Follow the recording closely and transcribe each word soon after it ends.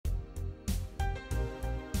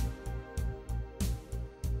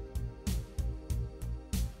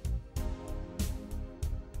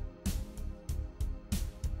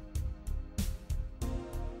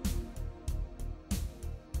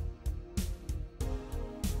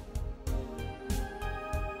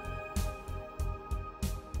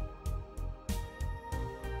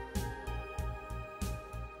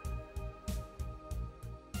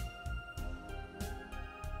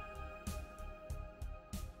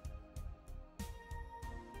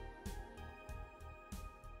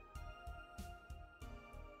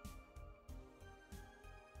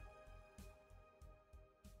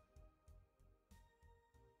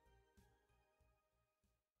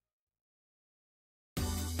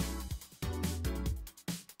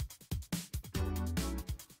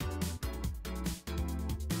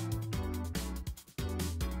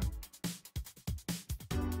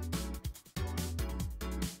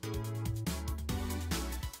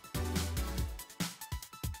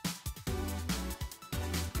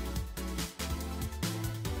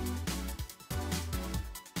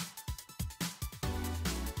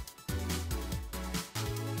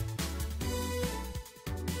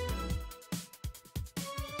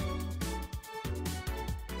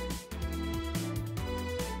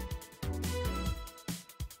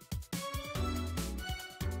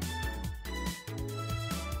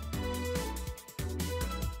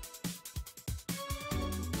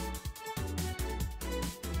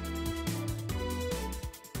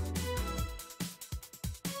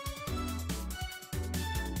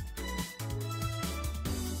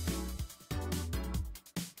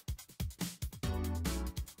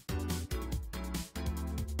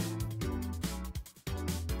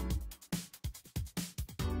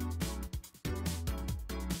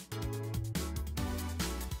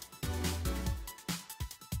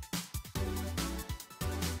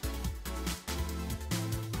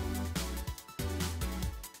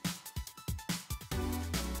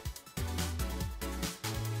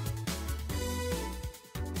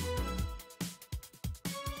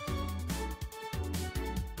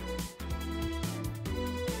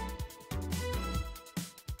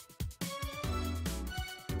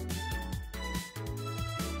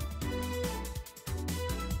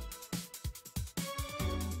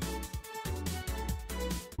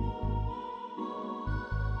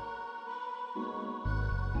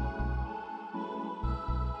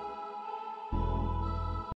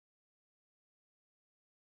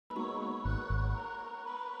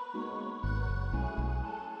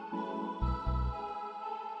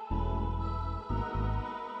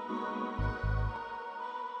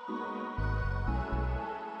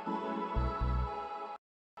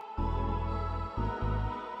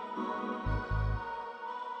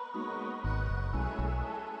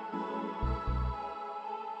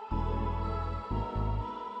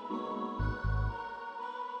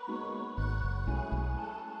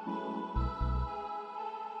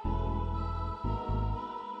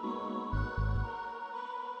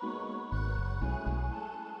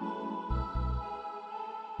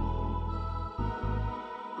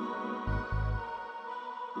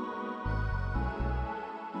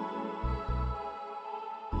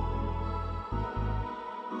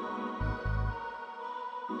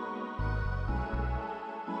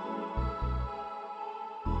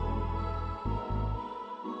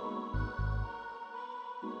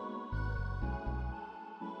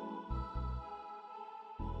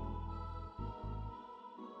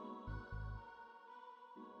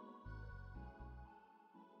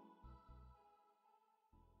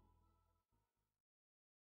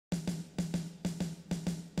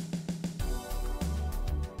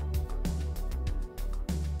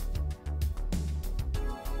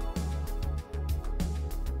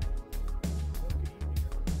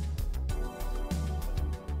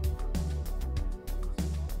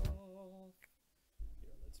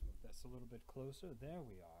Closer. There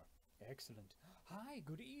we are. Excellent. Hi,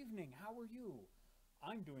 good evening. How are you?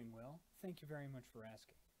 I'm doing well. Thank you very much for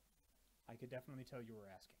asking. I could definitely tell you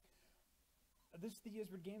were asking. This is the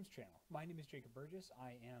Ysbryd Games channel. My name is Jacob Burgess.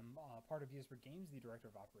 I am part of Ysbryd Games, the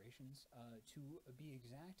director of operations, to be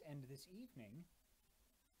exact. And this evening,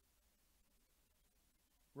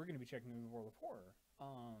 we're going to be checking in the world of horror.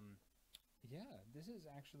 Yeah, this is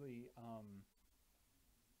actually,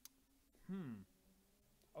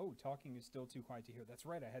 Oh, talking is still too quiet to hear. That's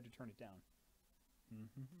right, I had to turn it down.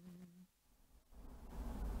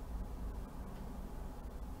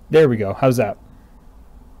 There we go. How's that?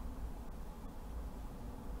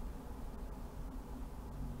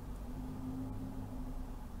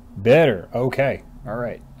 Better. Okay. All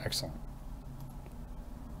right. Excellent.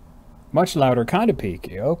 Much louder, kind of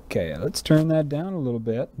peaky. Okay, let's turn that down a little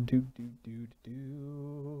bit.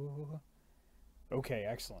 Okay,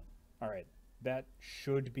 excellent. All right. That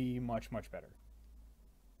should be much, much better.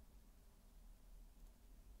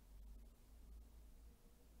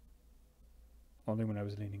 Only when I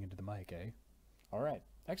was leaning into the mic, eh? All right.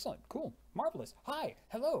 Excellent. Cool. Marvelous. Hi.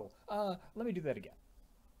 Hello. Let me do that again.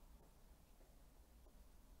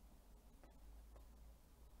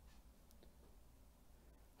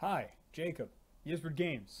 Hi. Jacob. Ysbryd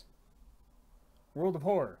Games. World of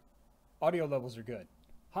Horror. Audio levels are good.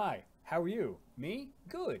 Hi. How are you? Me?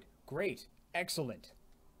 Good. Great. Excellent.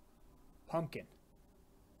 Pumpkin.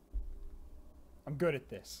 I'm good at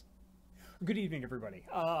this. Good evening, everybody.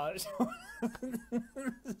 Yeah,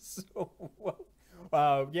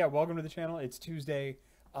 welcome to the channel. It's Tuesday.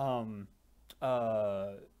 We're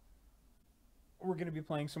going to be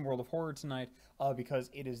playing some World of Horror tonight because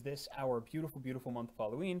it is our beautiful, beautiful month of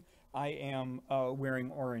Halloween. I am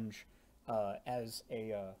wearing orange as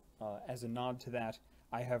a nod to that.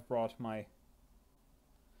 I have brought my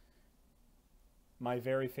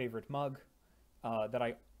very favorite mug that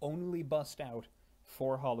I only bust out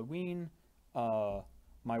for Halloween.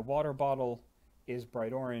 My water bottle is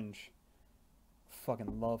bright orange.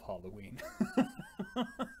 Fucking love Halloween.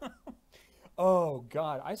 Oh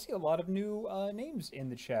god, I see a lot of new names in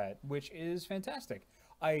the chat, which is fantastic.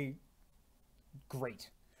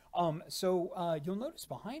 Great. So you'll notice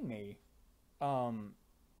behind me,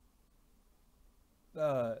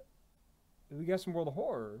 we got some World of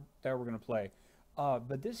Horror that we're gonna play.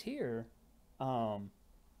 But this here, in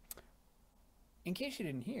case you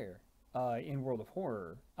didn't hear, in World of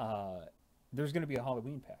Horror, there's going to be a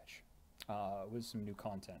Halloween patch with some new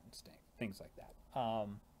content and things like that.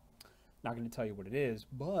 Not going to tell you what it is,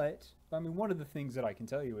 but, I mean, one of the things that I can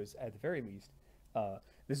tell you is, at the very least,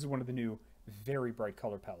 this is one of the new very bright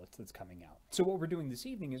color palettes that's coming out. So what we're doing this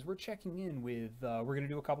evening is we're checking in with, we're going to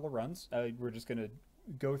do a couple of runs. We're just going to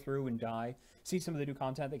go through and see some of the new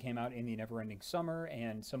content that came out in the Neverending Summer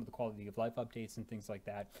and some of the quality of life updates and things like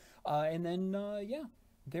that. And then, yeah,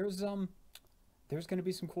 there's going to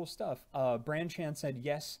be some cool stuff. Brandchan said,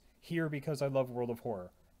 yes, here because I love World of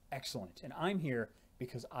Horror. Excellent. And I'm here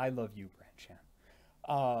because I love you, Brandchan.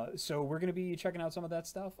 So we're going to be checking out some of that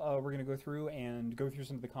stuff. We're going to go through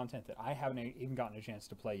some of the content that I haven't even gotten a chance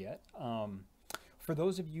to play yet. For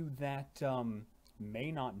those of you that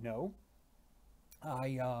may not know,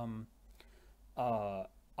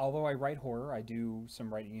 although I write horror, I do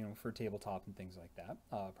some writing, for tabletop and things like that.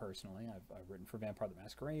 Personally, I've written for Vampire the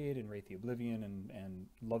Masquerade and Wraith the Oblivion and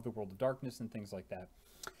Love the World of Darkness and things like that.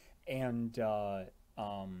 And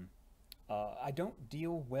I don't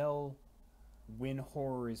deal well when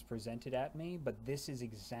horror is presented at me, but this is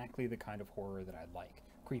exactly the kind of horror that I like.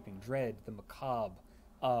 Creeping dread, the macabre,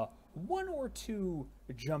 one or two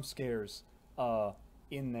jump scares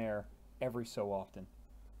in there every so often.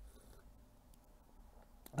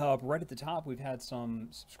 Right at the top, we've had some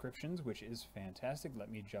subscriptions, which is fantastic. Let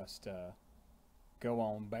me just go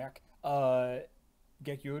on back.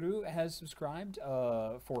 Gekyoru has subscribed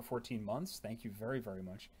for 14 months. Thank you very, very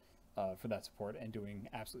much for that support and doing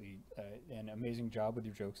absolutely an amazing job with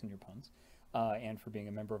your jokes and your puns, and for being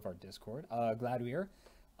a member of our Discord. Gladweir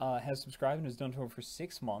has subscribed and has done so for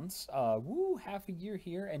 6 months. Woo, half a year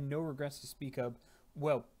here and no regrets to speak of.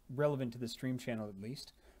 Well, relevant to the stream channel at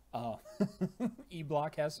least.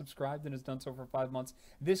 E-Block has subscribed and has done so for 5 months.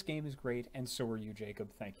 This game is great, and so are you,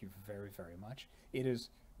 Jacob. Thank you very, very much. It is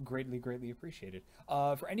greatly, greatly appreciated.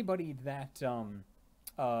 For anybody that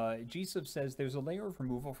G-Sub says there's a layer of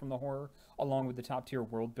removal from the horror along with the top-tier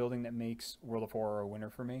world building that makes World of Horror a winner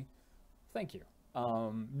for me. Thank you.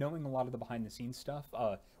 Knowing a lot of the behind-the-scenes stuff,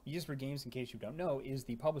 Ysbryd Games, in case you don't know, is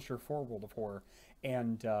the publisher for World of Horror,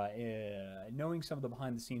 and knowing some of the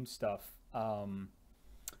behind-the-scenes stuff,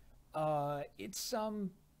 it's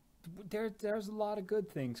there's a lot of good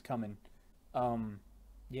things coming.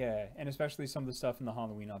 Yeah, and especially some of the stuff in the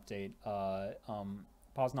Halloween update.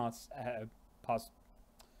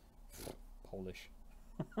 Polish.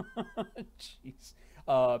 Jeez.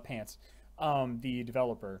 Pants. The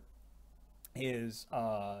developer is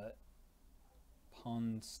Ponstas.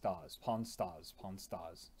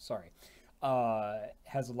 Sorry.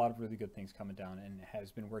 Has a lot of really good things coming down and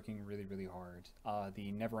has been working really, really hard.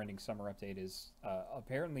 The Never-Ending Summer update is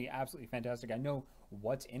apparently absolutely fantastic. I know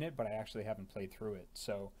what's in it, but I actually haven't played through it.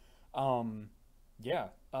 So, yeah.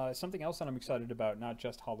 Something else that I'm excited about, not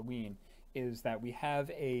just Halloween, is that we have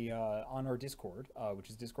a on our Discord, which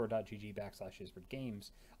is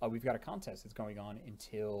discord.gg/ysbrydgames, we've got a contest that's going on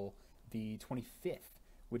until the 25th,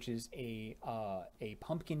 which is a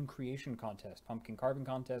pumpkin creation contest, pumpkin carving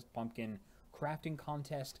contest, pumpkin crafting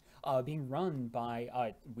contest, being run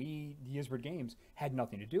by we, the Ysbryd Games, had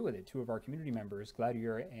nothing to do with it. Two of our community members,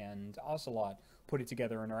 Gladiator and Ocelot, put it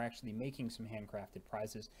together and are actually making some handcrafted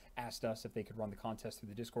prizes. Asked us if they could run the contest through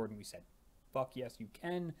the Discord, and we said, fuck yes, you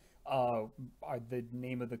can. The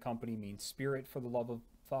name of the company means spirit, for the love of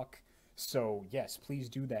fuck. So yes, please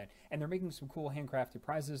do that. And they're making some cool handcrafted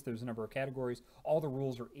prizes. There's a number of categories. All the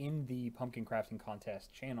rules are in the pumpkin crafting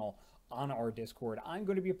contest channel on our Discord. I'm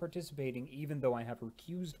going to be participating, even though I have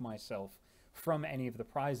recused myself from any of the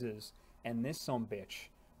prizes. And this sumbitch,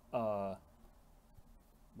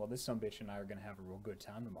 this sumbitch and I are going to have a real good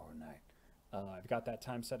time tomorrow night. I've got that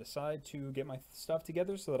time set aside to get my stuff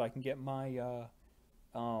together so that I can get my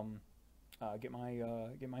get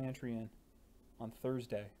my entry in on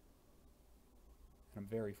Thursday. And I'm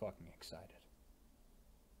very fucking excited.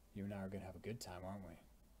 You and I are gonna have a good time, aren't we?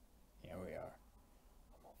 Yeah, we are.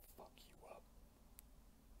 I'm gonna fuck you up.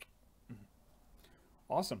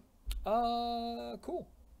 Awesome. Cool.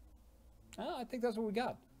 I think that's what we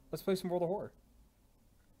got. Let's play some World of Horror.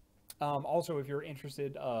 Also, if you're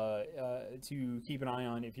interested to keep an eye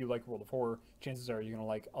on, if you like World of Horror, chances are you're going to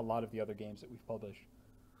like a lot of the other games that we've published.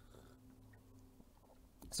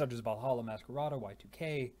 Such as Valhalla, Masquerada,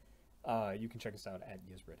 Y2K. You can check us out at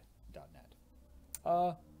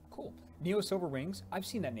ysbryd.net. Cool. Neo Silver Wings. I've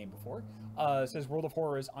seen that name before. Says World of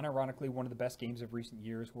Horror is unironically one of the best games of recent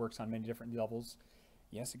years. Works on many different levels.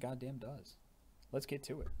 Yes, it goddamn does. Let's get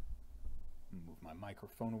to it. Move my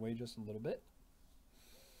microphone away just a little bit.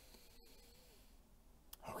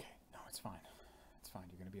 Okay, no, it's fine. It's fine.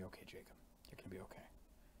 You're going to be okay, Jacob. You're going to be okay.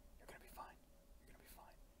 You're going to be fine. You're going to be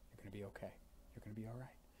fine. You're going to be okay. You're going to be all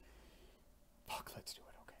right. Fuck, let's do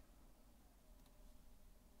it, okay.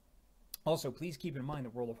 Also, please keep in mind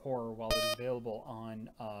that World of Horror, while it is available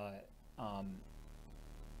on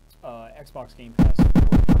Xbox Game Pass for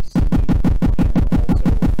PC and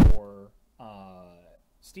also for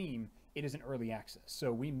Steam, it is an early access.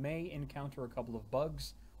 So we may encounter a couple of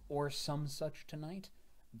bugs or some such tonight.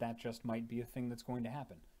 That just might be a thing that's going to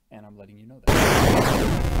happen, and I'm letting you know that.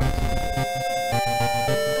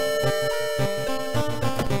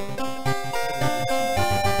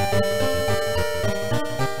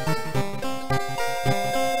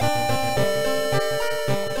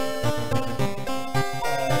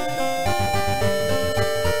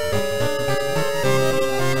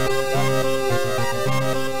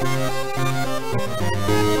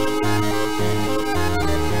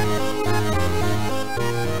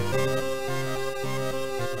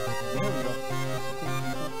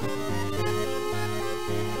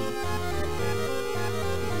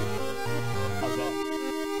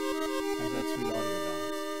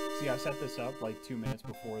 See, I set this up like 2 minutes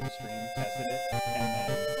before the stream, tested it, and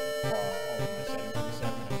then all of my settings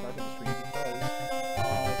reset when I started the stream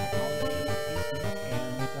because technology is decent,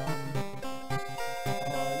 and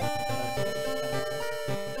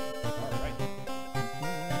alright.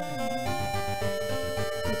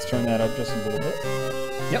 Let's turn that up just a little bit.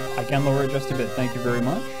 Yep, I can lower it just a bit. Thank you very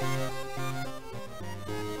much.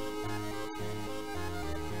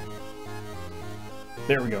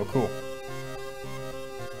 There we go, cool.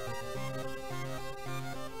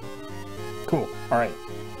 Cool, alright.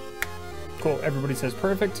 Cool, everybody says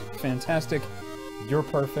perfect, fantastic, you're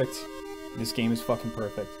perfect, this game is fucking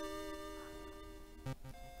perfect.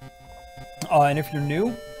 And if you're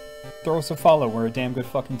new, throw us a follow, we're a damn good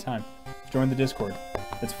fucking time. Join the Discord,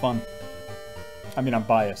 it's fun. I mean, I'm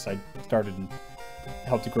biased, I started and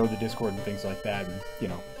helped to grow the Discord and things like that, and, you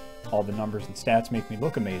know, all the numbers and stats make me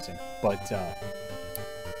look amazing, but,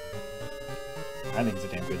 I think it's a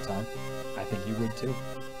damn good time. I think you would too.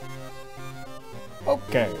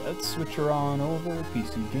 Okay, let's switch her on over.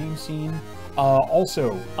 PC game scene.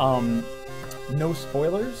 Also, no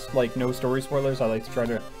spoilers, like no story spoilers. I like to try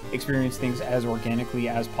to experience things as organically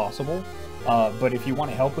as possible. But if you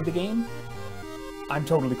want to help with the game, I'm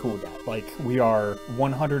totally cool with that. Like, we are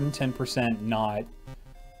 110% not...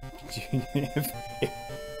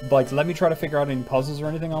 like, let me try to figure out any puzzles or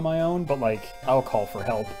anything on my own, but like, I'll call for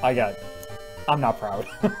help. I'm not proud.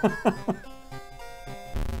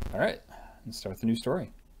 Alright, let's start the new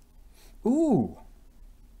story. Ooh!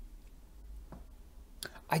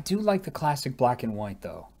 I do like the classic black and white,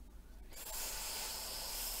 though.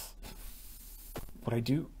 What I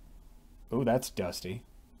do... Oh, that's dusty.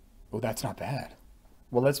 Oh, that's not bad.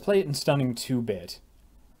 Well, let's play it in stunning 2-bit.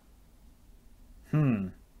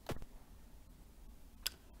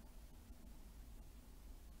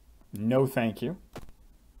 No, thank you.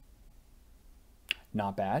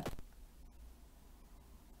 Not bad.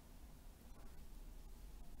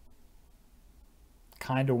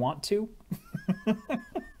 Kinda want to.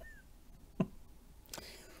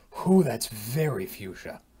 Ooh, that's very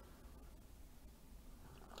fuchsia.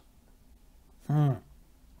 Do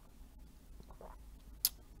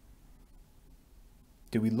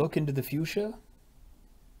we look into the fuchsia?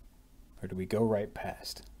 Or do we go right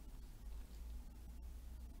past?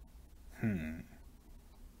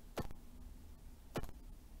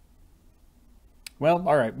 Well,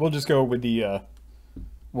 alright, we'll just go with the,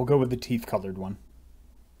 we'll go with the teeth-colored one.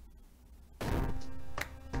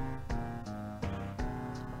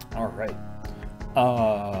 Alright.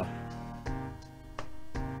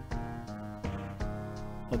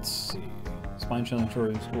 Let's see. Spine chilling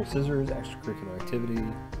chores, school scissors, extracurricular activity.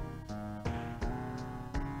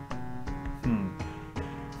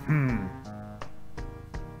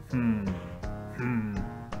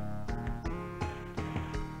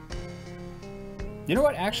 You know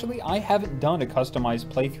what? Actually, I haven't done a customized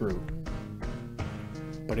playthrough,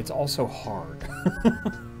 but it's also hard.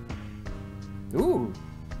 Ooh,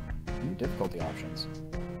 new difficulty options.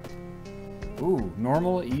 Ooh,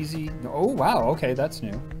 normal, easy. Oh, wow. Okay, that's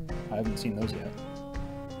new. I haven't seen those yet.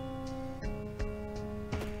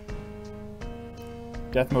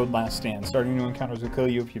 Death mode, last stand. Starting new encounters will kill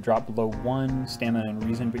you if you drop below 1 stamina and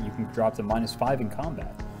reason, but you can drop to -5 in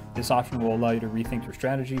combat. This option will allow you to rethink your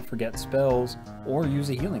strategy, forget spells, or use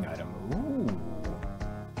a healing item. Ooh.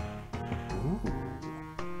 Ooh.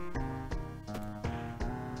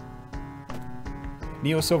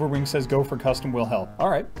 Neo Silverwing says go for custom will help.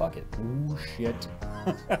 Alright, fuck it. Ooh, shit.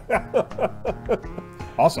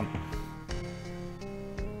 Awesome.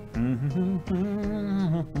 A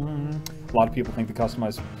lot of people think the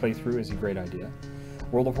customized playthrough is a great idea.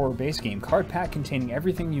 World of Horror base game. Card pack containing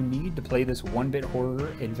everything you need to play this 1-bit horror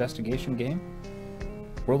investigation game.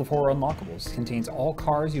 World of Horror Unlockables. Contains all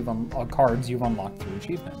cards you've unlocked through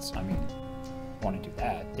achievements. I mean, want to do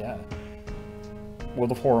that, yeah.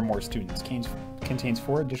 World of Horror More Students. Contains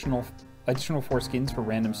 4 additional 4 skins for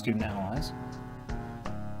random student allies.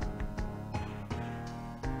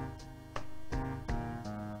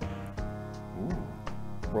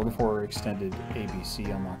 World of Horror Extended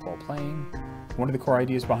ABC unlocked while playing. One of the core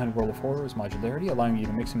ideas behind World of Horror is modularity, allowing you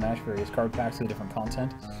to mix and match various card packs with different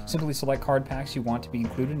content. Simply select card packs you want to be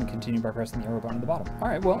included and continue by pressing the arrow button at the bottom.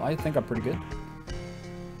 Alright, well, I think I'm pretty good.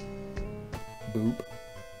 Boop.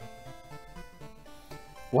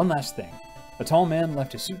 One last thing. A tall man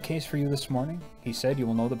left a suitcase for you this morning. He said you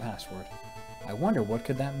will know the password. I wonder what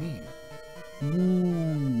could that mean? Ooh.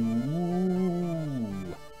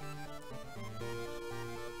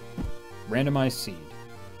 Randomized seed.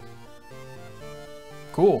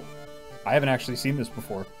 Cool. I haven't actually seen this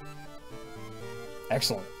before.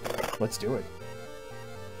 Excellent. Let's do it.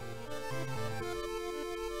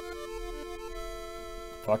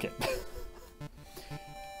 Fuck it.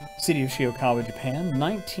 City of Shiokawa, Japan,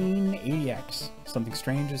 1980X. Something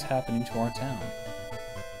strange is happening to our town.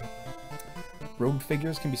 Rogue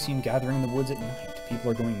figures can be seen gathering in the woods at night.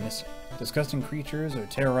 People are going missing. Disgusting creatures are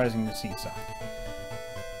terrorizing the seaside.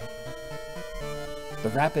 The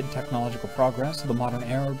rapid technological progress of the modern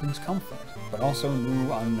era brings comfort, but also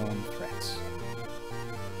new unknown threats.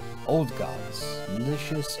 Old gods,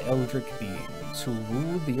 malicious eldritch beings who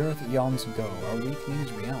ruled the earth eons ago, are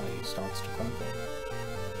weakening's reality starts to crumble.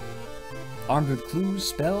 Armed with clues,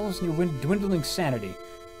 spells, and your dwindling sanity,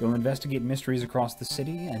 you'll investigate mysteries across the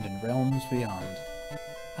city and in realms beyond.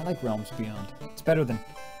 I like realms beyond. It's better than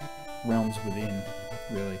realms within,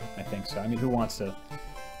 really, I think so. I mean, who wants to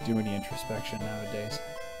do any introspection nowadays?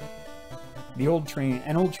 An old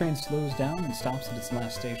train slows down and stops at its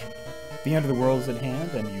last station. The end of the world is at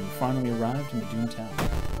hand, and you finally arrived in the doomed town.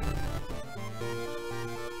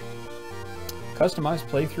 Customized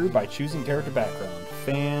playthrough by choosing character background.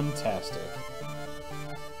 Fantastic.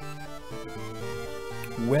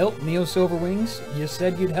 Well, Neo Silverwings, you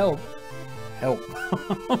said you'd help. Help.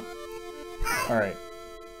 Alright.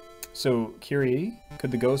 So, Kyrie,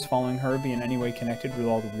 could the ghost following her be in any way connected with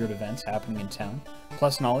all the weird events happening in town?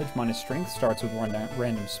 Plus knowledge minus strength starts with one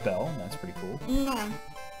random spell. That's pretty cool. No.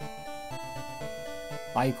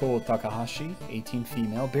 Aiko Takahashi, 18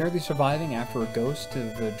 female, barely surviving after a ghost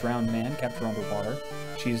of a drowned man kept her underwater.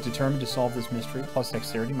 She is determined to solve this mystery, plus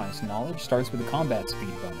dexterity minus knowledge, starts with a combat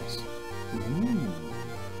speed bonus. Ooh.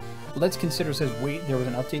 Let's consider, says, wait, there was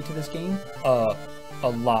an update to this game? A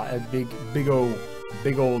big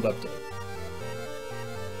old update.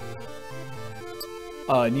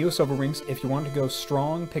 Neo Silverwings, if you want to go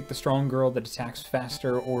strong, pick the strong girl that attacks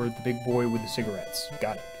faster or the big boy with the cigarettes.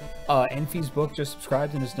 Got it. Enfi's book just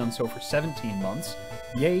subscribed and has done so for 17 months.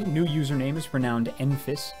 Yay, new username is renowned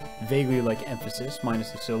Enfis, vaguely like emphasis,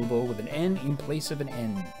 minus a syllable with an N in place of an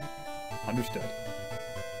N. Understood.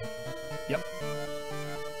 Yep.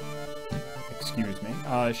 Excuse me.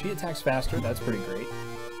 She attacks faster, that's pretty great.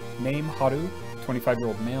 Name, Haru,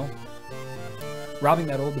 25-year-old male. Robbing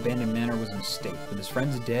that old abandoned manor was a mistake, with his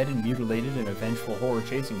friends dead and mutilated and a vengeful horror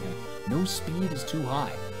chasing him. No speed is too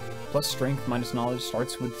high. Plus strength minus knowledge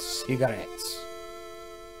starts with cigarettes.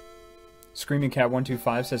 Screaming Cat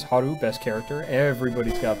 125 says Haru, best character.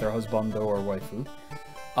 Everybody's got their husbando or waifu.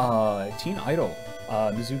 Teen Idol,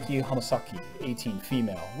 Mizuki Hamasaki, 18,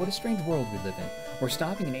 female. What a strange world we live in, where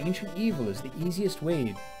stopping an ancient evil is the easiest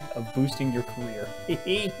way of boosting your career.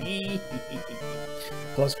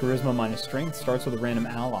 Plus charisma minus strength starts with a random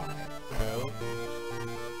ally.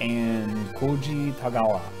 And Koji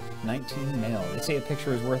Tagawa, 19, male. They say a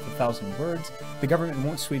picture is worth 1,000 words. The government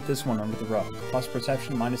won't sweep this one under the rug. Plus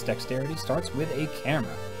perception minus dexterity starts with a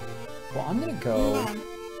camera. Well, I'm gonna go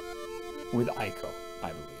with Aiko,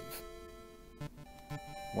 I believe.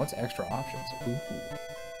 What's extra options? Ooh.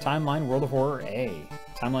 Timeline, World of Horror, A.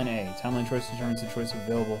 Timeline A. Timeline choice determines the choice of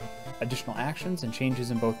available additional actions and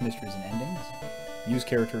changes in both mysteries and endings. Use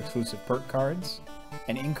character exclusive perk cards.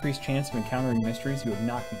 An increased chance of encountering mysteries you have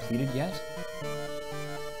not completed yet.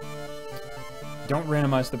 Don't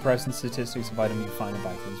randomize the price and statistics of item you find and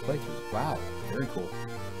buy for this playthrough. Wow, very cool.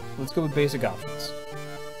 Let's go with basic options.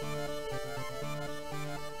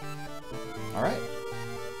 Alright.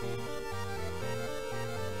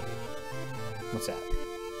 What's that?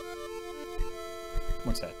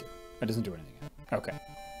 What's that do? That doesn't do anything. Okay.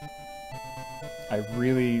 I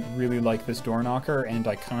really, really like this door knocker, and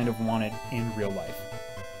I kind of want it in real life.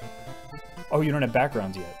 Oh, you don't have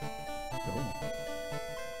backgrounds yet. Oh.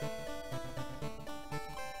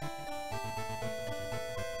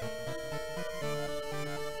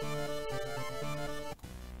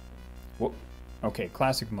 Whoa. Okay,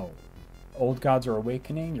 classic mode. Old gods are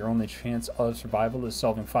awakening. Your only chance of survival is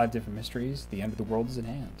solving 5 different mysteries. The end of the world is at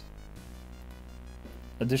hand.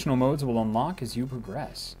 Additional modes will unlock as you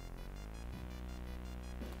progress.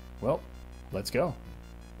 Well, let's go.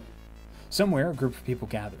 Somewhere, a group of people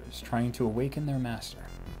gathers, trying to awaken their master.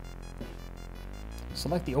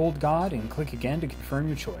 Select the old god and click again to confirm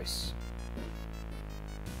your choice.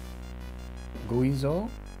 Guizo,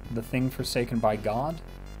 the thing forsaken by God.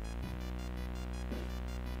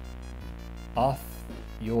 Oth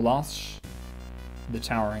Yolash, the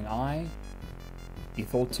towering eye.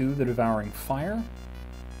 Itholtu, the devouring fire.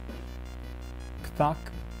 Kthak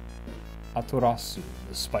Aturasu,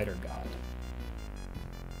 the spider god.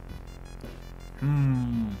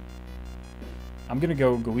 I'm gonna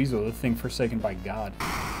go Guizo, the thing forsaken by God.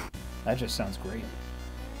 That just sounds great.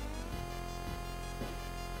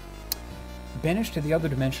 Banished to the other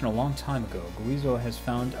dimension a long time ago, Guizo has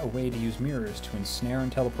found a way to use mirrors to ensnare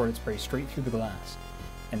and teleport its prey straight through the glass.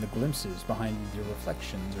 and the glimpses behind your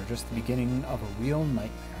reflections are just the beginning of a real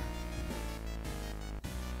nightmare.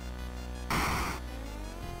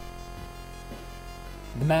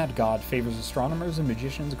 The Mad God favors astronomers and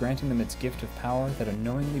magicians, granting them its gift of power that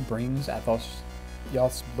unknowingly brings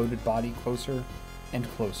Yoth's bloated body closer and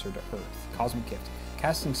closer to Earth. Cosmic gift.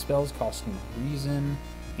 Casting spells costing reason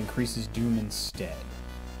increases doom instead.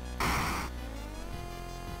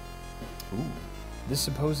 Ooh. This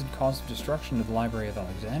supposed cause of destruction of the Library of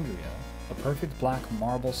Alexandria, a perfect black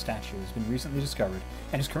marble statue, has been recently discovered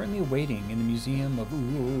and is currently awaiting in the Museum of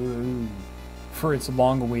for its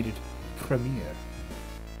long-awaited premiere.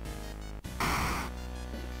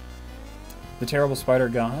 The terrible spider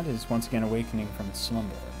god is once again awakening from its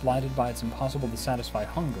slumber. Blinded by its impossible to satisfy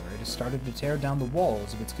hunger, it has started to tear down the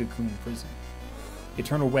walls of its cocoon prison.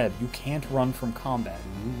 Eternal web, you can't run from combat.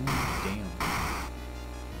 Ooh, damn.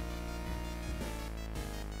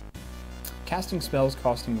 Casting spells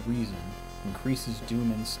costing reason increases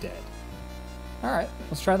doom instead. Alright,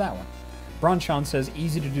 let's try that one. Bronchon says,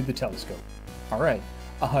 easy to do the telescope. Alright.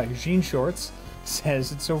 Jean Shorts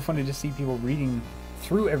says, it's so funny to see people reading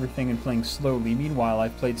through everything and playing slowly. Meanwhile,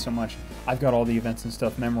 I've played so much, I've got all the events and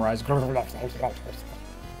stuff memorized.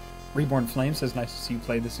 Reborn Flame says, nice to see you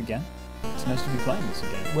play this again. It's nice to be playing this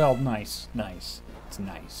again. Well, nice. It's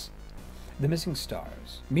nice. The Missing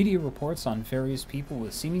Stars. Media reports on various people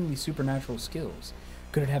with seemingly supernatural skills.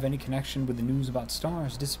 Could it have any connection with the news about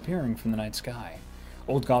stars disappearing from the night sky?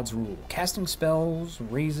 Old God's Rule. Casting spells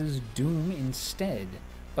raises doom instead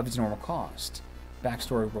of its normal cost.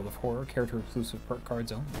 Backstory World of Horror. Character-exclusive perk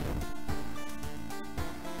cards only.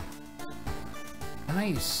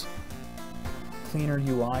 Nice. Cleaner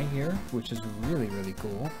UI here, which is really, really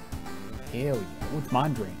cool. Hell yeah. With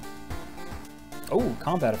Mind Drain. Oh,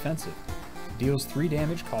 Combat Offensive. Deals 3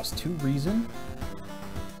 damage, costs 2 reason.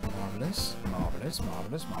 Marvelous, marvelous,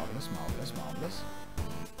 marvelous, marvelous, marvelous,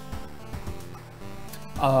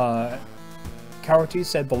 marvelous. Cowarty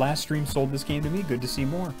said, the last stream sold this game to me. Good to see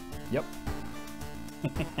more. Yep.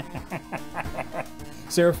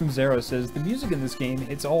 Seraphim Zero says, the music in this game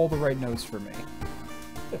hits all the right notes for me.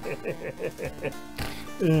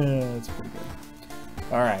 That's pretty good.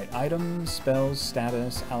 Alright, items, spells,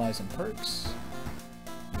 status, allies, and perks.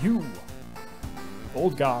 You!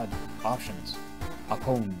 Old God. Options.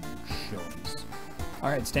 Options.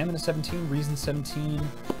 Alright, stamina 17, reason 17.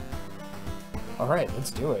 Alright, let's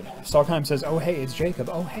do it. Sogheim says, oh hey, it's Jacob.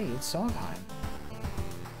 Oh hey, it's Sogheim.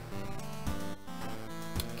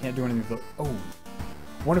 Can't do anything with the... Oh.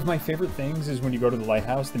 One of my favorite things is when you go to the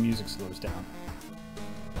lighthouse, the music slows down.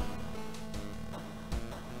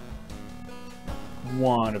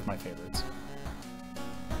 One of my favorites.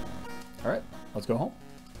 Alright, let's go home.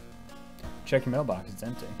 Check your mailbox, it's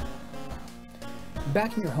empty.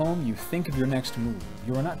 Back in your home, you think of your next move.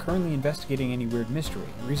 You are not currently investigating any weird mystery.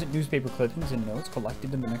 Recent newspaper clippings and notes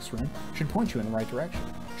collected in the next room should point you in the right direction.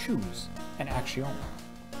 Choose an action.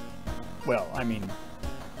 Well, I mean,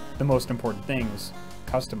 the most important thing is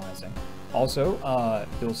customizing. Also,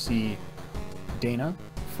 you'll see Dana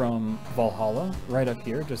from Valhalla right up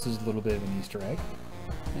here, just as a little bit of an Easter egg.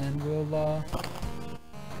 And we'll,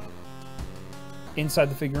 inside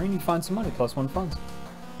the figurine, you find some money, +1 funds.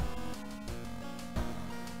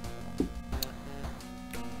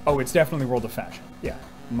 Oh, it's definitely World of Fashion. Yeah,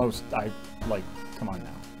 come on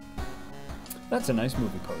now. That's a nice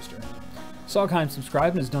movie poster. Sogheim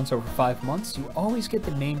subscribed and has done so for 5 months. You always get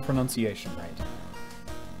the name pronunciation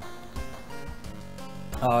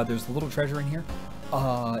right. There's a little treasure in here.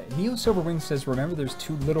 Neo Silverwing says, remember there's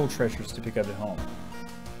 2 little treasures to pick up at home.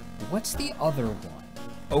 What's the other one?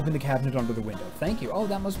 Open the cabinet under the window. Thank you. Oh,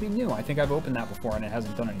 that must be new. I think I've opened that before and it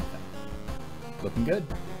hasn't done anything. Looking good.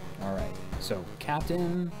 Alright. So,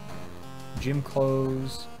 Captain, gym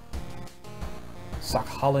clothes,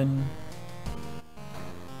 Sakhalin,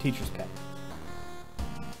 teacher's pet.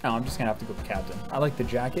 Oh, I'm just gonna have to go with Captain. I like the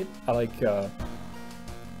jacket. I like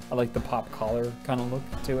the pop collar kind of look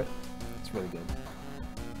to it. It's really good.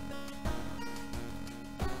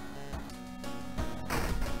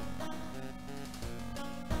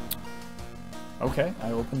 Okay,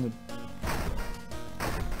 I opened the...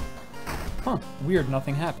 Huh, weird,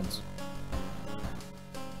 nothing happens.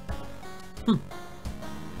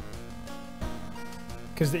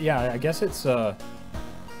 Because, yeah, I guess it's,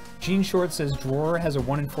 Gene Short says, drawer has a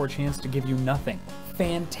 1 in 4 chance to give you nothing.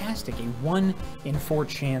 Fantastic, a 1 in 4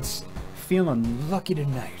 chance. Feeling lucky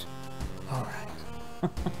tonight. Alright.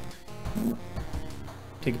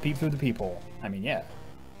 Take a peep through the peephole. I mean, yeah.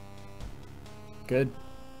 Good.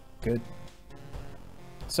 Good.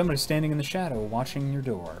 Somebody's standing in the shadow watching your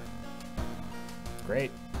door.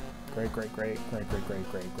 Great. Great, great, great, great, great,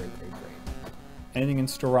 great, great, great, great, great. Anything in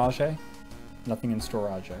storage? Nothing in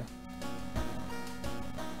storage.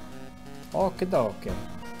 Okie dokie.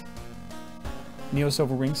 Neo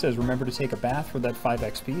Silver Ring says, remember to take a bath for that 5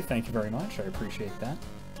 XP. Thank you very much. I appreciate that.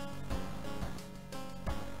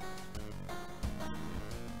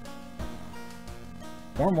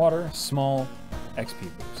 Warm water, small XP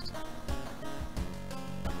boost.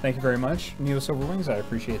 Thank you very much, Neo Silver Wings. I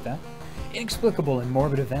appreciate that. Inexplicable and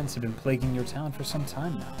morbid events have been plaguing your town for some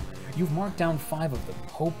time now. You've marked down 5 of them,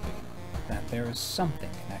 hoping that there is something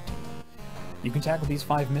connecting them. You can tackle these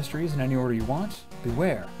 5 mysteries in any order you want.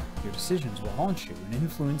 Beware, your decisions will haunt you and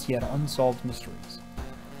influence yet unsolved mysteries.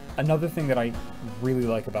 Another thing that I really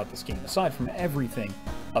like about this game, aside from everything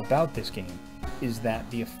about this game, is that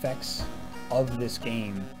the effects of this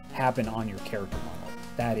game happen on your character model.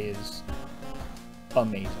 That is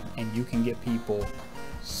amazing, and you can get people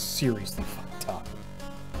seriously fucked up.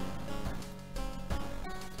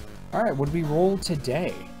 Alright, what did we roll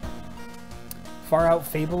today? Far Out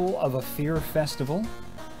Fable of a Fear Festival.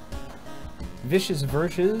 Vicious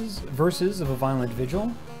Verses of a Violent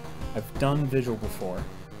Vigil. I've done Vigil before.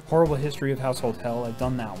 Horrible History of Household Hell. I've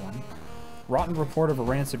done that one. Rotten Report of a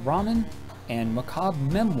Rancid Ramen. And Macabre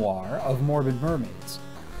Memoir of Morbid Mermaids.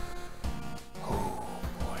 Oh,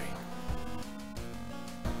 boy.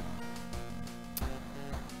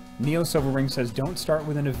 Neo Silverring says, don't start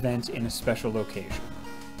with an event in a special location.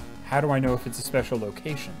 How do I know if it's a special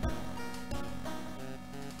location?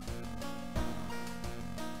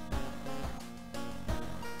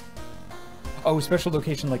 Oh, special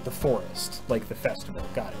location like the forest, like the festival.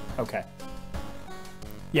 Got it. Okay.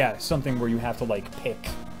 Yeah, something where you have to, like, pick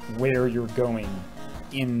where you're going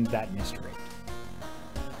in that mystery.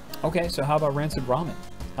 Okay, so how about Rancid Ramen?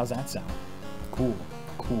 How's that sound? Cool.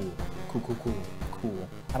 Cool. Cool, cool, cool. Cool.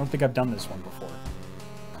 I don't think I've done this one before.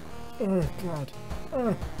 Oh, God.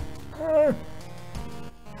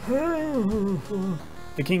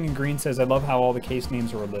 The King in Green says, I love how all the case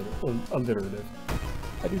names are alliterative.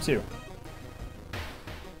 I do too.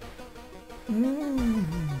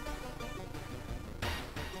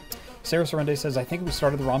 Sarah Sorrende says, I think we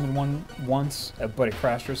started the ramen one once, but it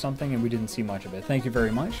crashed or something, and we didn't see much of it. Thank you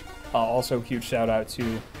very much. Also, huge shout out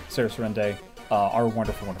to Sarah Sorrende, our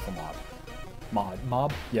wonderful, wonderful mob.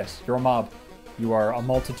 Mob? Yes, you're a mob. You are a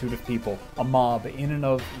multitude of people. A mob in and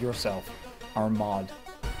of yourself. Our mod.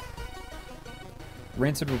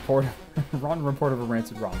 Rancid Report, Rotten Report of a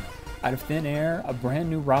Rancid Ramen. Out of thin air, a brand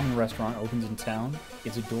new ramen restaurant opens in town.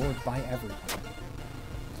 It's adored by everyone.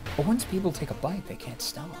 But once people take a bite, they can't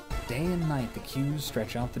stop. Day and night, the queues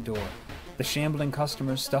stretch out the door. The shambling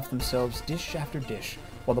customers stuff themselves dish after dish,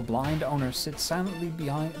 while the blind owner sits silently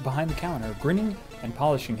behind the counter, grinning and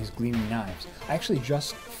polishing his gleaming knives. I actually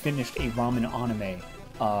just finished a ramen anime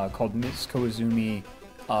called Miss Koizumi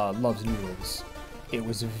Loves Noodles. It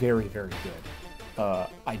was very, very good.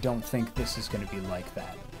 I don't think this is going to be like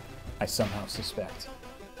that. I somehow suspect.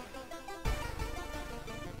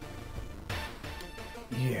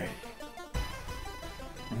 Yeah.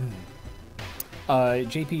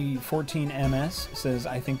 JP14MS says,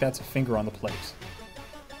 I think that's a finger on the plate.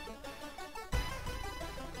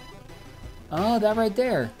 Oh, that right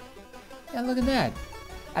there. Yeah, look at that.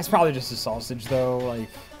 That's probably just a sausage, though. Like,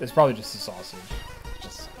 it's probably just a sausage.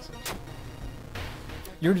 Just a sausage.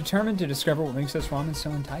 You're determined to discover what makes this ramen so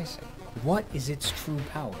enticing. What is its true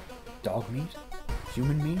power? Dog meat?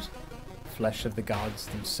 Human meat? Flesh of the gods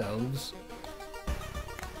themselves?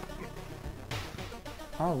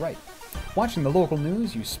 Alright. Watching the local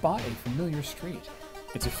news, you spot a familiar street.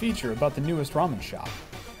 It's a feature about the newest ramen shop.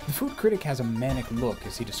 The food critic has a manic look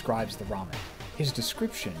as he describes the ramen. His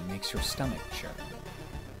description makes your stomach churn.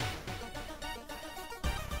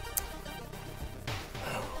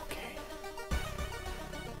 Okay.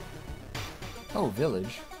 Oh,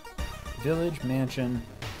 village. Village, mansion,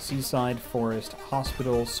 seaside, forest,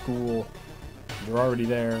 hospital, school. You're already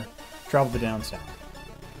there. Travel to downtown.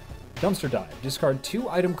 Dumpster dive. Discard 2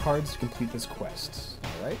 item cards to complete this quest.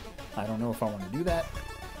 Alright. I don't know if I want to do that.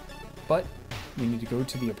 But we need to go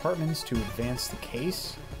to the apartments to advance the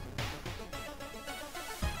case.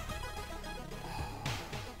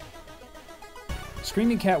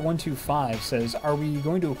 Screaming Cat 125 says, are we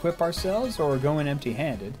going to equip ourselves or go in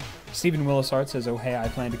empty-handed? Stephen Willishart says, oh hey, I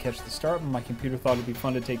plan to catch the start, but my computer thought it'd be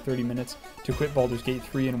fun to take 30 minutes to quit Baldur's Gate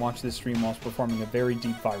 3 and watch this stream whilst performing a very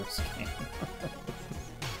deep virus scan.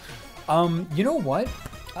 You know what?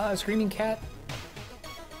 Screaming Cat?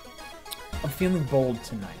 I'm feeling bold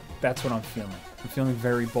tonight. That's what I'm feeling. I'm feeling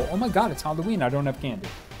very bold. Oh my god, it's Halloween. I don't have candy.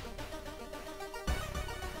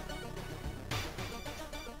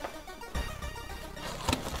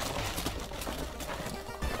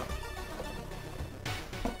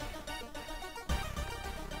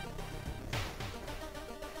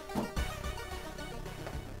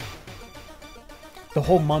 The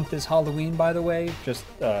whole month is Halloween, by the way. Just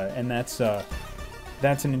and that's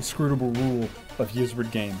an inscrutable rule of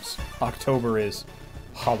Ysbryd games. October is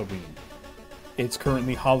Halloween. It's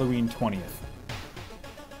currently Halloween 20th.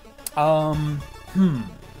 Are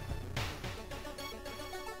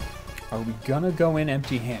we gonna go in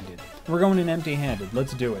empty-handed? We're going in empty-handed.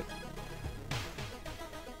 Let's do it.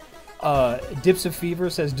 Dips of Fever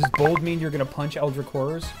says, does bold mean you're gonna punch Eldritch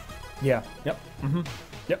Horrors? Yeah. Yep.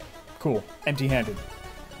 Yep. Cool. Empty-handed.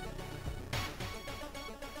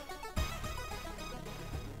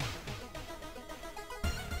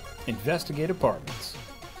 Investigate apartments.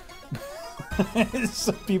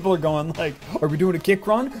 Some people are going like, are we doing a kick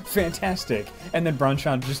run? Fantastic. And then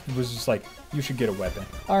Branchan was just like, you should get a weapon.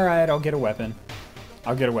 Alright, I'll get a weapon.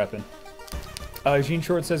 I'll get a weapon. Jean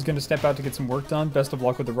Short says, gonna step out to get some work done. Best of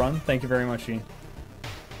luck with the run. Thank you very much, Jean.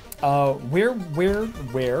 Where,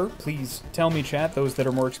 please tell me, chat, those that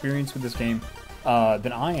are more experienced with this game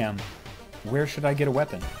than I am, where should I get a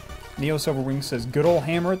weapon? Neo Silverwing says, good old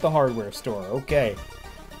hammer at the hardware store. Okay.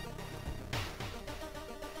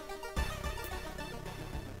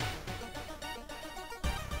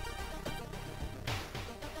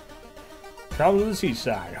 Travel to the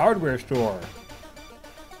seaside, hardware store.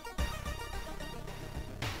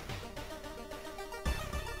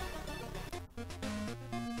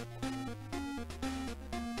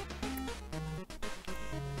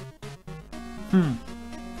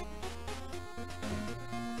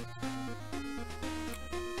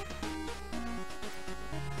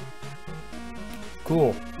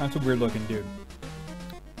 Cool. That's a weird looking dude.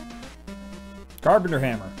 Carpenter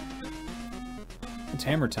hammer. It's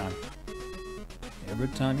hammer time. Every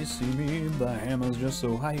time you see me, the hammer's just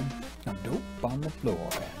so high. I'm dope on the floor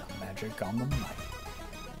and I'm magic on the mic.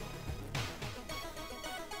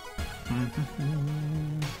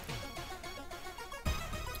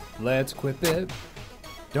 Let's equip it.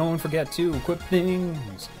 Don't forget to equip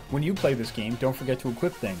things. When you play this game, don't forget to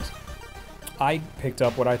equip things. I picked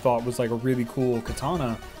up what I thought was like a really cool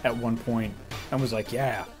katana at one point and was like,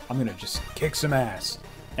 yeah, I'm gonna just kick some ass.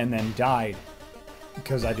 And then died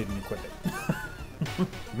because I didn't equip it.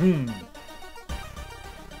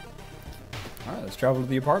 Alright, let's travel to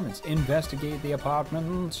the apartments. Investigate the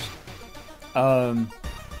apartments.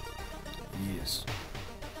 Yes.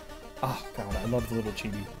 Oh, God, I love the little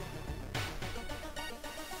chibi.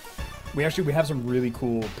 We have some really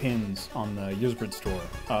cool pins on the Ysbryd store,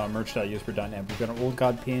 merch.ysbryd.net. We've got an Old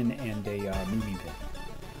God pin and a Mimi pin,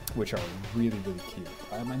 which are really, really cute.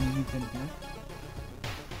 I have my Mimi pin here.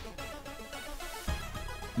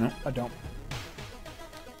 No, I don't.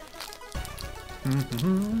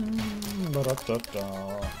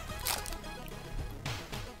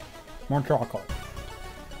 More chocolate.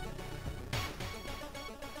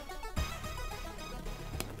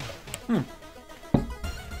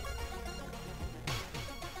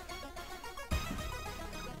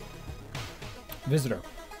 Visitor.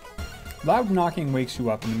 Loud knocking wakes you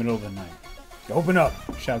up in the middle of the night. Open up,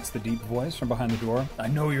 shouts the deep voice from behind the door. I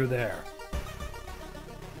know you're there.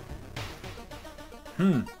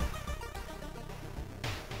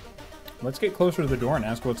 Let's get closer to the door and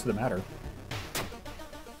ask what's the matter.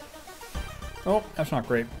 Oh, that's not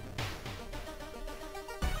great.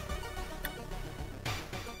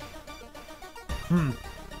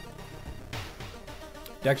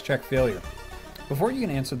 Dex check failure. Before you can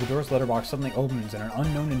answer, the door's letterbox suddenly opens and an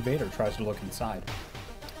unknown invader tries to look inside.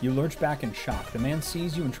 You lurch back in shock. The man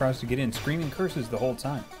sees you and tries to get in, screaming curses the whole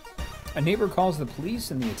time. A neighbor calls the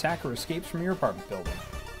police and the attacker escapes from your apartment building.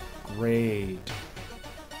 Great.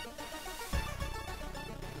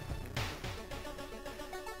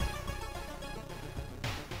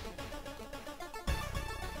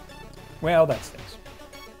 Well, that stinks.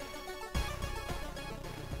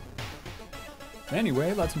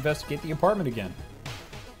 Anyway, let's investigate the apartment again.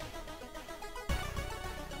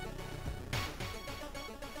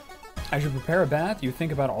 As you prepare a bath, you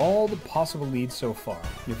think about all the possible leads so far.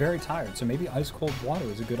 You're very tired, so maybe ice-cold water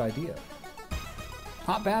is a good idea.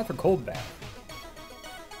 Hot bath or cold bath?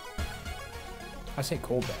 I say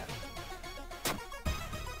cold bath.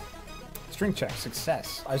 Strength check,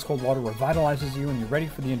 success. Ice-cold water revitalizes you and you're ready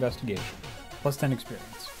for the investigation. Plus 10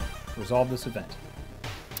 experience. Resolve this event.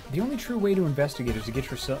 The only true way to investigate is to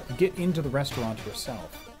get into the restaurant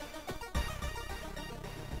yourself.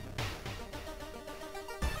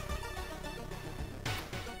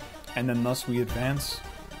 And then thus we advance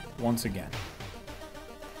once again.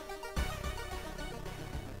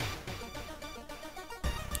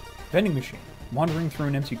 Vending machine. Wandering through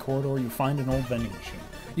an empty corridor, you find an old vending machine.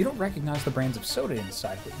 You don't recognize the brands of soda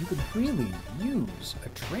inside, but you could really use a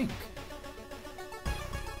drink.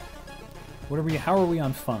 How are we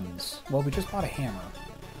on funds? Well, we just bought a hammer.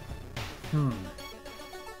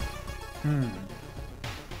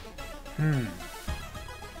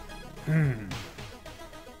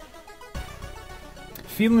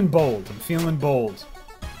 Feeling bold. I'm feeling bold.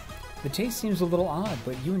 The taste seems a little odd,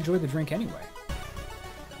 but you enjoy the drink anyway.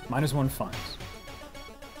 -1 funds.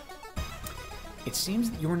 It seems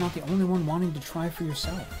that you are not the only one wanting to try for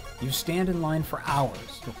yourself. You stand in line for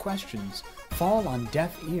hours. Your questions fall on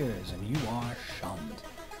deaf ears, and you are shunned.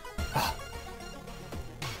 Ah.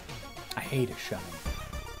 I hate a shunning.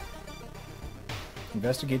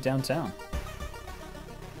 Investigate downtown.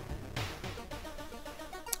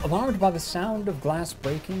 Alarmed by the sound of glass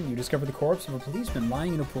breaking, you discover the corpse of a policeman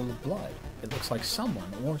lying in a pool of blood. It looks like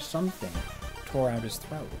someone or something tore out his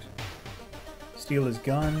throat. Steal his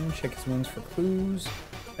gun, check his wounds for clues,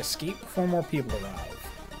 escape before more people arrive.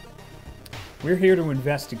 We're here to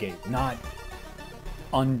investigate, not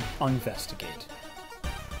unvestigate.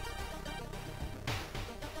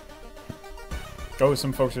 Oh,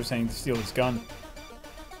 some folks are saying to steal his gun,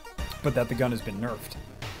 but that the gun has been nerfed.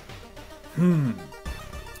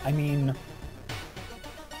 I mean...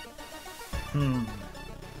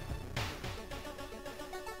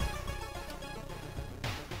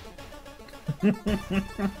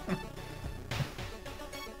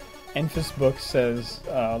 Enfys Book says,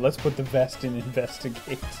 let's put the vest in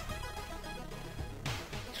investigate.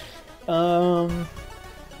 I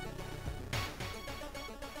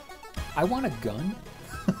want a gun.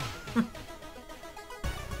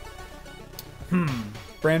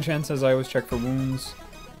 Branchen says I always check for wounds.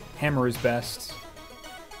 Hammer is best.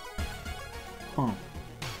 Huh.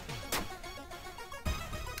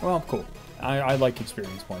 Well, cool. I like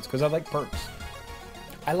experience points because I like perks.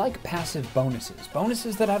 I like passive bonuses.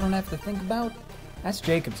 Bonuses that I don't have to think about. That's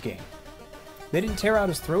Jacob's game. They didn't tear out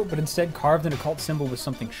his throat, but instead carved an occult symbol with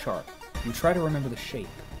something sharp. You try to remember the shape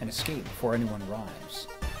and escape before anyone arrives.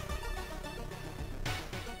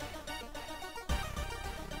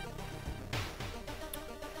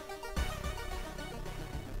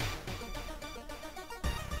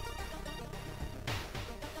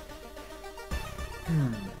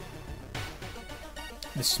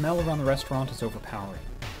 The smell around the restaurant is overpowering.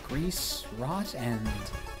 Grease, rot, and...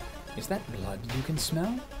 is that blood you can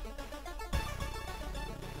smell?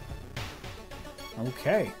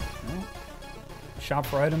 Okay. Well, shop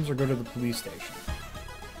for items or go to the police station?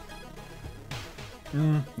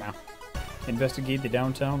 No. Investigate the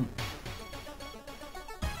downtown.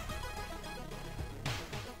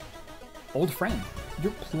 Old friend.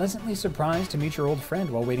 You're pleasantly surprised to meet your old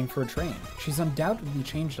friend while waiting for a train. She's undoubtedly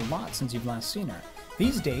changed a lot since you've last seen her.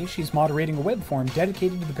 These days, she's moderating a web forum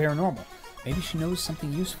dedicated to the paranormal. Maybe she knows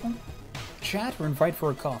something useful? Chat or invite for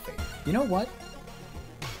a coffee. You know what?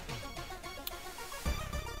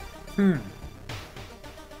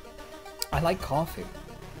 I like coffee.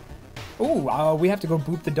 Ooh, we have to go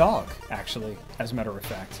boop the dog, actually, as a matter of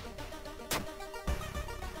fact.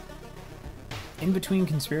 In between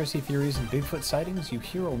conspiracy theories and Bigfoot sightings, you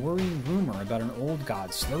hear a worrying rumor about an old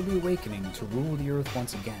god slowly awakening to rule the earth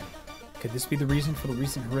once again. Could this be the reason for the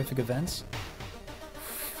recent horrific events?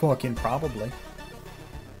 Fucking probably.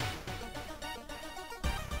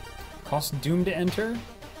 Cost doom to enter?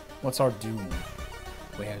 What's our doom?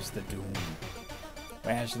 Where's the doom?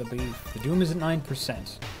 Where's the beef? The doom is at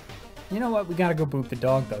 9%. You know what? We gotta go boop the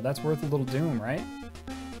dog, though. That's worth a little doom, right?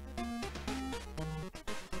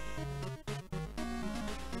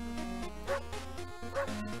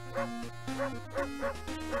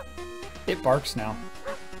 It barks now.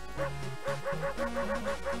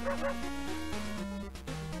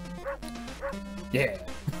 Yeah.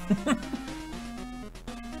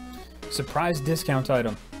 Surprise discount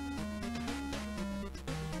item.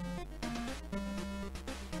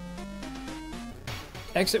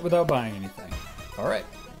 Exit without buying anything. Alright.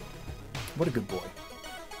 What a good boy.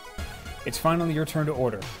 It's finally your turn to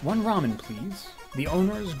order. 1 ramen, please. The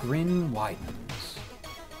owner's grin widens.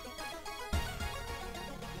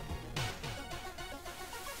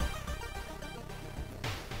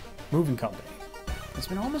 Moving company. It's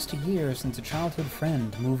been almost a year since a childhood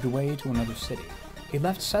friend moved away to another city. He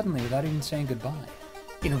left suddenly without even saying goodbye.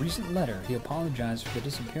 In a recent letter, he apologized for the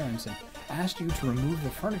disappearance and asked you to remove the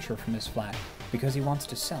furniture from his flat because he wants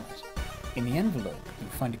to sell it. In the envelope, you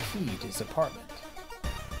find a key to his apartment.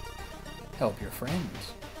 Help your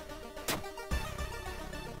friends.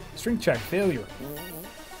 Strength check, failure.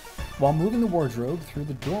 While moving the wardrobe through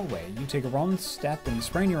the doorway, you take a wrong step and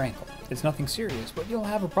sprain your ankle. It's nothing serious, but you'll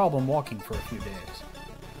have a problem walking for a few days.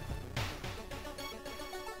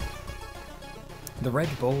 The red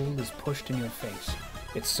bowl is pushed in your face.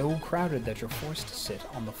 It's so crowded that you're forced to sit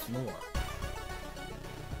on the floor.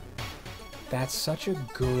 That's such a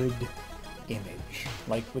good image.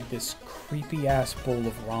 Like with this creepy ass bowl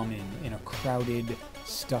of ramen in a crowded,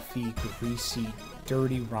 stuffy, greasy,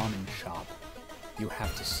 dirty ramen shop. You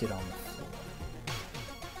have to sit on the floor.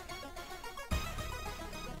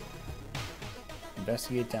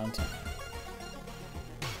 Investigate downtown.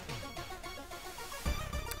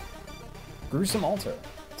 Gruesome altar.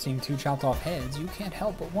 Seeing 2 chopped off heads, you can't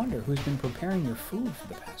help but wonder who's been preparing your food for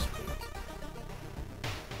the past week.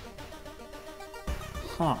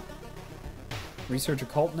 Huh. Research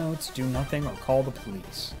occult notes, do nothing, or call the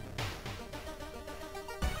police.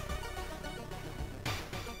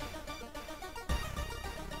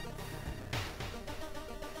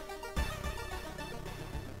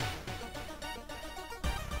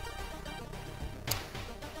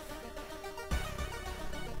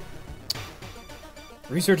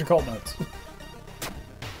 Research occult notes.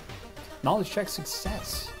 Knowledge check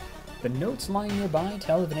success. The notes lying nearby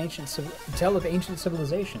tell of ancient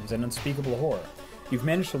civilizations and unspeakable horror. You've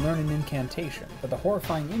managed to learn an incantation, but the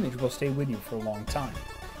horrifying image will stay with you for a long time.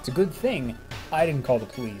 It's a good thing I didn't call the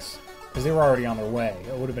police, because they were already on their way.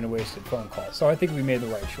 It would have been a wasted phone call, so I think we made the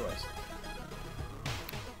right choice.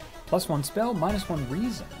 +1 spell, -1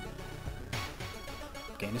 reason.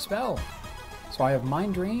 Gain a spell. So I have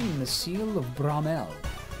Mind Drain and the Seal of Bramel.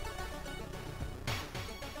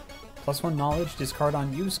 +1 knowledge, discard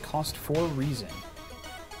on use, cost 4 reason.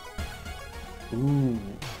 Ooh.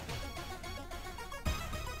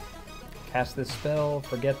 Cast this spell,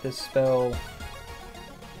 forget this spell.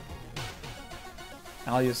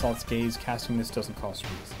 Ally Assault's Gaze, casting this doesn't cost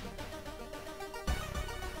reason.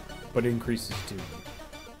 But increases doom.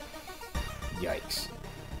 Yikes.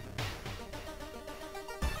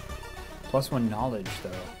 +1 knowledge,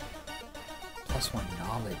 though. +1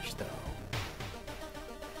 knowledge, though.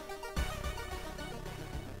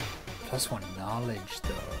 +1 knowledge,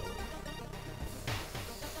 though.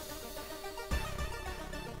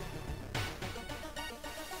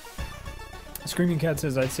 Screaming Cat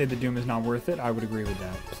says, I'd say the Doom is not worth it. I would agree with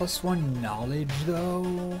that. +1 knowledge,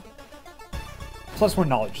 though. +1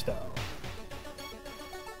 knowledge, though.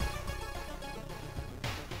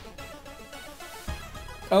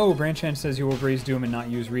 Oh, Branchand says you will raise Doom and not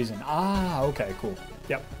use Reason. Ah, okay, cool.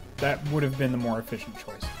 Yep, that would have been the more efficient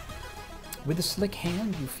choice. With a slick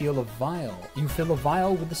hand, you fill a vial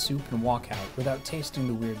with the soup and walk out without tasting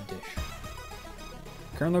the weird dish.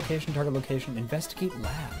 Current location, target location, investigate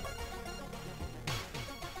lab.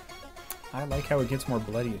 I like how it gets more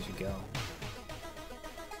bloody as you go.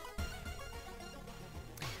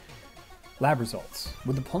 Lab results.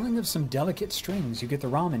 With the pulling of some delicate strings, you get the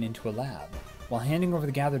ramen into a lab. While handing over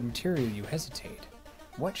the gathered material, you hesitate.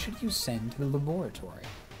 What should you send to the laboratory?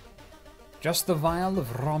 Just the vial of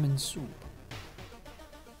ramen soup.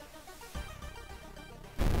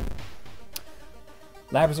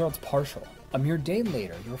 Lab results partial. A mere day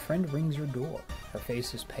later, your friend rings your door. Her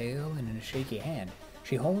face is pale, and in a shaky hand,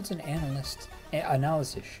 she holds an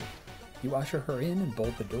analysis sheet. You usher her in and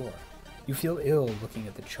bolt the door. You feel ill looking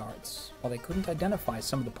at the charts. While they couldn't identify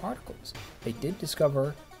some of the particles, they did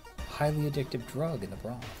discover a highly addictive drug in the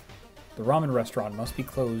broth. The ramen restaurant must be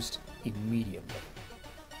closed immediately.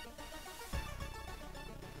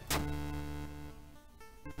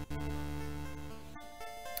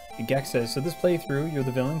 Gex says, so this playthrough, you're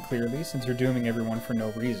the villain, clearly, since you're dooming everyone for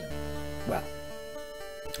no reason. Well,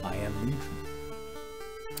 I am Legion.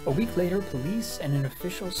 A week later, police and an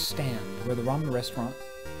official stand where the ramen restaurant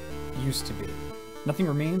used to be. Nothing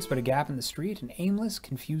remains but a gap in the street and aimless,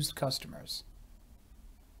 confused customers.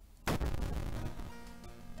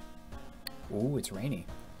 Ooh, it's rainy.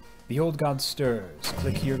 The old god stirs.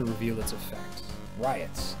 Click here to reveal its effect.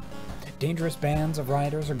 Riots. Dangerous bands of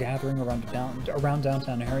rioters are gathering around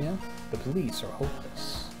downtown area. The police are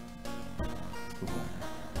hopeless. Ooh.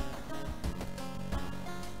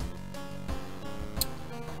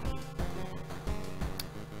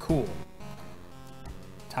 Cool.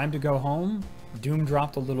 Time to go home. Doom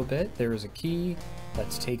dropped a little bit. There is a key.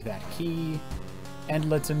 Let's take that key.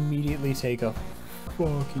 And let's immediately take a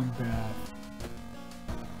fucking bath.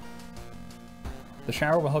 The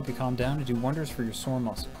shower will help you calm down and do wonders for your sore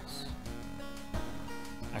muscles.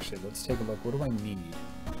 Actually, let's take a look. What do I need?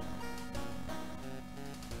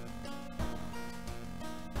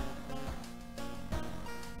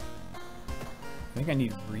 I think I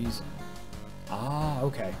need reason. Ah,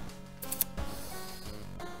 okay.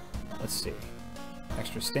 Let's see.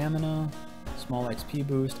 Extra stamina, small XP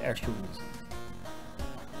boost, extra reason.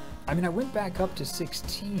 I mean, I went back up to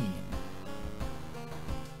 16,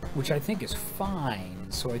 which I think is fine,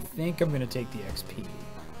 so I think I'm going to take the XP.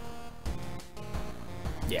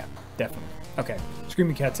 Yeah, definitely. Okay.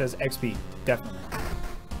 Screaming Cat says XP. Definitely.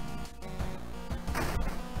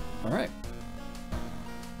 Alright.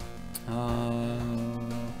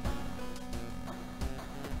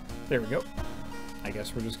 There we go. I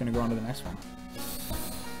guess we're just going to go on to the next one.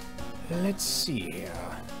 Let's see.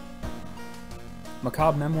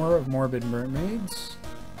 Macabre Memoir of Morbid Mermaids.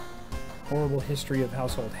 Horrible History of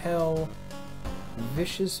Household Hell.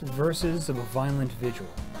 Vicious Verses of a Violent Vigil.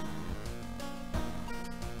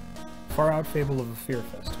 Far Out Fable of a Fear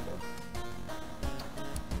Festival.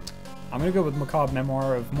 I'm going to go with Macabre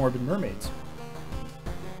Memoir of Morbid Mermaids.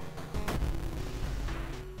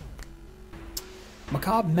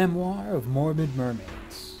 Macabre Memoir of Morbid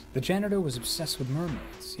Mermaids. The janitor was obsessed with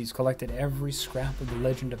mermaids. He's collected every scrap of the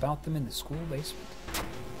legend about them in the school basement.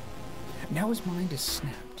 Now his mind is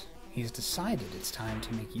snapped. He's decided it's time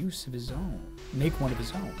to make one of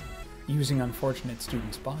his own, using unfortunate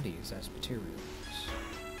students' bodies as materials.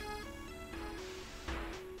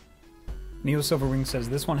 Neo Silverwing says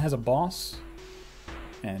this one has a boss,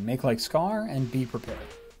 and make like Scar, and be prepared.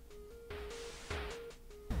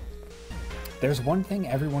 There's one thing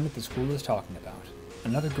everyone at the school is talking about.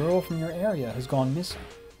 Another girl from your area has gone missing.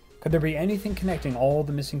 Could there be anything connecting all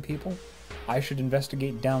the missing people? I should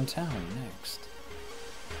investigate downtown next.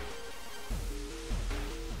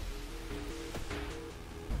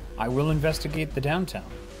 I will investigate the downtown.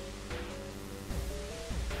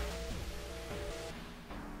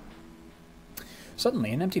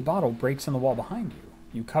 Suddenly, an empty bottle breaks in the wall behind you.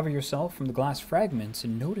 You cover yourself from the glass fragments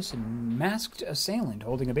and notice a masked assailant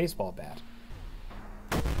holding a baseball bat.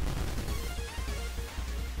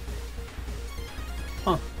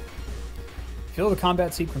 Huh. Fill the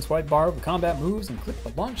combat sequence white bar with combat moves and click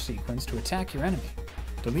the launch sequence to attack your enemy.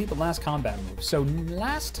 Delete the last combat move. So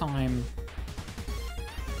last time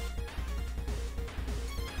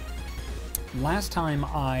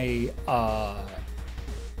I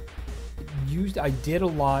did a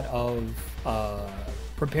lot of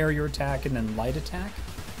prepare your attack and then light attack.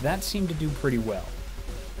 That seemed to do pretty well.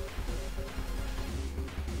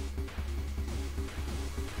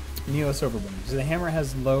 Neo Silverwing. So the hammer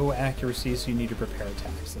has low accuracy, so you need to prepare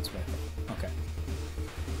attacks. That's what I think. Okay.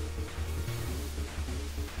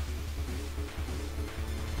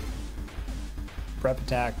 Prep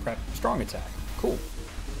attack, prep, strong attack. Cool.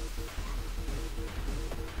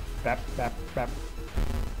 Bap, bap, bap.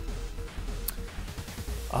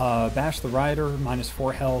 Bash the rider,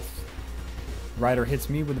 -4 health. Rider hits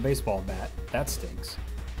me with a baseball bat. That stinks.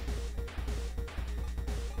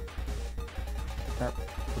 Prep,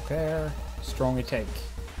 prepare, strong take.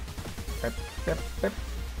 Prep, prep, prep,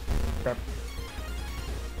 prep.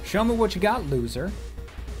 Show me what you got, loser.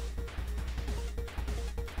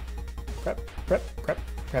 Prep, prep, prep,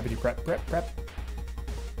 preppity prep, prep, prep.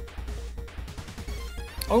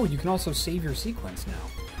 Oh, you can also save your sequence now.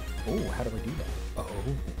 Oh, how do I do that?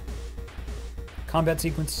 Oh. Combat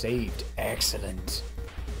sequence saved. Excellent.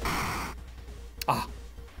 Ah.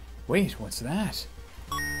 Wait, what's that?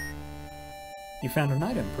 You found an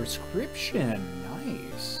item. Prescription.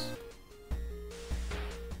 Nice.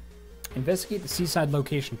 Investigate the seaside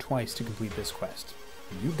location twice to complete this quest.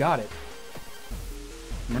 You got it.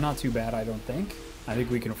 We're not too bad, I don't think. I think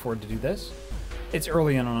we can afford to do this. It's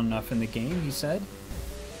early on enough in the game, he said.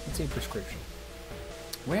 Let's say prescription.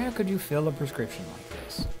 Where could you fill a prescription like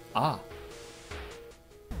this? Ah.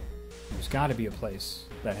 There's got to be a place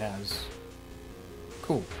that has...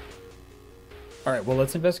 Cool. Alright, well,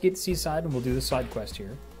 let's investigate the seaside and we'll do the side quest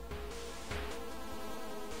here.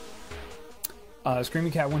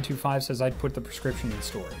 Screaming Cat 125 says I'd put the prescription in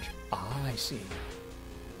storage. Ah, I see.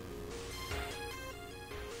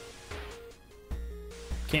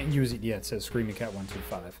 Can't use it yet, says Screaming Cat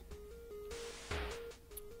 125.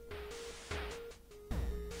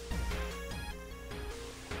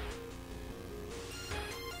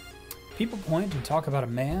 People point and talk about a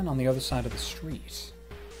man on the other side of the street.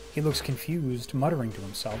 He looks confused, muttering to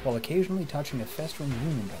himself while occasionally touching a festering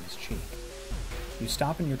wound on his cheek. You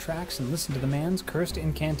stop in your tracks and listen to the man's cursed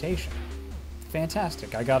incantation.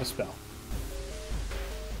 Fantastic, I got a spell.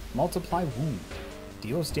 Multiply wound.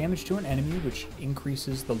 Deals damage to an enemy which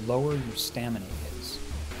increases the lower your stamina is.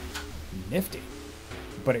 Nifty.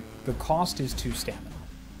 But the cost is 2 stamina.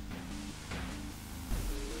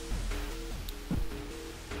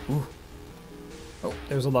 Ooh. Oh,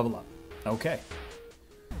 there's a level up. Okay.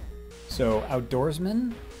 So,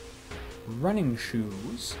 outdoorsman, running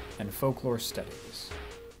shoes, and folklore studies.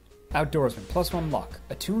 Outdoorsman, +1 luck,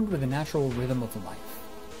 attuned with the natural rhythm of life.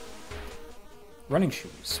 Running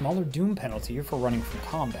shoes, smaller doom penalty for running from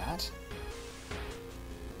combat.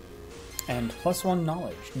 And +1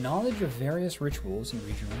 knowledge. Knowledge of various rituals and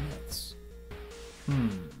regional myths.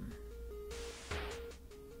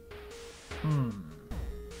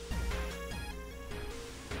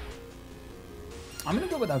 I'm gonna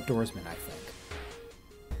go with outdoorsman, I think.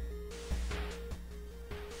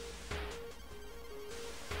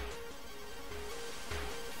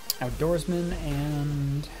 Outdoorsman,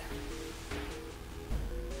 and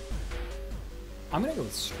I'm gonna go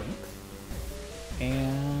with strength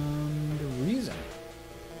and reason.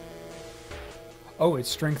 Oh, it's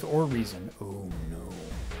strength or reason. Oh no.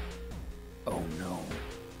 Oh no.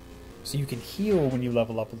 So you can heal when you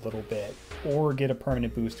level up a little bit, or get a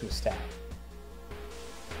permanent boost to a stat.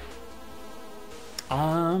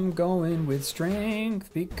 I'm going with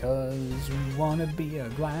strength because we want to be a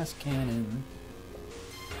glass cannon.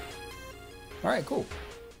 Alright, cool.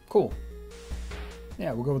 Cool.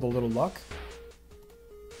 Yeah, we'll go with a little luck.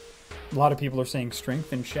 A lot of people are saying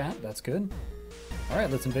strength in chat. That's good. Alright,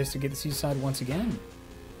 let's investigate the seaside once again.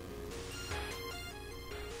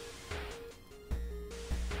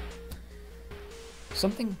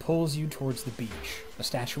 Something pulls you towards the beach. A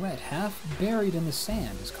statuette, half buried in the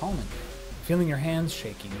sand, is calling you. Feeling your hands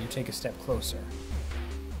shaking, you take a step closer.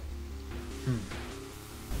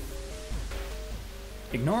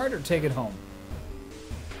 Ignore it or take it home?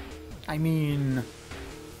 I mean,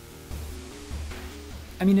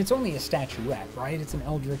 it's only a statuette, right? It's an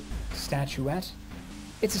eldritch statuette.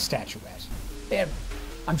 It's a statuette. Yeah,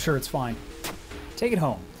 I'm sure it's fine. Take it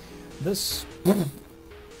home. The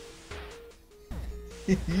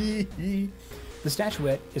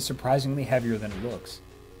statuette is surprisingly heavier than it looks.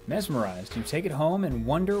 Mesmerized, you take it home and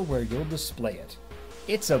wonder where you'll display it.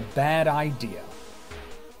 It's a bad idea.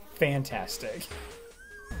 Fantastic.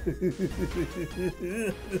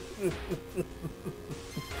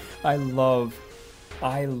 I love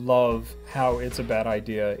how it's a bad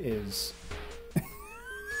idea is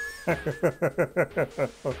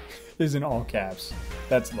in all caps.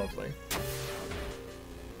 That's lovely.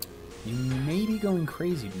 You may be going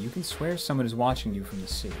crazy, but you can swear someone is watching you from the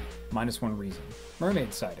sea. -1 reason.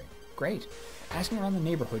 Mermaid sighting. Great. Asking around the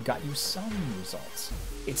neighborhood got you some results.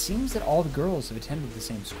 It seems that all the girls have attended the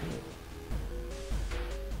same school.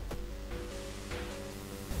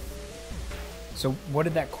 So what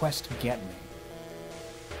did that quest get me?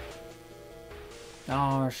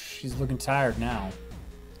 Oh, she's looking tired now.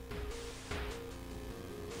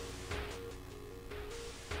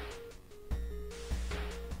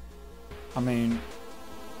 I mean,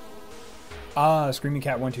 Screaming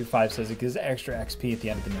Cat 125 says it gives extra XP at the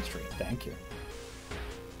end of the mystery. Thank you.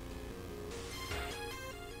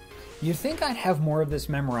 You'd think I'd have more of this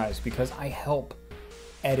memorized because I help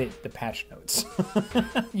edit the patch notes.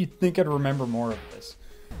 You'd think I'd remember more of this.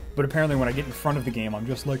 But apparently when I get in front of the game, I'm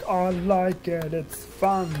just like, oh, I like it, it's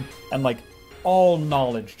fun. And like, all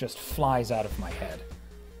knowledge just flies out of my head.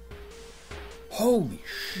 Holy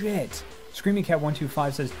shit. Screaming Cat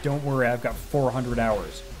 125 says, don't worry, I've got 400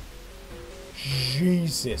 hours.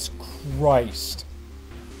 Jesus Christ.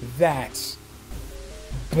 That's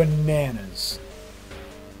bananas.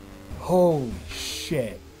 Holy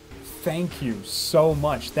shit. Thank you so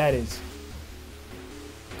much.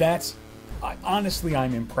 Honestly,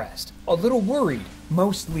 I'm impressed. A little worried,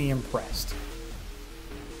 mostly impressed.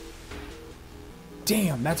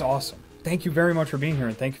 Damn, that's awesome. Thank you very much for being here,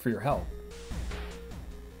 and thank you for your help.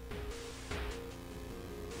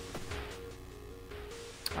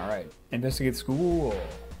 Alright, investigate school.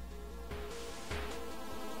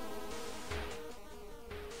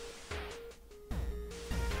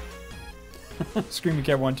 Screaming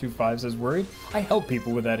Cat 125 says, worried? I help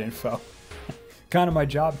people with that info. Kind of my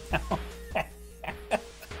job now.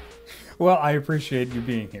 Well, I appreciate you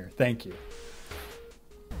being here. Thank you.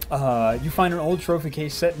 You find an old trophy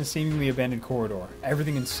case set in a seemingly abandoned corridor.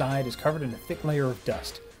 Everything inside is covered in a thick layer of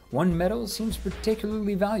dust. One medal seems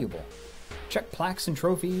particularly valuable. Check plaques and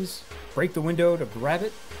trophies. Break the window to grab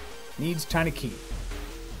it. Needs tiny key.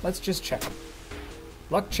 Let's just check them.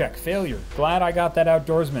 Luck check. Failure. Glad I got that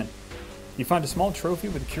outdoorsman. You find a small trophy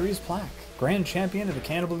with a curious plaque. Grand champion of the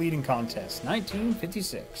cannibal eating contest.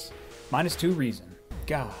 1956. -2 reason.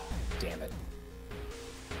 God damn it.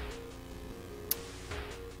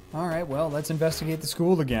 Alright, well, let's investigate the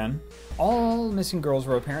school again. All missing girls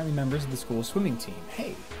were apparently members of the school's swimming team.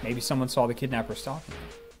 Hey, maybe someone saw the kidnapper stalking them.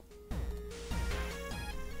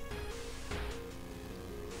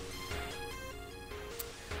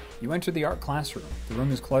 You enter the art classroom. The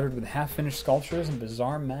room is cluttered with half-finished sculptures and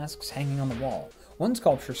bizarre masks hanging on the wall. One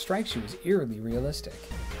sculpture strikes you as eerily realistic.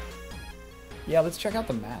 Yeah, let's check out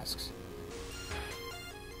the masks.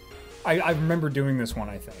 I remember doing this one,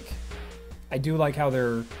 I think. I do like how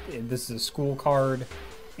this is a school card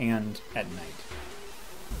and at night.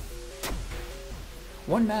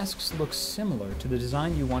 One mask looks similar to the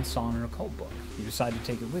design you once saw in an occult book. You decide to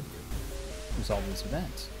take it with you. Resolve this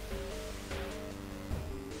event.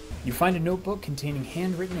 You find a notebook containing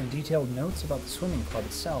handwritten and detailed notes about the swimming club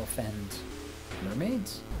itself and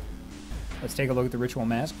mermaids. Let's take a look at the ritual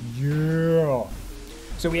mask. Yeah!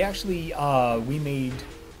 So we actually, we made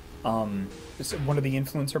one of the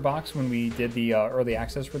influencer box when we did the early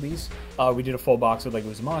access release. We did a full box with like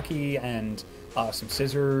uzumaki and some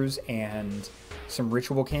scissors and some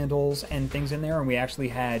ritual candles and things in there, and we actually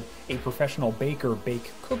had a professional baker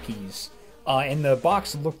bake cookies. And the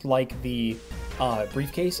box looked like the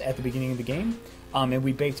briefcase at the beginning of the game, and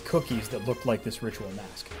we baked cookies that looked like this ritual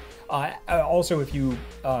mask. Also, if you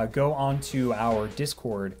go onto our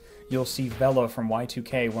Discord, you'll see Vela from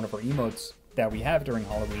Y2K, one of our emotes that we have during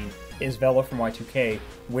Halloween, is Vela from Y2K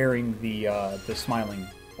wearing the smiling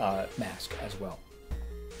mask as well.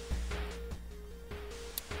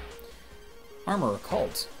 Armor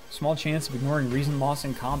Occult. Small chance of ignoring reason loss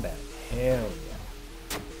in combat. Hell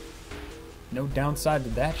yeah. No downside to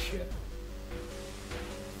that shit.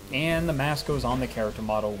 And the mask goes on the character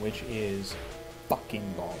model, which is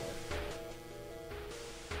fucking baller.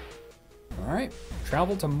 Alright.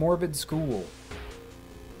 Travel to Morbid School.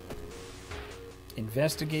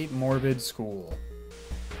 Investigate Morbid School.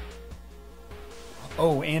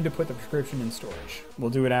 Oh, and to put the prescription in storage.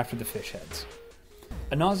 We'll do it after the fish heads.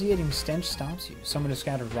 A nauseating stench stops you. Someone has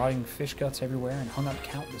scattered rotting fish guts everywhere and hung up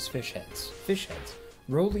countless fish heads. Fish heads.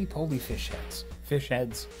 Roly-poly fish heads. Fish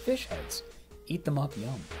heads. Fish heads. Eat them up,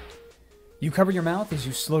 yum. You cover your mouth as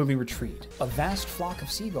you slowly retreat. A vast flock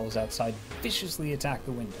of seagulls outside viciously attack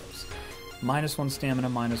the windows. -1 stamina,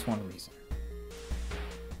 -1 reason.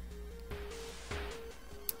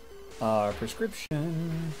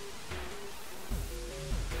 Prescription.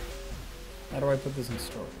 How do I put this in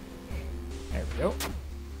storage? There we go.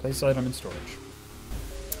 Place item in storage.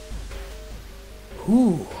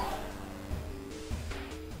 Whew.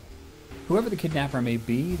 Whoever the kidnapper may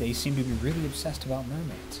be, they seem to be really obsessed about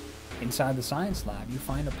mermaids. Inside the science lab, you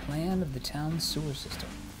find a plan of the town's sewer system.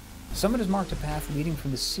 Someone has marked a path leading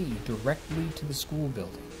from the sea directly to the school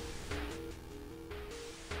building.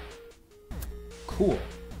 Cool.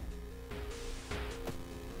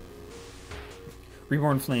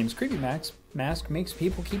 Reborn Flame's creepy mask makes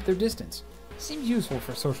people keep their distance. Seems useful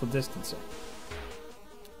for social distancing.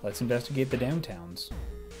 Let's investigate the downtowns.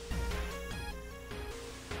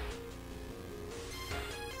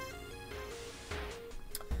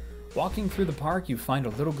 Walking through the park, you find a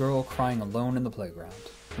little girl crying alone in the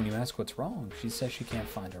playground. When you ask what's wrong, she says she can't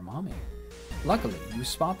find her mommy. Luckily, you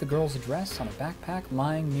spot the girl's address on a backpack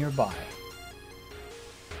lying nearby.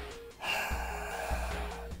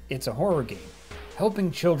 It's a horror game.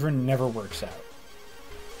 Helping children never works out.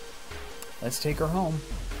 Let's take her home.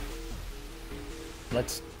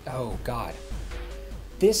 Oh god.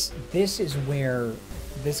 This is where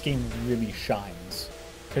this game really shines.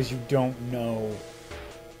 Because you don't know...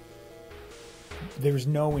 There's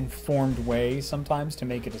no informed way sometimes to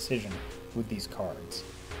make a decision with these cards.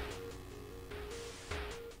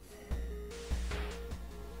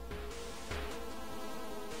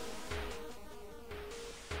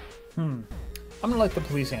 I'm gonna let the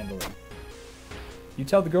police handle it. You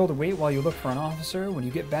tell the girl to wait while you look for an officer. When you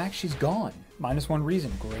get back, she's gone. -1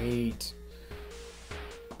 reason. Great.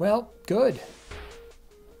 Well, good.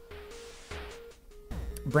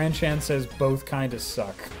 Branchan says both kinda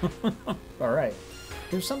suck. Alright.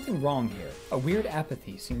 There's something wrong here. A weird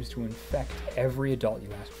apathy seems to infect every adult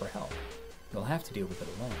you ask for help. You'll have to deal with it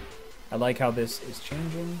alone. I like how this is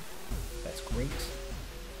changing. That's great.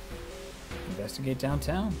 Investigate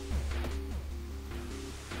downtown.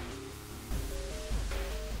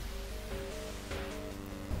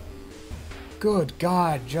 Good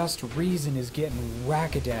God, Just Reason is getting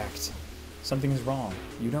whack-a-dacked. Something is wrong.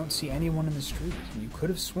 You don't see anyone in the street. You could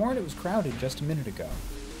have sworn it was crowded just a minute ago.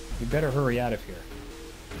 You better hurry out of here.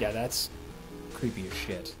 Yeah, that's creepy as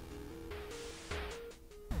shit.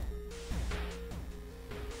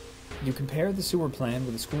 You compare the sewer plan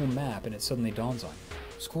with a school map and it suddenly dawns on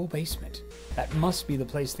you. School basement. That must be the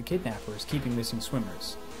place the kidnapper is keeping missing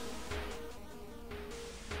swimmers.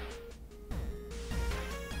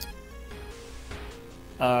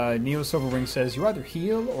 Neo Silverwing says, you either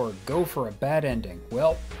heal or go for a bad ending.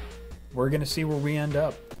 Well, we're gonna see where we end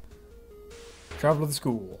up. Travel to the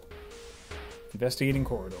school. Investigating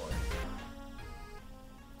corridor.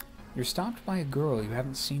 You're stopped by a girl you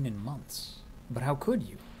haven't seen in months. But how could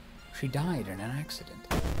you? She died in an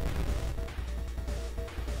accident.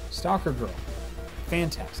 Stalker girl.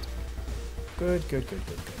 Fantastic. Good, good, good,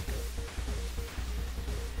 good, good, good.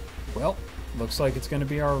 Well, looks like it's going to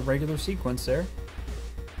be our regular sequence there.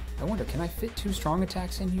 I wonder, can I fit 2 strong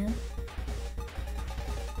attacks in here?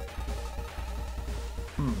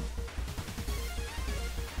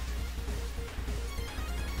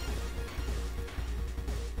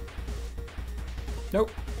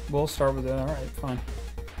 Nope. We'll start with it. Alright, fine.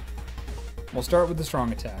 We'll start with the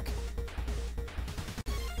strong attack.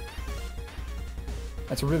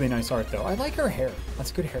 That's a really nice art, though. I like her hair.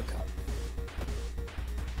 That's a good haircut.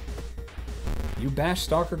 You bash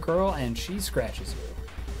Stalker Girl, and she scratches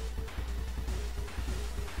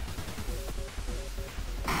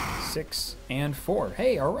you. 6 and 4.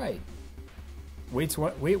 Hey, alright. Wait,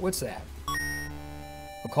 what's that?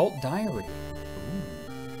 Occult Diary.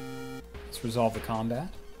 Ooh. Let's resolve the combat.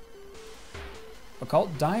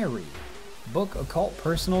 Occult Diary. Book Occult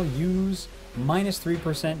Personal. Use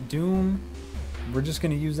 -3% Doom. We're just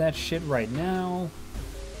going to use that shit right now.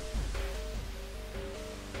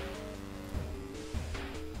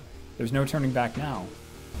 There's no turning back now.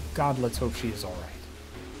 God, let's hope she is alright.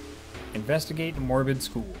 Investigate morbid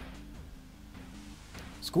school.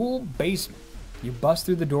 School basement. You bust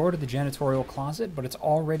through the door to the janitorial closet, but it's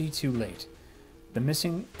already too late.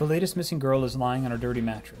 The latest missing girl is lying on a dirty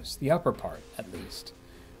mattress. The upper part, at least.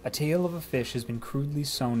 A tail of a fish has been crudely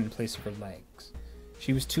sewn in place of her legs.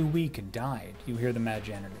 She was too weak and died, you hear the mad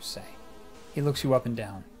janitor say. He looks you up and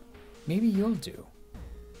down. Maybe you'll do.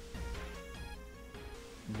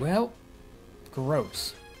 Well,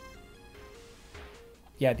 gross.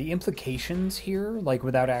 Yeah, the implications here, like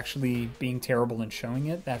without actually being terrible and showing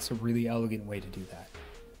it, that's a really elegant way to do that.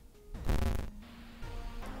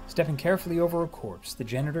 Stepping carefully over a corpse, the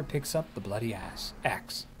janitor picks up the bloody axe.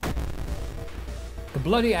 The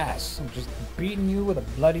bloody axe. I'm just beating you with a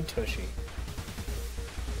bloody tushy.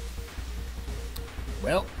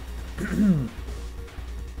 Well,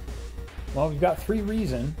 well, we've got 3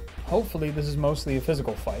 reason. Hopefully this is mostly a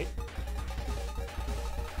physical fight.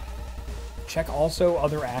 Check also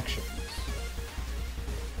other actions.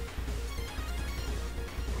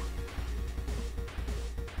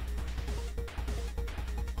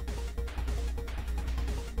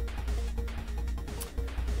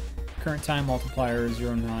 Current time multiplier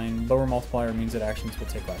 0.9. Lower multiplier means that actions will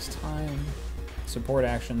take less time. Support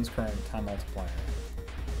actions, current time multiplier.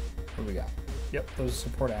 What do we got? Yep, those are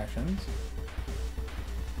support actions.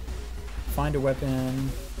 Find a weapon.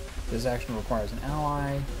 This action requires an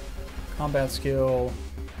ally. Combat skill.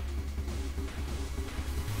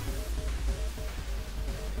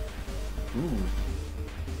 Ooh.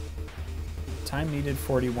 Time needed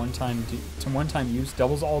 40 one-time use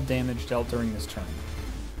doubles all damage dealt during this turn.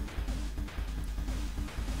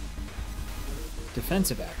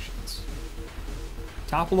 Defensive actions.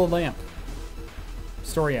 Topple a lamp.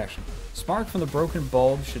 Story action. Spark from the broken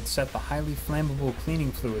bulb should set the highly flammable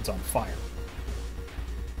cleaning fluids on fire.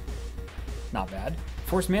 Not bad.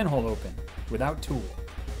 Force manhole open, without tool.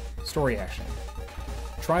 Story action.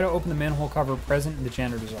 Try to open the manhole cover present in the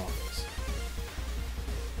janitor's office.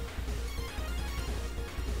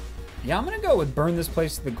 Yeah, I'm gonna go with burn this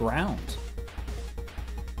place to the ground.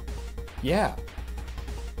 Yeah.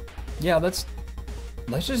 Yeah, let's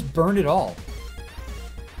just burn it all.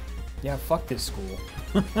 Yeah, fuck this school.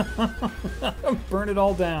 Burn it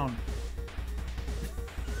all down.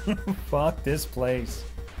 Fuck this place.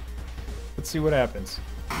 Let's see what happens.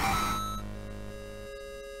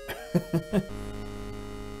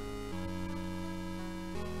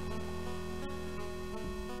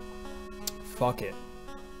 Fuck it.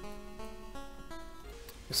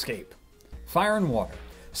 Escape. Fire and water.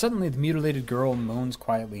 Suddenly, the mutilated girl moans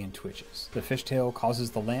quietly and twitches. The fishtail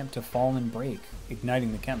causes the lamp to fall and break,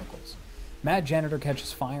 igniting the chemicals. Mad janitor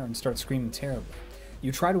catches fire and starts screaming terribly.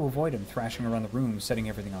 You try to avoid him, thrashing around the room, setting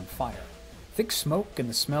everything on fire. Thick smoke and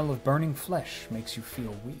the smell of burning flesh makes you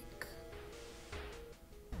feel weak.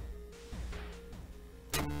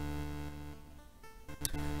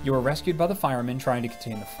 You are rescued by the firemen trying to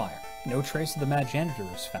contain the fire. No trace of the mad janitor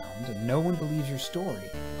is found, and no one believes your story,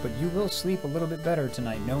 but you will sleep a little bit better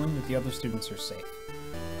tonight knowing that the other students are safe.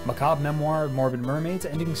 Macabre Memoir of Morbid Mermaids,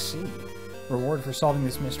 ending C. Reward for solving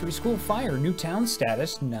this mystery. School fire, new town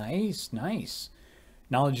status. Nice, nice.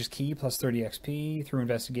 Knowledge is key, plus 30 XP. Through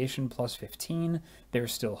investigation, plus 15.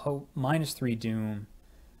 There's still hope. -3 doom.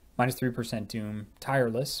 -3% doom.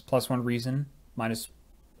 Tireless, plus 1 reason.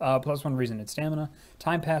 Plus 1 reason and stamina.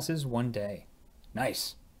 Time passes 1 day.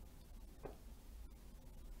 Nice.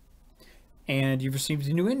 And you've received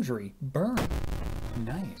a new injury. Burn.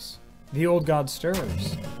 Nice. The old god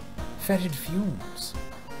stirs. Fetid fumes.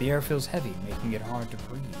 The air feels heavy, making it hard to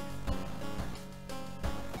breathe.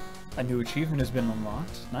 A new achievement has been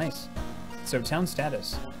unlocked. Nice. So town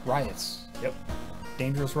status. Riots. Yep.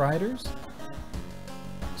 Dangerous rioters.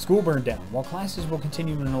 School burned down. While classes will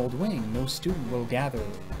continue in an old wing, no student will gather.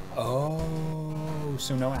 Oh,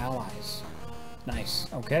 so no allies. Nice.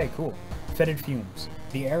 Okay, cool. Fetid fumes.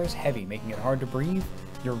 The air is heavy, making it hard to breathe.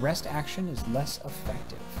 Your rest action is less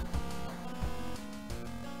effective.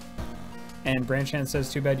 And Branchan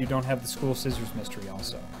says, too bad you don't have the school scissors mystery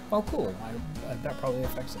also. Oh, cool. That probably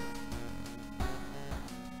affects it.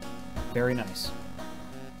 Very nice.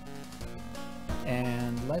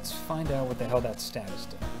 And let's find out what the hell that status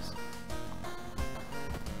does.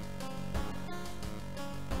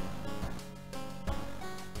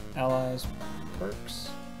 Allies, perks.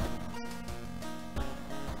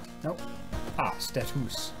 Nope. Ah,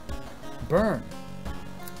 status. Burn.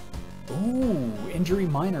 Ooh, injury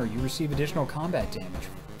minor. You receive additional combat damage.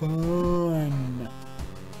 Fun.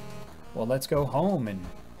 Well, let's go home and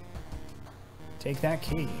take that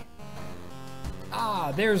key.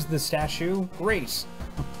 Ah, there's the statue. Great.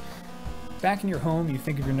 Back in your home, you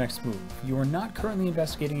think of your next move. You are not currently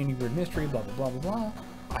investigating any weird mystery, blah, blah, blah, blah, blah.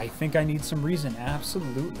 I think I need some reason.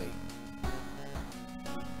 Absolutely.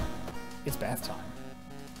 It's bath time.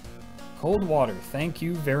 Cold water. Thank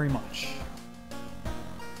you very much.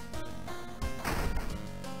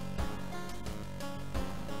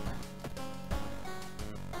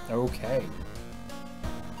 Okay.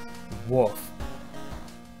 Woof.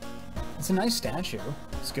 It's a nice statue.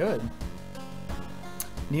 It's good.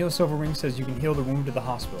 Neo Silverwing says you can heal the wound at the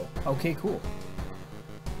hospital. Okay, cool.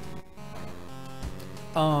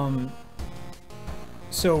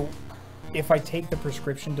 So if I take the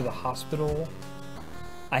prescription to the hospital,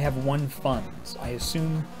 I have 1 funds. I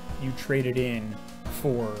assume you trade it in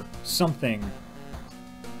for something.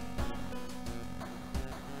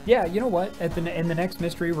 Yeah, you know what? In the next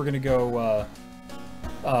mystery, we're gonna go.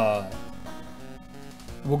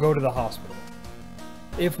 We'll go to the hospital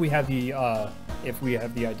if we have the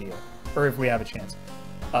idea, or if we have a chance.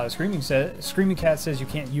 Screaming Cat says you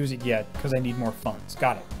can't use it yet because I need more funds.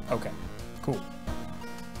 Got it. Okay, cool.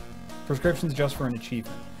 Prescription's just for an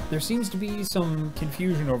achievement. There seems to be some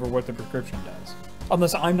confusion over what the prescription does,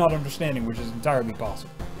 unless I'm not understanding, which is entirely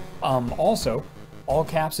possible. Also, all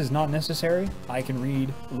caps is not necessary. I can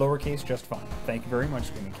read lowercase just fine. Thank you very much,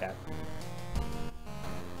 Screaming Cat.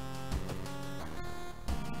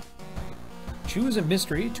 Choose a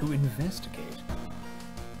mystery to investigate.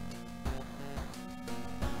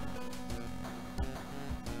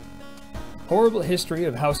 Horrible history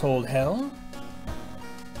of household hell.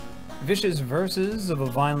 Vicious verses of a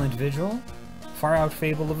violent vigil. Far out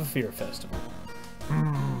fable of a fear festival.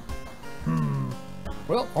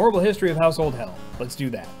 Well, horrible history of household hell. Let's do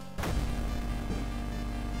that.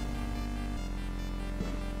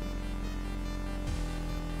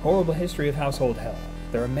 Horrible history of household hell.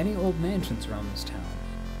 There are many old mansions around this town.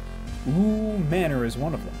 Ooh Manor is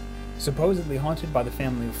one of them. Supposedly haunted by the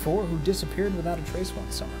family of 4 who disappeared without a trace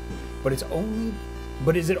one summer. But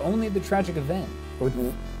is it only the tragic event?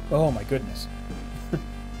 Oh my goodness.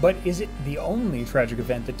 But is it the only tragic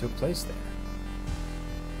event that took place there?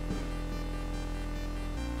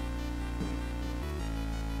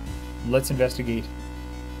 Let's investigate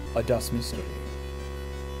a dust mystery.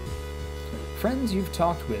 Friends you've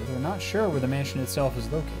talked with are not sure where the mansion itself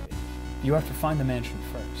is located. You have to find the mansion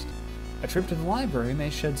first. A trip to the library may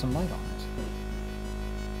shed some light on it.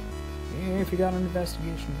 If you got an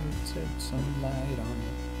investigation, you shed some light on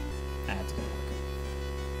it. That's good.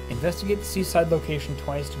 Okay. Investigate the seaside location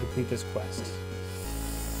twice to complete this quest.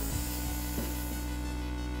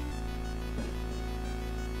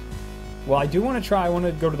 Well, I do want to try. I want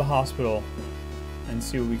to go to the hospital and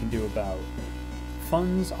see what we can do about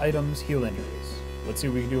funds, items, heal injuries. Let's see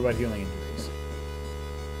what we can do about healing injuries.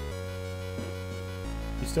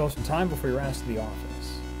 You still have some time before you're asked to the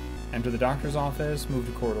office. Enter the doctor's office, move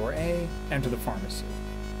to corridor A, enter the pharmacy.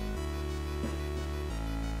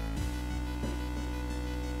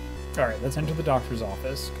 Alright, let's enter the doctor's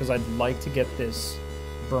office, because I'd like to get this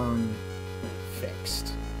burn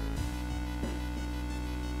fixed.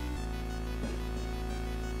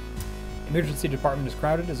 Emergency department is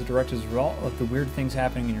crowded as a direct result of the weird things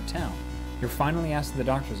happening in your town. You're finally asked to the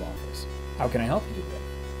doctor's office. How can I help you today?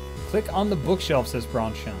 Click on the bookshelf, says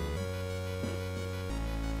Branchan.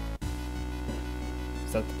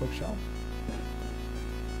 Is that the bookshelf?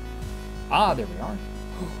 Ah, there we are.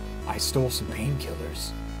 I stole some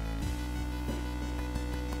painkillers.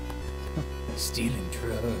 Stealing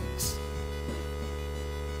drugs.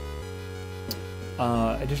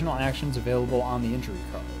 Additional actions available on the injury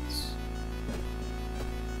cards.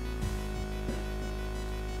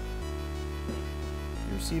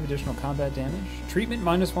 Your receive additional combat damage. Treatment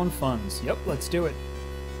 -1 funds. Yep, let's do it.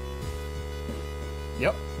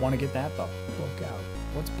 Yep, want to get that though. Look out.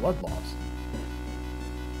 What's blood loss?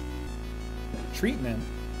 Treatment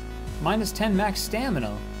 -10 max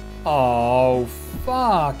stamina. Oh,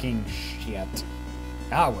 fucking shit.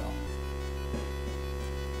 Ah, well.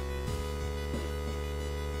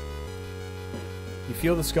 You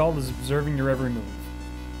feel the skull is observing your every move.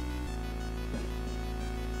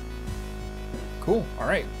 Cool,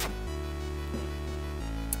 alright.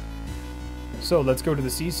 So let's go to the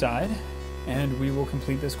seaside, and we will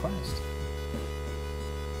complete this quest.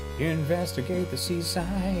 Investigate the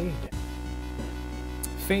seaside.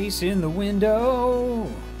 Face in the window.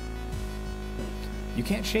 You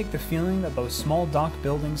can't shake the feeling that those small dock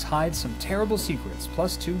buildings hide some terrible secrets.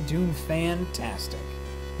 +2 Doom fantastic.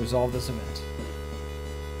 Resolve this event.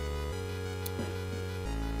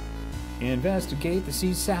 Investigate the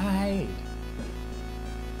seaside.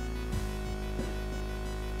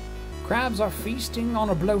 Crabs are feasting on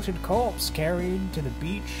a bloated corpse carried to the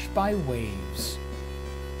beach by waves.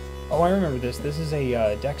 Oh, I remember this. This is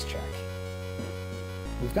a dex check.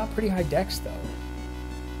 We've got pretty high dex, though.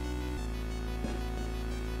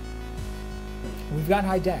 We've got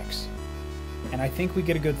high dex. And I think we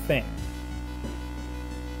get a good thing.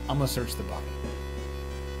 I'm gonna search the body.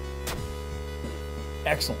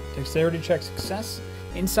 Excellent. Dexterity check success.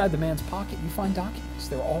 Inside the man's pocket, you find documents.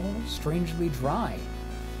 They're all strangely dry.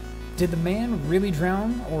 Did the man really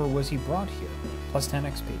drown, or was he brought here? +10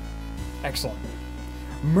 XP. Excellent.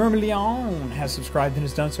 Murmeleon has subscribed and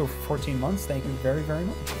has done so for 14 months. Thank you very, very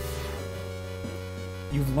much.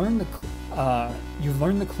 You've learned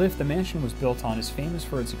the cliff the mansion was built on is famous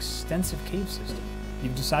for its extensive cave system.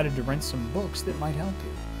 You've decided to rent some books that might help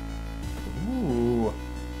you. Ooh.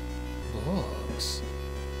 Books.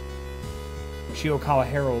 Shiokawa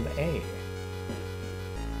Herald A.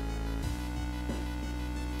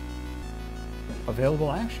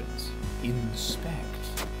 Available actions. Inspect.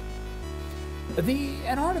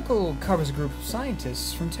 An article covers a group of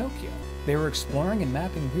scientists from Tokyo. They were exploring and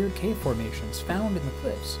mapping weird cave formations found in the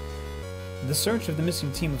cliffs. The search of the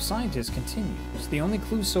missing team of scientists continues. The only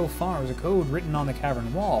clue so far is a code written on the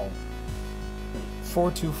cavern wall.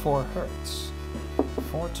 424 Hertz.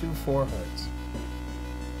 424 Hertz.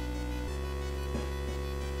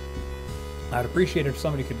 I'd appreciate it if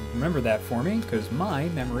somebody could remember that for me, because my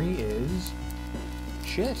memory is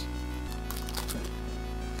shit.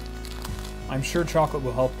 I'm sure chocolate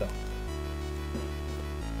will help, though.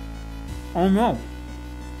 Oh no!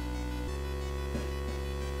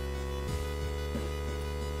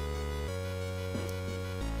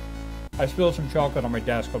 I spilled some chocolate on my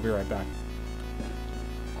desk. I'll be right back.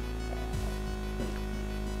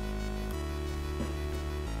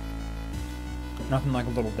 Nothing like a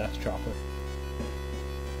little desk chocolate.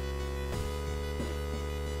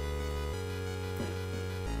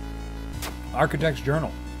 Architect's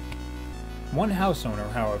Journal. One house owner,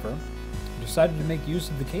 however, decided to make use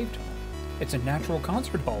of the cave tunnel. It's a natural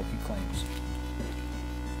concert hall, he claims.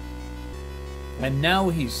 And now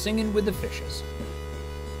he's singing with the fishes.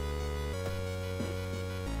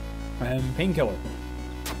 And painkiller.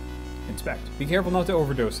 Inspect. Be careful not to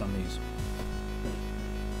overdose on these.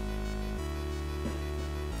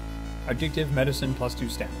 Addictive medicine +2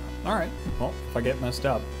 stamina. Alright, well, if I get messed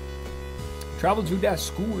up. Travel to that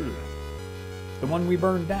school. The one we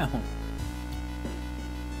burned down.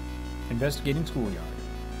 Investigating schoolyard.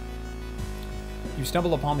 You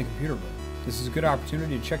stumble upon the computer room. This is a good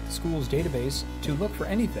opportunity to check the school's database to look for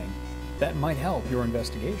anything that might help your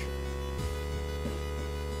investigation.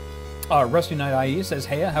 Rusty Knight IE says,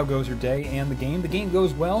 "Hey, how goes your day and the game?" The game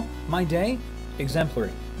goes well. My day?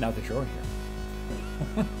 Exemplary. Now that you're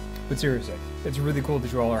here. But seriously, it's really cool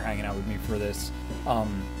that you all are hanging out with me for this.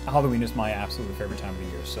 Halloween is my absolute favorite time of the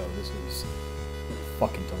year, so this is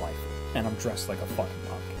fucking delightful. And I'm dressed like a fucking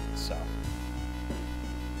pumpkin, so.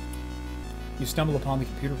 You stumble upon the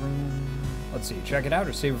computer room. Let's see, check it out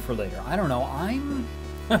or save it for later. I don't know,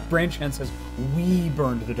 Branch Hen says, we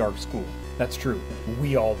burned the dark school. That's true,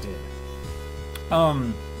 we all did. I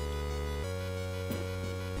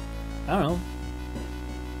don't know.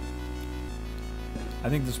 I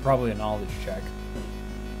think this is probably a knowledge check.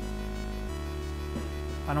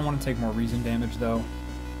 I don't want to take more reason damage, though.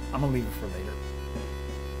 I'm gonna leave it for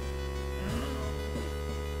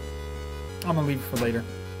later.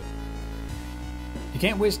 You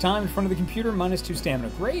can't waste time in front of the computer. -2 stamina.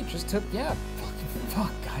 Great, just took... Yeah,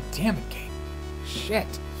 fuck. God damn it, game.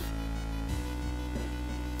 Shit.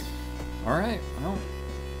 Alright, well.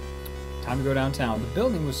 Time to go downtown. The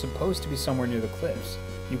building was supposed to be somewhere near the cliffs.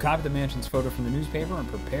 You copy the mansion's photo from the newspaper and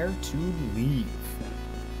prepare to leave.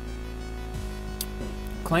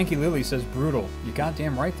 Clanky Lily says brutal. You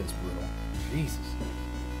goddamn right that's brutal. Jesus.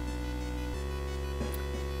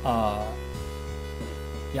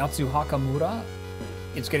 Yatsu Hakamura.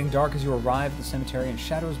 It's getting dark as you arrive at the cemetery, and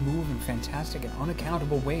shadows move in fantastic and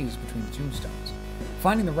unaccountable ways between the tombstones.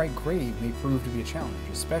 Finding the right grave may prove to be a challenge,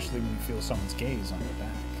 especially when you feel someone's gaze on your back.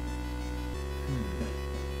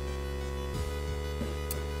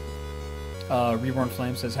 Reborn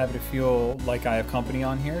Flame says, happy to feel like I have company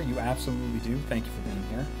on here. You absolutely do. Thank you for being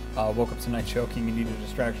here. Woke up tonight choking and needed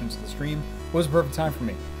distractions to the stream. Was a perfect time for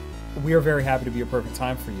me. We are very happy to be a perfect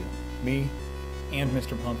time for you. Me and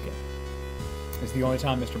Mr. Pumpkin. It's the only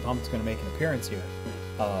time Mr. Pumpkin's going to make an appearance here.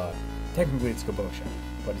 Technically it's Gabosha,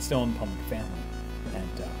 but it's still in the Pumpkin family. And I'm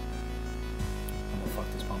going to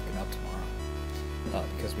fuck this pumpkin up tomorrow.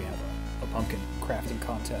 Because we have a pumpkin crafting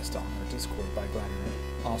contest on our Discord by Gladiator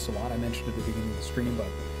Ocelot. I mentioned at the beginning of the stream, but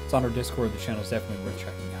it's on our Discord. The channel is definitely worth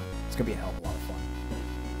checking out. It's going to be a hell of a lot of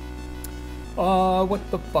fun.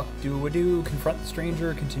 What the fuck do I do? Confront the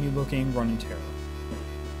stranger, continue looking, run in terror.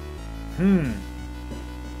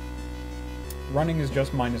 Running is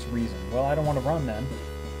just minus reason. Well, I don't want to run then.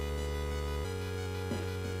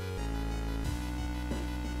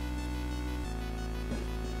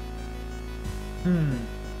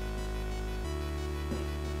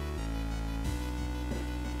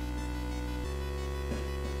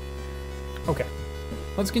 Okay,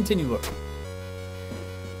 let's continue looking.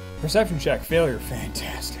 Perception check, failure,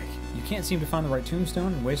 fantastic. You can't seem to find the right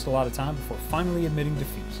tombstone and waste a lot of time before finally admitting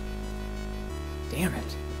defeat. Damn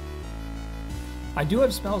it. I do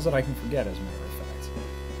have spells that I can forget, as a matter of fact.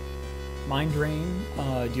 Mind Drain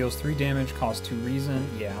deals 3 damage, costs 2 reason.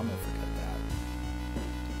 Yeah, I'm gonna forget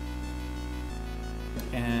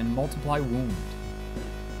that. And Multiply Wound.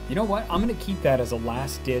 You know what? I'm gonna keep that as a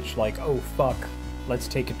last ditch, like, oh fuck, let's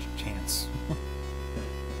take a chance.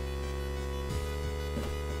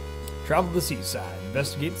 Travel to the seaside.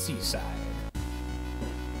 Investigate the seaside.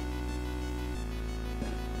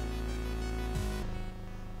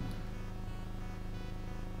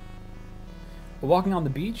 While walking on the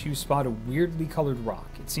beach, you spot a weirdly colored rock.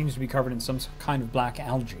 It seems to be covered in some kind of black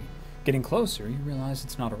algae. Getting closer, you realize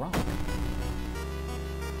it's not a rock.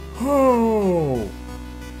 Oh!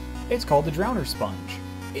 It's called the Drowner Sponge.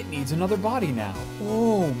 It needs another body now.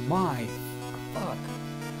 Oh my fuck.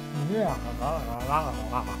 Yeah.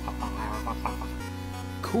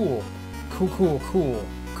 Cool. Cool.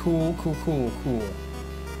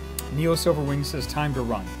 Neo Silverwing says time to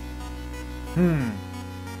run.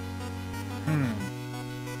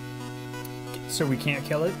 So we can't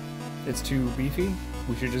kill it? It's too beefy?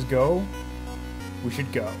 We should just go? We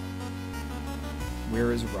should go.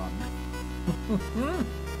 Where is run?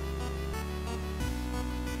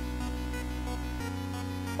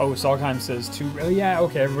 Oh, Salkheim says two. Oh, yeah,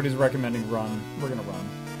 okay, everybody's recommending run. We're gonna run.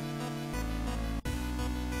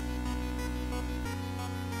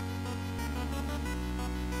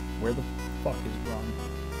 Where the fuck is run?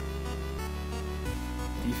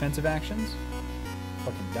 Defensive actions?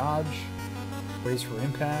 Fucking dodge. Brace for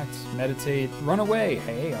impact. Meditate. Run away!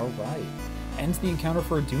 Hey, alright. Ends the encounter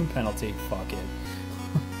for a doom penalty. Fuck it.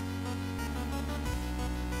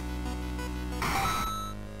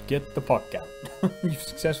 Get the fuck out. You've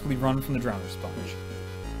successfully run from the Drowner Sponge.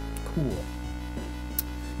 Cool.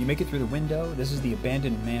 You make it through the window. This is the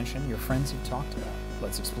abandoned mansion your friends have talked about.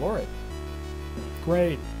 Let's explore it.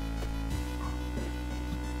 Great.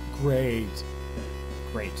 Great.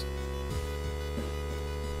 Great.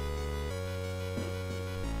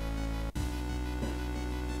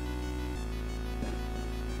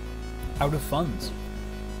 Out of funds.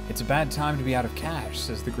 It's a bad time to be out of cash,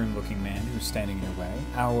 says the grim-looking man who's standing in your way.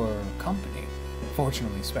 Our company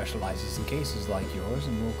fortunately specializes in cases like yours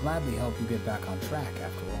and will gladly help you get back on track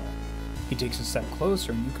after all. He takes a step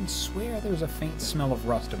closer and you can swear there's a faint smell of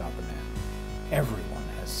rust about the man. Everyone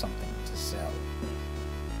has something to sell.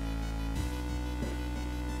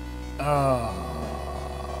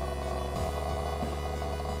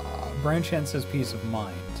 Branchand says peace of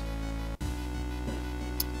mind.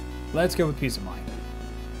 Let's go with peace of mind.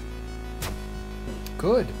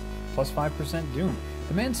 Good. Plus 5% doom.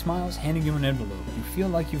 The man smiles, handing you an envelope. You feel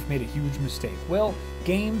like you've made a huge mistake. Well,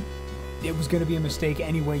 game, it was going to be a mistake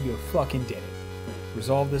anyway. You fucking did it.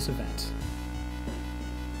 Resolve this event.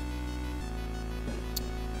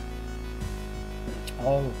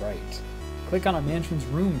 Alright. Click on a mansion's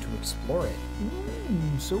room to explore it.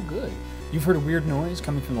 So good. You've heard a weird noise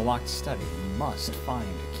coming from the locked study. You must find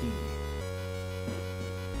a key.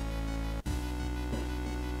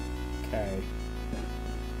 Okay.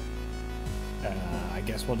 I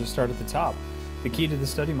guess we'll just start at the top. The key to the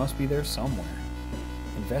study must be there somewhere.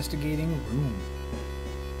 Investigating room.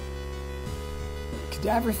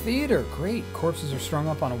 Cadaver theater, great. Corpses are strung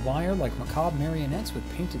up on a wire like macabre marionettes with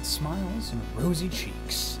painted smiles and rosy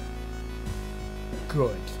cheeks.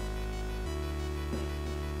 Good.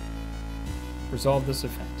 Resolve this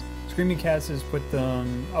event. Screaming Cat says put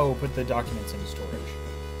the documents into storage.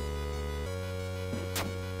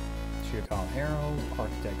 Chicago Herald,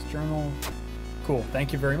 Architect's Journal. Cool,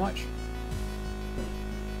 thank you very much.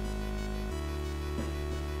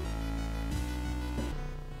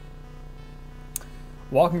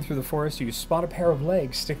 Walking through the forest, you spot a pair of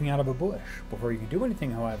legs sticking out of a bush. Before you can do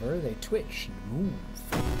anything, however, they twitch and move.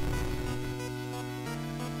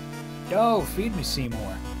 Oh, feed me,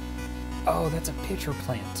 Seymour. Oh, that's a pitcher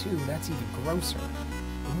plant, too. That's even grosser.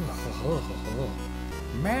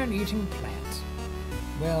 Man-eating plant.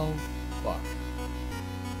 Well, fuck.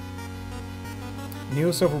 Neo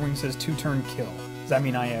Silverwing says 2-turn kill. Does that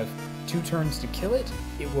mean I have 2 turns to kill it?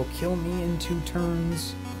 It will kill me in 2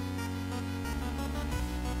 turns.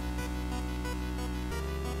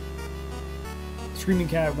 Screaming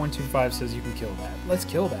Cat 125 says you can kill that. Let's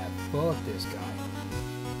kill that. Fuck this guy.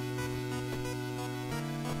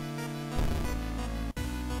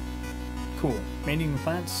 Cool. Man-eating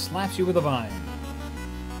plant slaps you with a vine.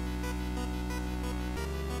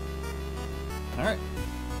 Alright.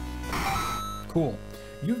 Cool.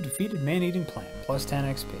 You've defeated man-eating plant, plus 10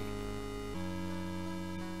 XP.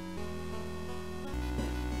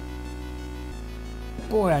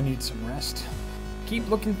 Boy, I need some rest. Keep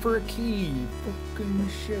looking for a key. Fucking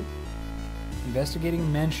shit. Investigating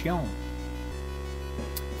mansion.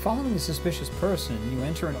 Following a suspicious person, you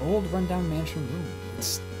enter an old rundown mansion room. It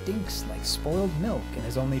stinks like spoiled milk and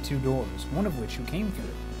has only 2 doors, one of which you came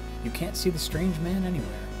through. You can't see the strange man anywhere.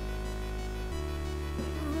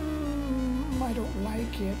 I don't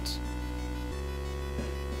like it.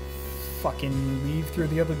 Fucking leave through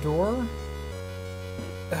the other door?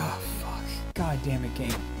 Oh, fuck. God damn it,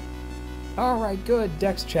 game. Alright, good.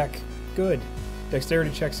 Dex check. Good.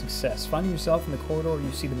 Dexterity check success. Finding yourself in the corridor, you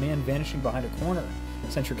see the man vanishing behind a corner.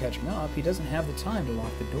 Since you're catching up, he doesn't have the time to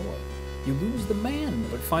lock the door. You lose the man,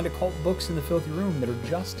 but find occult books in the filthy room that are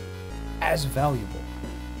just as valuable.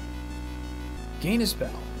 Gain a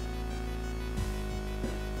spell.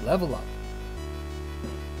 Level up.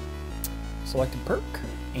 Select a perk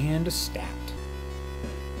and a stat.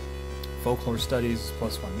 Folklore studies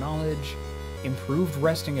 +1 knowledge. Improved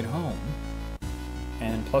resting at home.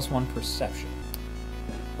 And +1 perception.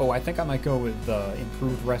 Oh, I think I might go with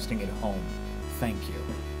improved resting at home. Thank you.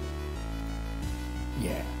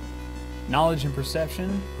 Yeah. Knowledge and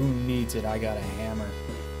perception? Who needs it? I got a hammer.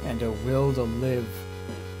 And a will to live.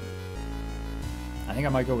 I think I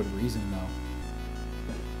might go with reason, though.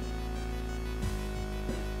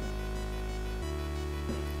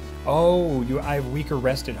 Oh, I have weaker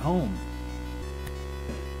rest at home.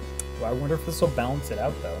 Well, I wonder if this will balance it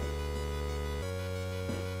out, though.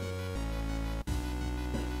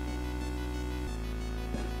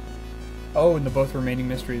 Oh, and the both remaining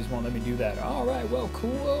mysteries won't let me do that. Alright, well,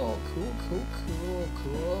 cool.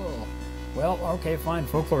 Cool. Well, okay, fine.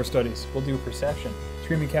 Folklore studies. We'll do perception.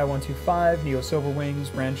 Screaming Cat 125, Neo Silverwings,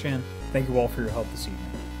 Branchan, thank you all for your help this evening.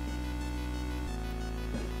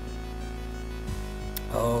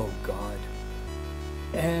 Oh, God.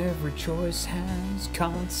 Every choice has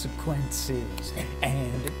consequences,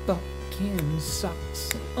 and it fucking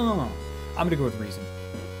sucks. I'm gonna go with reason.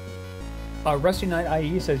 Rusty Knight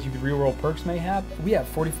IE says you could reroll perks mayhap. We have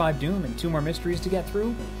 45 Doom and 2 more mysteries to get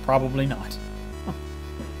through? Probably not.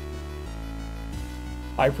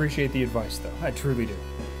 I appreciate the advice, though. I truly do.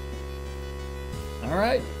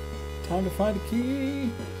 Alright. Time to find a key.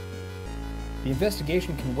 The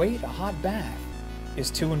investigation can wait. A hot bath is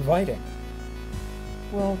too inviting.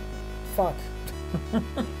 Well, fuck. I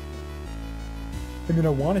mean, I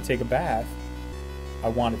want to take a bath. I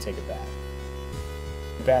want to take a bath.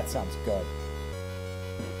 Bath sounds good.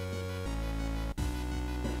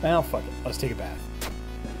 Well, fuck it. Let's take a bath.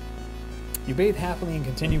 You bathe happily and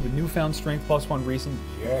continue with newfound strength +1 reason.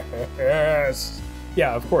 Yes!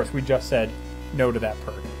 Yeah, of course, we just said no to that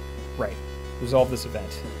perk. Right. Resolve this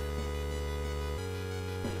event.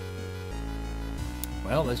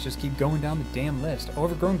 Well, let's just keep going down the damn list.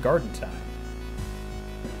 Overgrown garden time.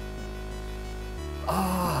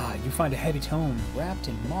 You find a heavy tome wrapped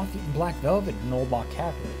in moth-eaten black velvet and an old lock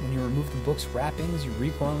cabinet. When you remove the book's wrappings, you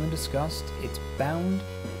recoil in disgust. It's bound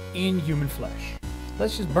in human flesh.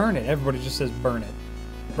 Let's just burn it. Everybody just says burn it.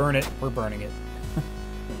 Burn it. We're burning it.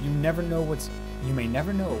 You may never know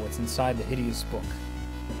what's inside the hideous book.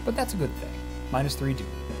 But that's a good thing. -3 Doom.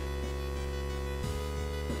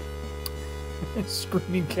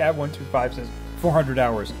 Screaming Cat 125 says 400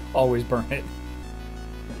 hours. Always burn it.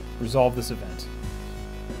 Resolve this event.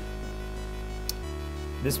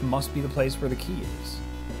 This must be the place where the key is.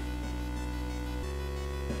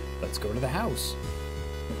 Let's go to the house.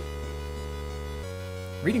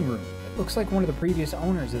 Reading room. It looks like one of the previous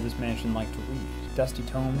owners of this mansion liked to read. Dusty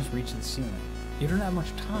tomes reach the ceiling. You don't have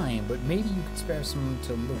much time, but maybe you could spare some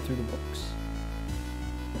to look through the books.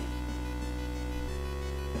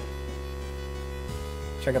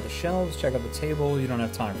 Check out the shelves, check out the table. You don't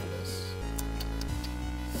have time for this.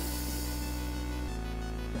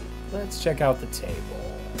 Let's check out the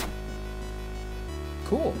table.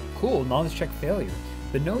 Cool, cool. Knowledge check failure.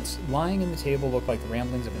 The notes lying in the table look like the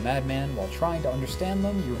ramblings of a madman. While trying to understand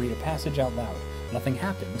them, you read a passage out loud. Nothing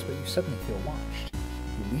happens, but you suddenly feel watched.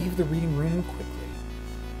 You leave the reading room quickly.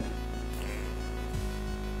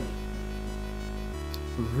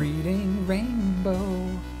 Reading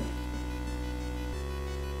Rainbow.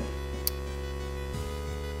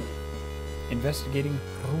 Investigating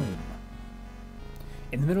room.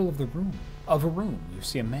 In the middle of a room, you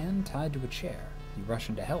see a man tied to a chair. You rush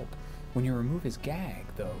in to help. When you remove his gag,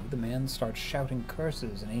 though, the man starts shouting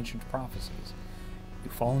curses and ancient prophecies. You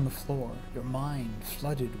fall on the floor, your mind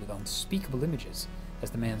flooded with unspeakable images, as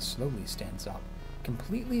the man slowly stands up,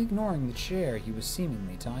 completely ignoring the chair he was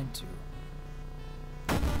seemingly tied to.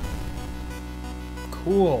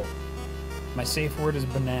 Cool. My safe word is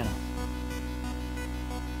banana.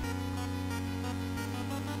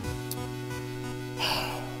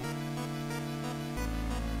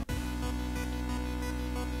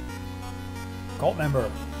 Cult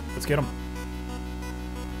member. Let's get him.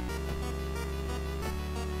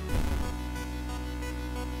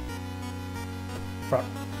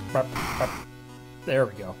 There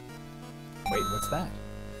we go. Wait, what's that?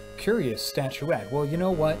 Curious statuette. Well, you know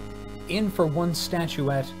what? In for one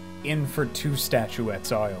statuette, in for two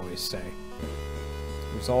statuettes, I always say.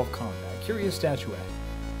 Resolve combat. Curious statuette.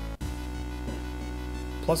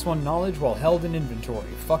 +1 knowledge while held in inventory.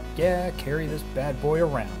 Fuck yeah, carry this bad boy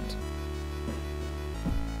around.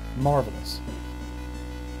 Marvelous.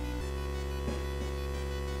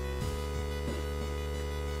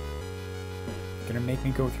 Gonna make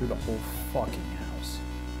me go through the whole fucking house.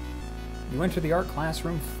 You enter the art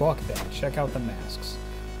classroom? Fuck that. Check out the masks.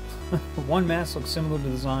 One mask looks similar to the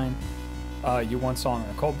design you once saw in an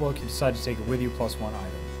occult book. You decide to take it with you, +1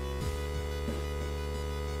 item.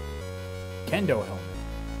 Kendo helmet.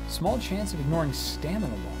 Small chance of ignoring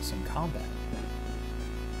stamina loss in combat.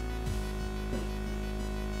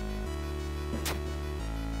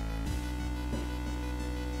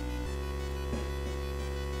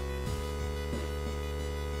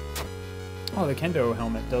 Oh, the kendo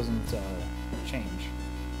helmet doesn't change.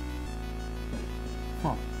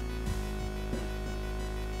 Huh.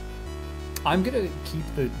 I'm gonna keep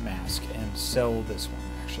the mask and sell this one,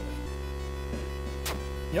 actually.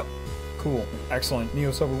 Yep. Cool. Excellent.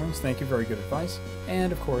 Neo Silver Wings, thank you. Very good advice.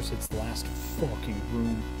 And, of course, it's the last fucking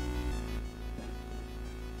room.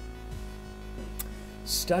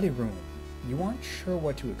 Study room. You aren't sure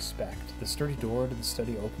what to expect. The sturdy door to the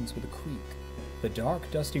study opens with a creak. The dark,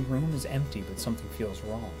 dusty room is empty, but something feels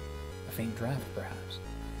wrong. A faint draft, perhaps.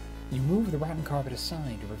 You move the rotten carpet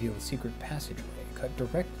aside to reveal a secret passageway cut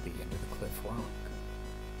directly into the cliff rock.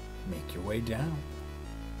 Make your way down.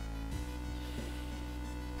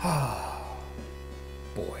 Ah,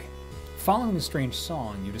 boy. Following a strange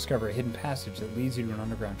song, you discover a hidden passage that leads you to an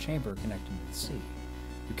underground chamber connected to the sea.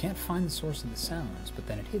 You can't find the source of the sounds, but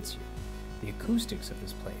then it hits you. The acoustics of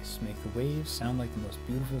this place make the waves sound like the most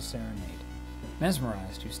beautiful serenade.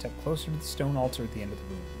 Mesmerized, you step closer to the stone altar at the end of the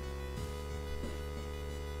room.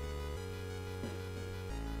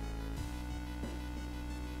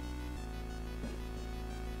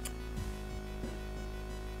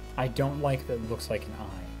 I don't like that it looks like an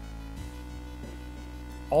eye.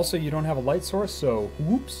 Also, you don't have a light source, so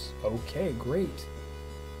whoops. Okay, great.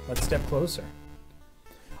 Let's step closer.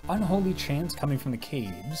 Unholy chants coming from the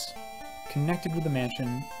caves, connected with the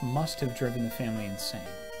mansion, must have driven the family insane.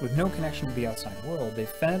 With no connection to the outside world, they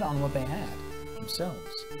fed on what they had,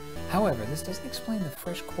 themselves. However, this doesn't explain the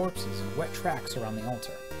fresh corpses and wet tracks around the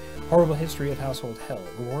altar. Horrible history of household hell.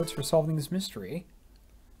 Rewards for solving this mystery.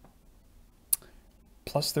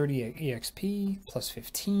 +30 EXP,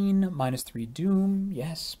 +15, -3 Doom,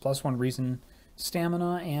 yes, +1 Reason,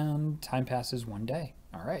 Stamina, and time passes 1 day.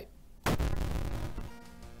 Alright.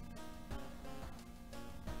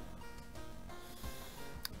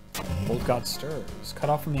 Old God stirs, cut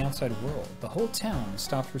off from the outside world. The whole town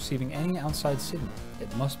stopped receiving any outside signal.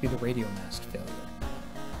 It must be the radio mast failure.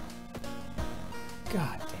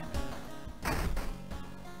 God damn it.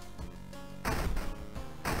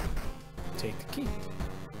 Take the key.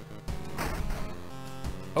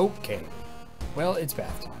 Okay. Well, it's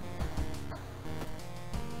bath time.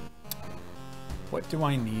 What do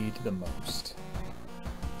I need the most?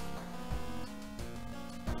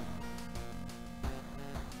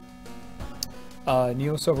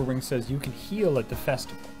 Neo Silverwing says you can heal at the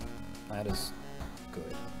festival. That is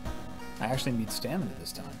good. I actually need stamina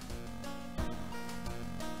this time.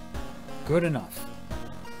 Good enough.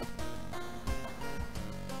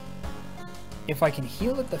 If I can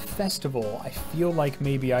heal at the festival, I feel like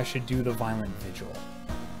maybe I should do the Violent Vigil.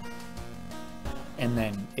 And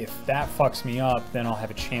then if that fucks me up, then I'll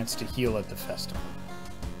have a chance to heal at the festival.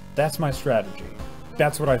 That's my strategy.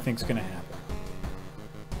 That's what I think's gonna happen.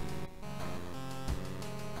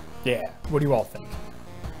 Yeah, what do you all think?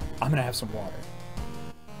 I'm gonna have some water.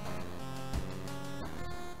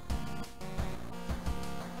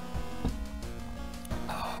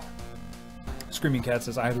 Screaming Cat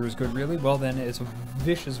says either is good, really? Well then, it's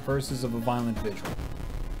vicious verses of a Violent Vigil.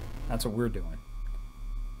 That's what we're doing.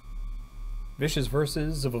 Vicious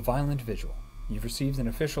verses of a Violent Vigil. You've received an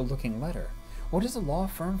official-looking letter. What does a law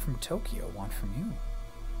firm from Tokyo want from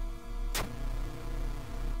you?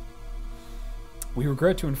 We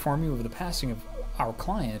regret to inform you of the passing of our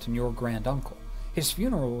client and your grand uncle. His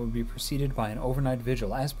funeral will be preceded by an overnight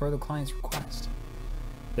vigil as per the client's request.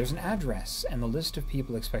 There's an address and the list of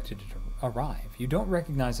people expected to arrive. You don't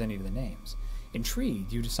recognize any of the names.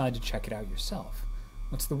 Intrigued, you decide to check it out yourself.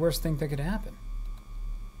 What's the worst thing that could happen?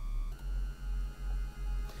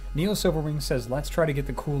 Neo Silverwing says, let's try to get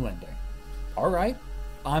the cool ending. Alright,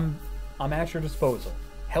 I'm at your disposal.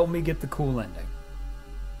 Help me get the cool ending.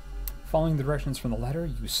 Following the directions from the letter,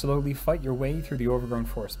 you slowly fight your way through the overgrown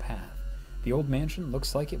forest path. The old mansion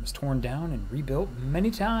looks like it was torn down and rebuilt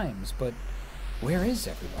many times, but where is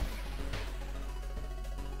everybody?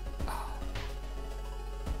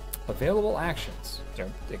 Available actions.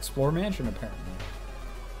 Explore mansion, apparently.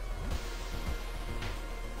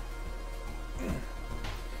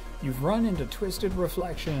 You've run into Twisted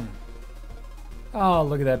Reflection. Oh,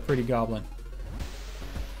 look at that pretty goblin.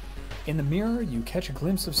 In the mirror, you catch a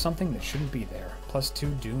glimpse of something that shouldn't be there.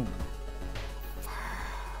 +2 Doom.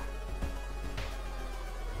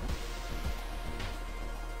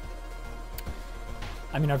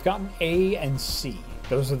 I mean, I've gotten A and C.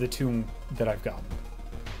 Those are the two that I've gotten.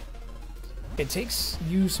 It takes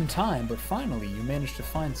you some time, but finally you manage to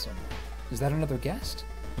find someone. Is that another guest?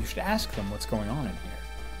 You should ask them what's going on in here.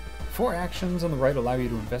 4 actions on the right allow you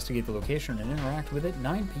to investigate the location and interact with it.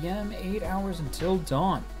 9 p.m., 8 hours until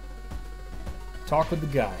dawn. Talk with the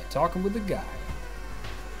guy. Talking with the guy.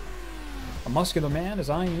 A muscular man is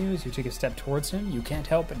eyeing you as you take a step towards him. You can't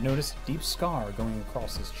help but notice a deep scar going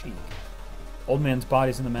across his cheek. Old man's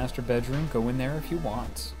body's in the master bedroom. Go in there if you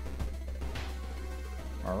want.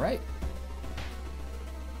 Alright.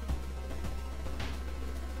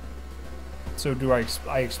 So do I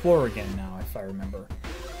explore again now, if I remember.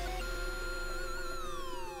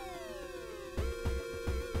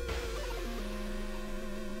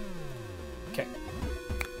 Okay.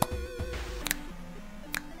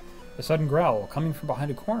 A sudden growl coming from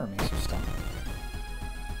behind a corner makes you stop.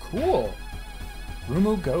 Cool.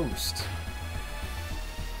 Rumo Ghost.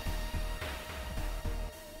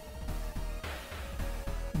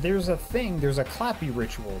 There's a clappy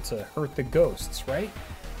ritual to hurt the ghosts, right?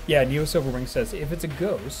 Yeah, Neo Silverwing says, if it's a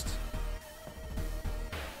ghost,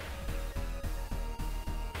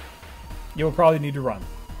 you'll probably need to run.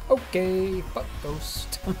 Okay, fuck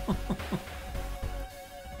ghost.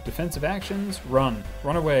 Defensive actions, run.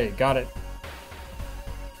 Run away, got it.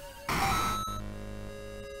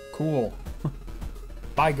 Cool.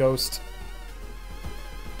 Bye, ghost.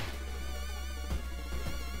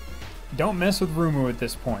 Don't mess with Rumu at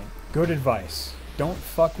this point. Good advice. Don't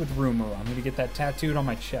fuck with Rumu. I'm gonna get that tattooed on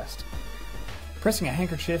my chest. Pressing a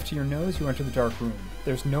handkerchief to your nose, you enter the dark room.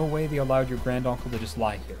 There's no way they allowed your granduncle to just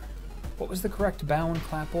lie here. What was the correct bow and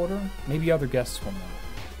clap order? Maybe other guests will know.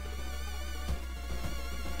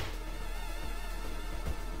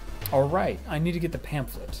 Alright, I need to get the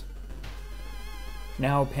pamphlet.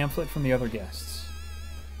 Now, pamphlet from the other guests.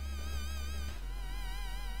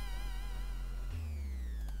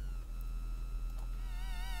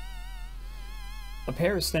 A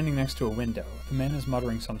pair is standing next to a window. The man is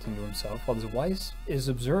muttering something to himself, while his wife is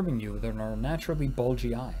observing you with her naturally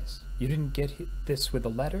bulgy eyes. You didn't get this with a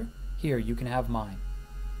letter? Here, you can have mine.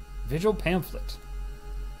 Vigil pamphlet.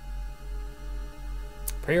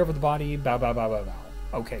 Pray over the body, bow, bow, bow, bow,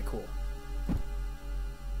 bow. Okay, cool.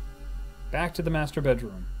 Back to the master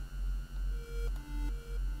bedroom.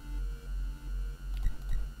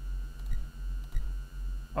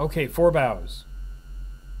 Okay, 4 bows.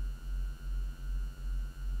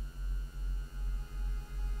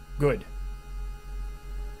 Good.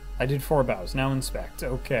 I did 4 bows. Now inspect.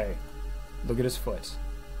 Okay. Look at his foot.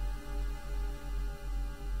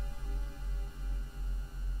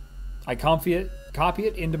 I copy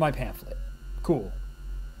it into my pamphlet. Cool.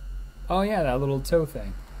 Oh yeah, that little toe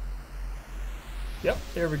thing. Yep,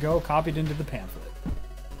 there we go. Copied into the pamphlet.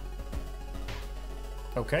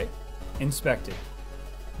 Okay. Inspected.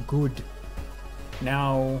 Good.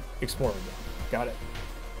 Now, explore again. Got it.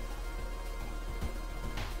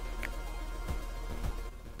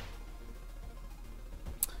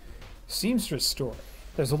 Seamstress story.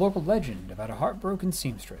 There's a local legend about a heartbroken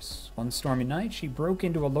seamstress. One stormy night, she broke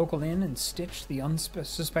into a local inn and stitched the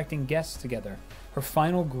unsuspecting guests together. Her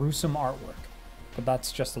final gruesome artwork. But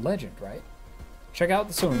that's just a legend, right? Check out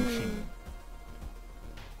the sewing machine.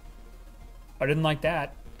 I didn't like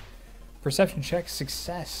that. Perception check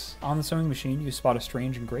success. On the sewing machine, you spot a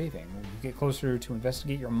strange engraving. When you get closer to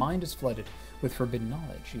investigate, your mind is flooded with forbidden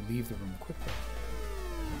knowledge. You leave the room quickly.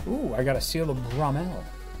 Ooh, I got a seal of Bromel.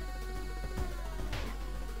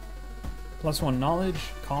 +1 knowledge.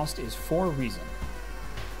 Cost is 4 reason.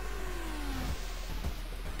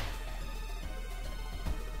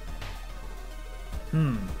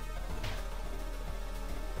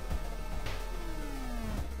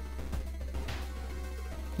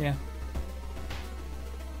 Yeah.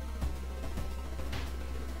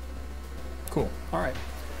 Cool. Alright.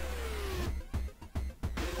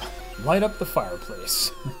 Light up the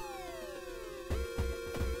fireplace.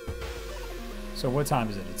 So what time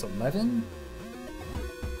is it? It's 11?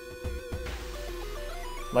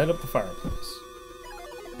 Light up the fireplace.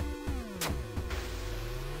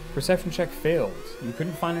 Perception check failed. You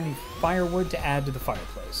couldn't find any firewood to add to the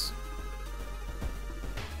fireplace.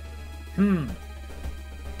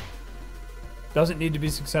 Doesn't need to be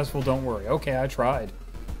successful, don't worry. Okay, I tried.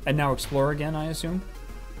 And now explore again, I assume?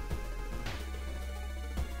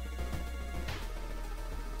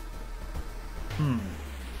 You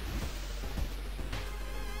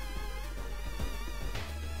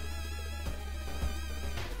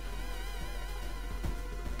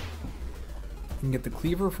can get the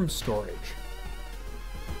cleaver from storage.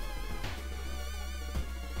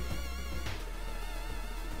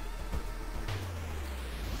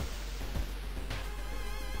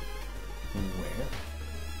 Where?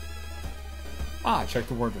 Ah, check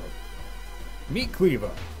the wardrobe. Meat cleaver.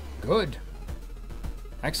 Good.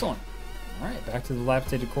 Excellent. Alright, back to the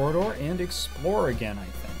dilapidated corridor and explore again, I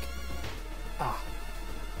think. Ah.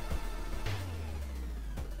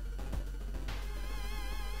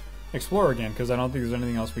 Explore again, because I don't think there's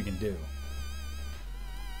anything else we can do.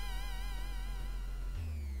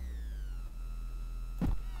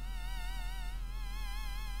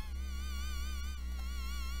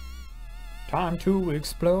 Time to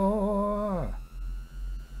explore.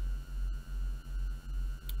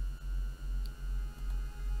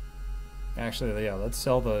 Actually, yeah, let's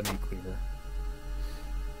sell the meat cleaver.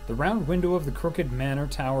 The round window of the crooked manor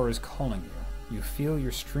tower is calling you. You feel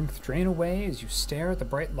your strength drain away as you stare at the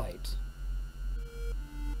bright light.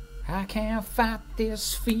 I can't fight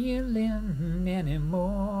this feeling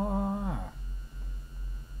anymore.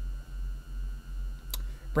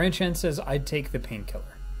 Branchen says, I'd take the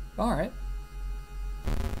painkiller. Alright.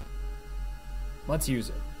 Let's use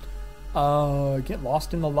it. Get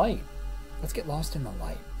lost in the light. Let's get lost in the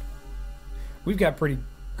light. We've got pretty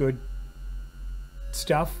good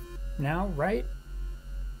stuff now, right?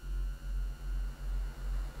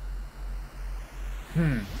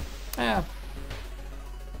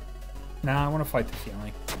 Nah, I want to fight the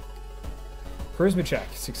feeling. Charisma check.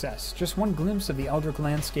 Success. Just one glimpse of the Eldritch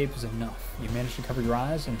landscape is enough. You manage to cover your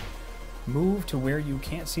eyes and move to where you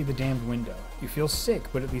can't see the damned window. You feel sick,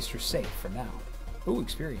 but at least you're safe for now. Ooh,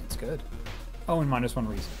 experience. Good. Oh, and -1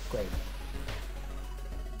 reason. Great.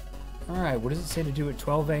 Alright, what does it say to do at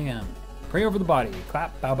 12 a.m.? Pray over the body.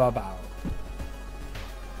 Clap, bow, bow, bow.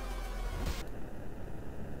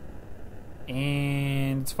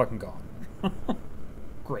 And it's fucking gone.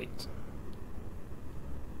 Great.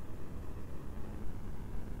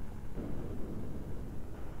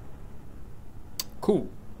 Cool.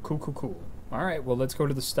 Cool, cool, cool. Alright, well, let's go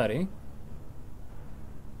to the study.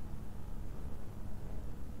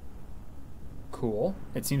 Cool.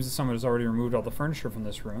 It seems that someone has already removed all the furniture from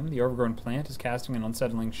this room. The overgrown plant is casting an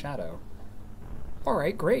unsettling shadow.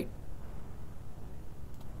 Alright, great.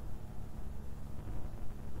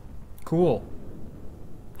 Cool.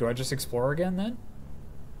 Do I just explore again, then?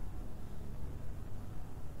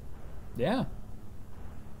 Yeah.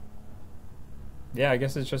 Yeah, I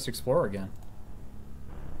guess it's just explore again.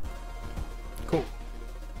 Cool.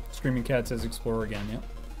 Screaming Cat says explore again, yep.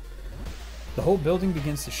 The whole building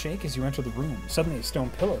begins to shake as you enter the room. Suddenly, a stone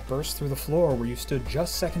pillar bursts through the floor where you stood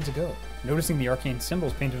just seconds ago. Noticing the arcane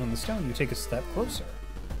symbols painted on the stone, you take a step closer.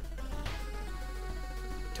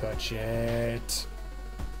 Touch it.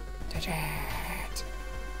 Touch it.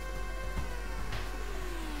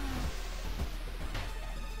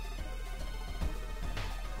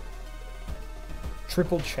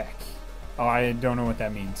 Triple check. Oh, I don't know what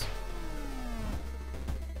that means.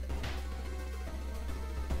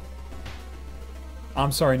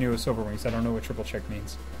 I'm sorry, Neo Silverwings. I don't know what triple check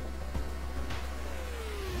means.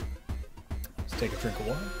 Let's take a drink of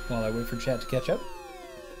water while I wait for chat to catch up.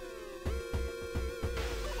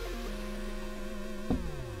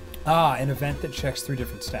 Ah, an event that checks 3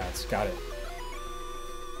 different stats. Got it.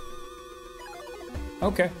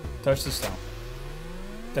 Okay, touch the stone.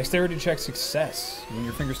 Dexterity check success. When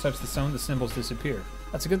your fingers touch the stone, the symbols disappear.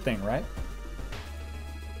 That's a good thing, right?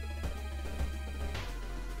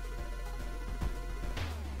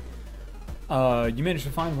 You manage to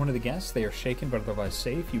find one of the guests. They are shaken but otherwise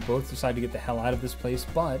safe. You both decide to get the hell out of this place,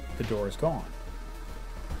 but the door is gone.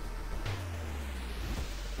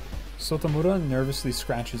 Sotomura nervously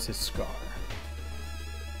scratches his scar.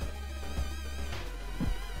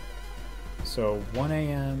 So 1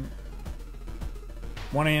 a.m.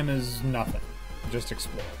 1 a.m. is nothing. Just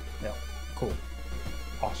explore. Yeah, cool.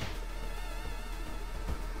 Awesome.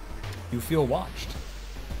 You feel watched.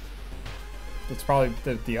 That's probably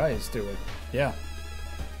the eyes do it. Yeah.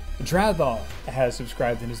 Dratha has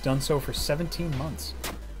subscribed and has done so for 17 months.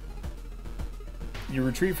 You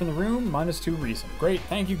retreat from the room, -2 reason. Great,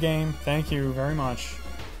 thank you, game. Thank you very much.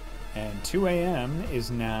 And 2 a.m.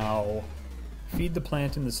 is now feed the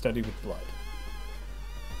plant in the study with blood.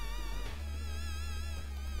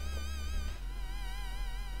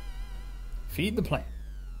 Feed the plant.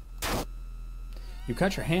 You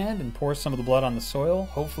cut your hand and pour some of the blood on the soil.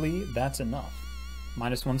 Hopefully that's enough.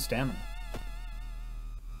 -1 stamina.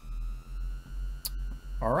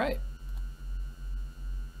 Alright.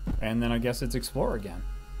 And then I guess it's explore again.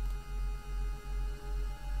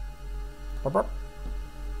 Burp, burp.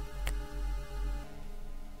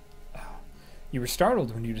 You were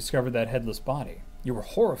startled when you discovered that headless body. You were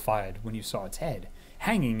horrified when you saw its head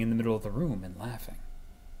hanging in the middle of the room and laughing.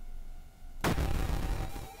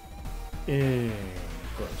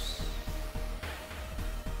 Gross.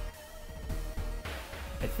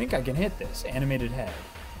 I think I can hit this. Animated head.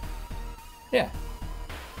 Yeah.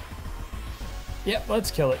 Yep, let's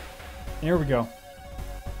kill it. Here we go.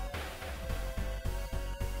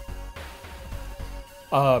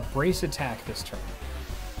 Brace attack this turn.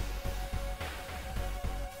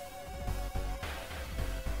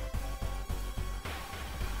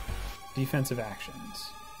 Defensive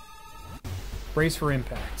actions. Brace for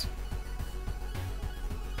impact.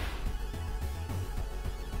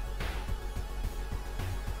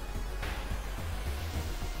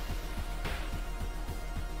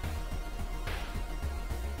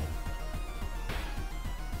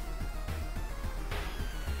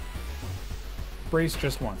 Brace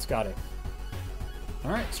just once. Got it.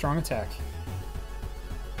 Alright, strong attack.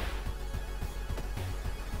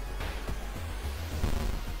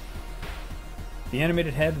 The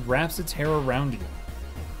animated head wraps its hair around you.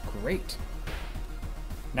 Great.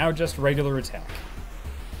 Now just regular attack.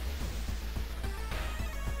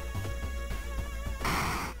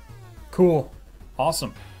 Cool.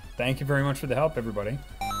 Awesome. Thank you very much for the help, everybody.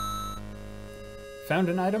 Found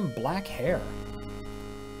an item, black hair.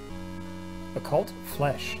 Occult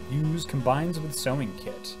flesh. Used combines with sewing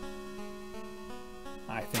kit.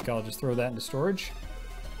 I think I'll just throw that into storage.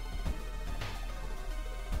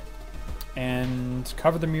 And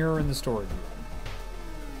cover the mirror in the storage room.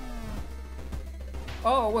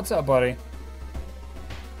 Oh, what's up, buddy?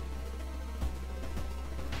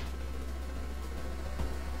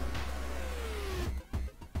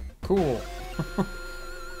 Cool.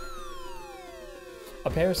 A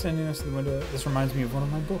pair standing next to the window. This reminds me of one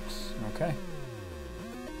of my books. Okay.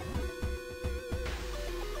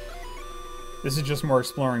 This is just more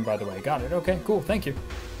exploring, by the way. Got it. Okay, cool. Thank you.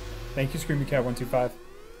 Thank you, ScreamyCat125.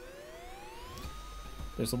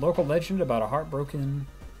 There's a local legend about a heartbroken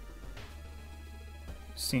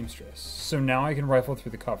seamstress. So now I can rifle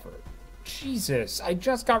through the cover. Jesus, I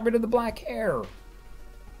just got rid of the black hair.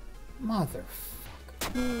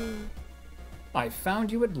 Motherfucker. I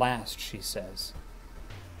found you at last, she says.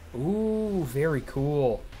 Ooh, very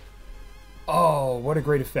cool. Oh, what a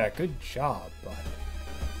great effect. Good job, bud.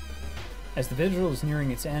 As the vigil is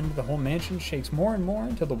nearing its end, the whole mansion shakes more and more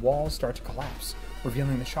until the walls start to collapse,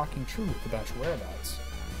 revealing the shocking truth about your whereabouts.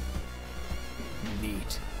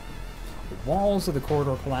 Neat. The walls of the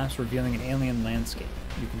corridor collapse, revealing an alien landscape.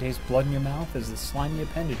 You can taste blood in your mouth as the slimy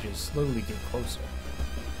appendages slowly get closer.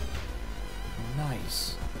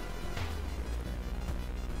 Nice.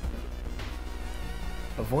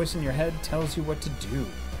 A voice in your head tells you what to do.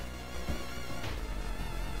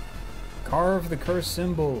 Carve the curse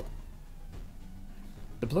symbol.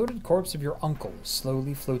 The bloated corpse of your uncle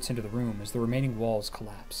slowly floats into the room as the remaining walls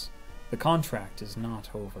collapse. The contract is not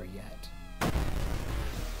over yet.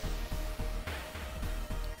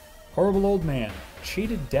 Horrible old man.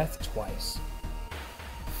 Cheated death twice.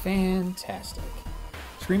 Fantastic.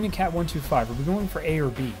 Screaming Cat 125. Are we going for A or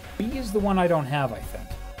B? B is the one I don't have, I think.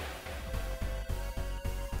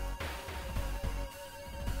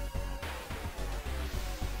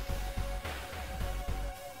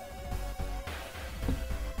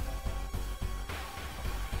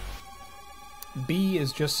 B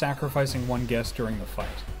is just sacrificing one guest during the fight.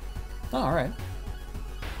 Oh, alright.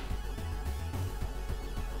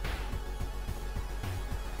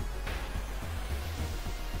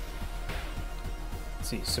 Let's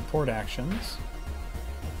see, support actions.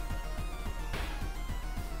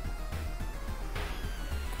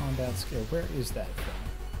 Combat skill, where is that from?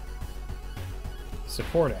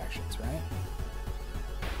 Support actions, right?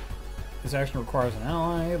 This action requires an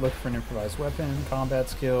ally, look for an improvised weapon, combat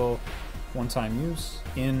skill, one-time use,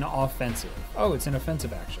 in offensive. Oh, it's in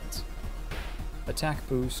offensive actions. Attack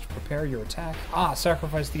boost, prepare your attack. Ah,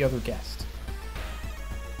 sacrifice the other guest.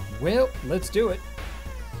 Well, let's do it.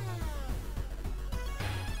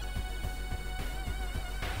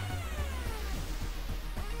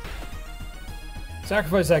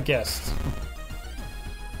 Sacrifice that guest.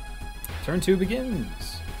 Turn 2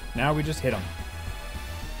 begins. Now we just hit him.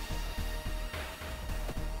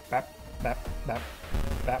 Bap, bap, bap,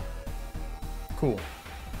 bap. Cool.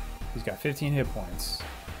 He's got 15 hit points.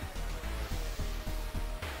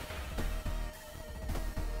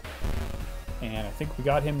 And I think we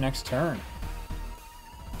got him next turn.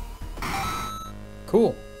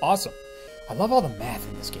 Cool. Awesome. I love all the math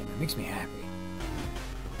in this game. It makes me happy.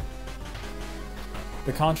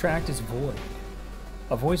 The contract is void.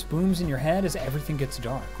 A voice booms in your head as everything gets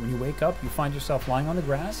dark. When you wake up, you find yourself lying on the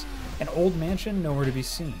grass, an old mansion nowhere to be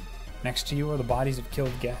seen. Next to you are the bodies of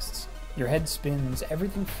killed guests. Your head spins.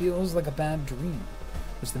 Everything feels like a bad dream.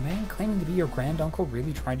 Was the man claiming to be your granduncle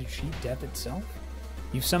really trying to cheat death itself?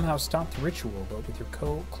 You've somehow stopped the ritual, but with your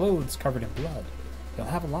clothes covered in blood, you'll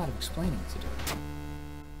have a lot of explaining to do.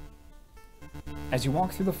 As you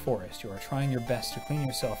walk through the forest, you are trying your best to clean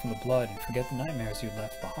yourself from the blood and forget the nightmares you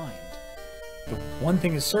left behind. The one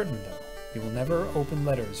thing is certain, though. You will never open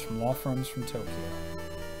letters from law firms from Tokyo.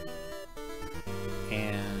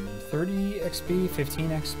 And 30 XP, 15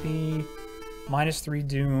 XP, -3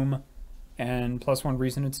 Doom, and +1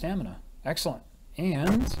 Reason and Stamina. Excellent.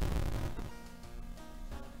 And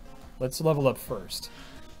let's level up first.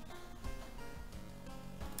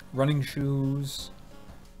 Running shoes.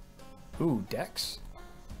 Ooh, Dex.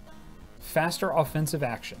 Faster offensive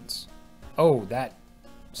actions. Oh, that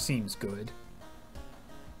seems good.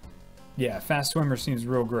 Yeah, Fast Swimmer seems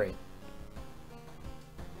real great.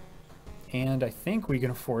 And I think we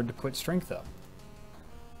can afford to put strength up.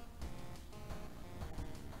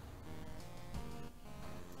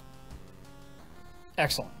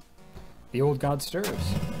 Excellent. The old god stirs.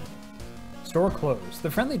 Store closed.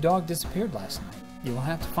 The friendly dog disappeared last night. You will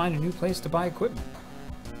have to find a new place to buy equipment.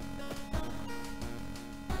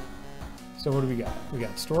 So what do we got? We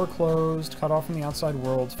got store closed, cut off from the outside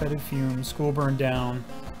world, fetid fumes, school burned down,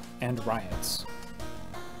 and riots.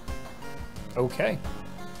 Okay.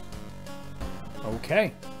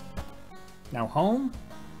 Okay. Now home.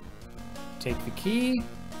 Take the key.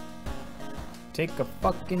 Take a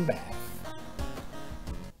fucking bath.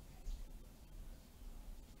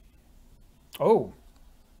 Oh.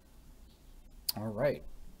 All right.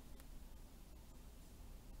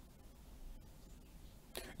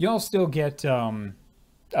 Y'all still get, you're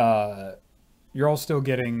all still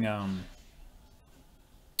getting,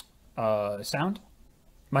 sound?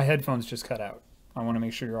 My headphones just cut out. I want to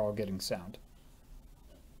make sure you're all getting sound.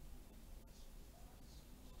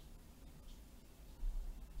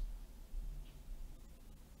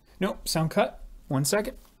 Nope, sound cut. 1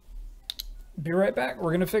 second. Be right back. We're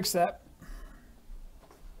going to fix that.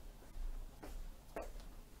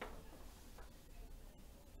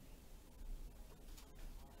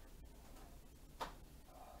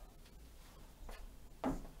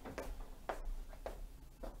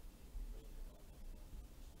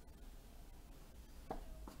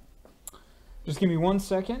 Just give me 1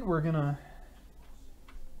 second. We're going to...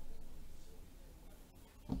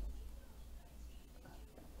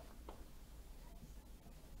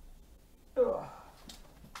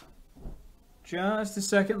 Just a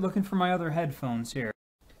second, looking for my other headphones here.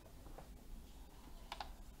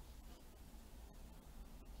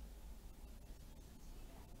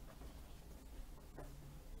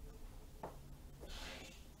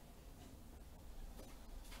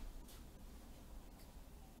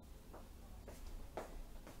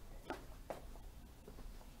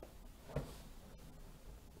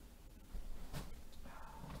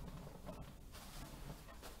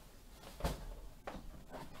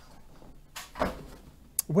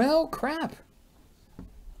 Well, crap.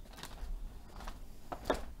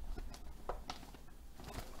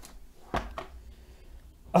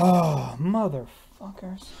 Oh,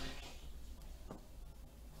 motherfuckers.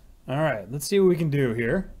 Alright, let's see what we can do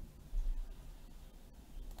here.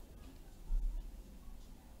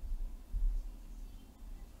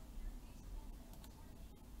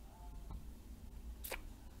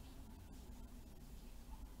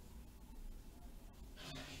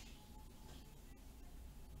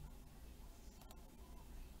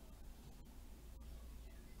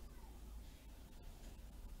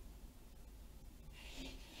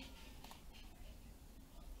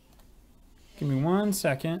 Give me 1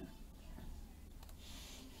 second.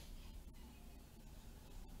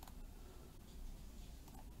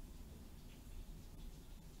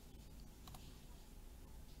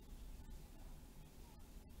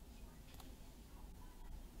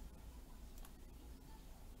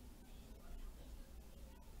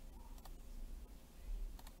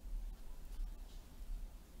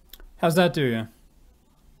 How's that do you?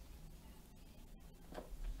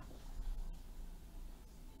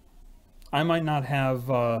 I might not have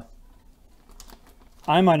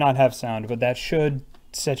sound, but that should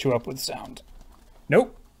set you up with sound.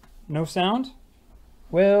 Nope. No sound?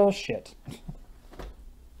 Well, shit.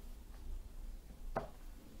 The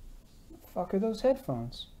fuck are those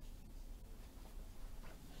headphones?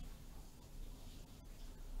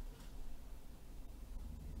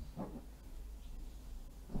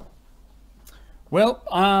 Well,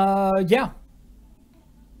 yeah.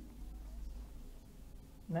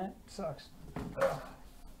 That sucks. Ugh.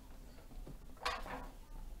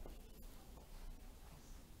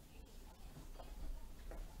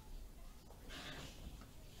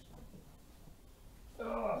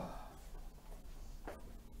 Ugh.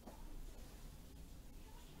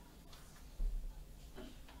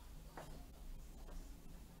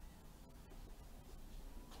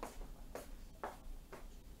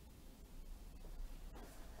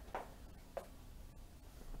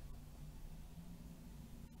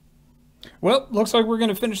 Well, looks like we're going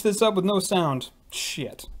to finish this up with no sound.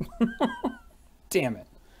 Shit. Damn it.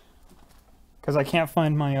 Because I can't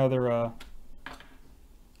find my other,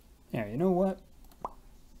 Yeah, you know what?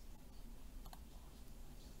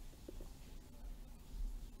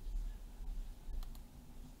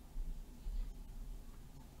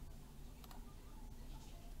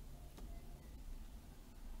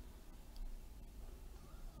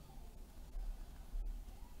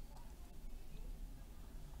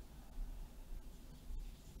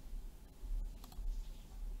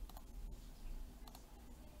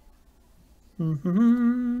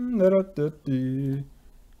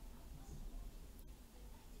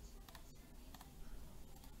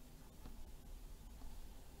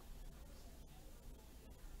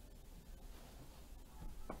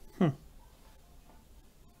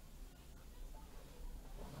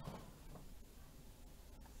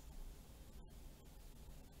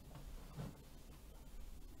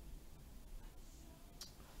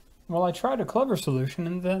 Well, I tried a clever solution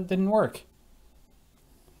and that didn't work.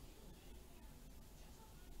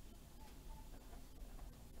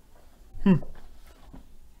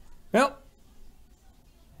 Well,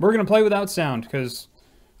 we're going to play without sound because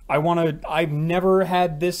I've never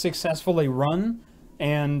had this successful a run,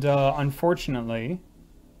 and unfortunately...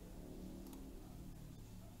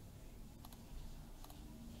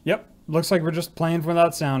 Yep, looks like we're just playing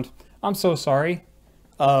without sound. I'm so sorry.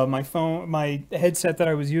 My headset that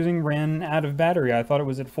I was using ran out of battery. I thought it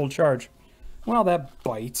was at full charge. Well, that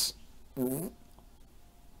bites.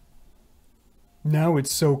 Now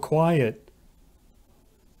it's so quiet.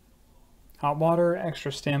 Hot water,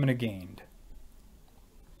 extra stamina gained.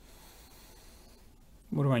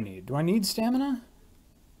 What do I need? Do I need stamina?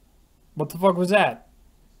 What the fuck was that?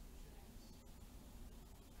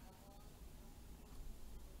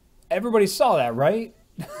 Everybody saw that, right?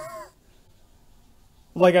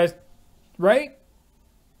 Right?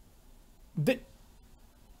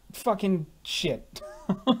 Fucking shit.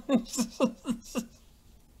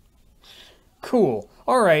 Cool.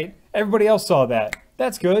 Alright, everybody else saw that.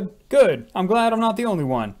 That's good. Good. I'm glad I'm not the only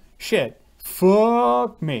one. Shit.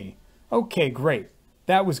 Fuck me. Okay, great.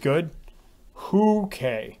 That was good.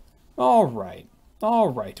 Okay. All right. All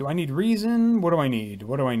right. Do I need reason? What do I need?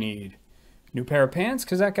 What do I need? New pair of pants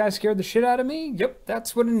because that guy scared the shit out of me? Yep,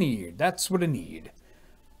 that's what I need. That's what I need.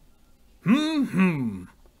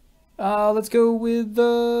 Let's go with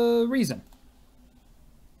reason.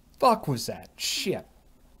 Fuck was that? Shit.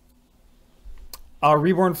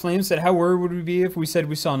 Reborn Flame said, how worried would we be if we said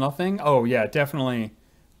we saw nothing? Oh, yeah, definitely.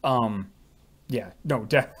 Yeah, no,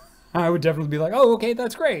 I would definitely be like, oh, okay,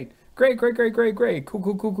 that's great. Great.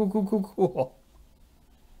 Cool.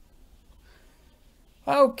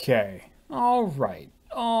 Okay. All right.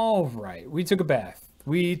 We took a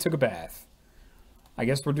bath. I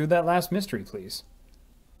guess we'll do that last mystery, please.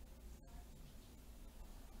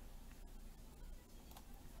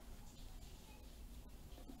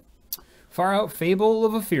 Far Out Fable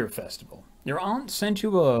of a Fear Festival. Your aunt sent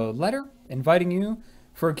you a letter inviting you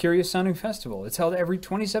for a curious-sounding festival. It's held every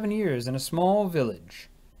 27 years in a small village.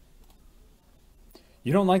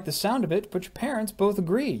 You don't like the sound of it, but your parents both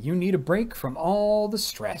agree. You need a break from all the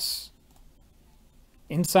stress.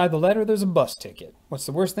 Inside the letter, there's a bus ticket. What's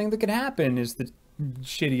the worst thing that could happen is the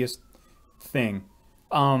shittiest thing.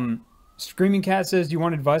 Screaming Cat says, do you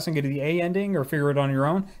want advice on getting the A ending or figure it on your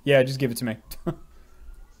own? Yeah, just give it to me.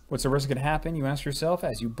 What's the worst that could happen? You ask yourself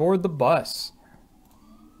as you board the bus.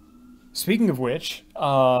 Speaking of which,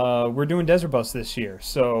 we're doing Desert Bus this year,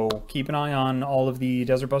 so keep an eye on all of the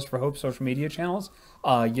Desert Bus for Hope social media channels.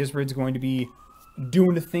 Ysbryd's going to be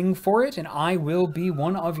doing a thing for it, and I will be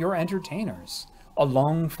one of your entertainers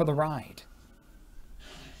along for the ride.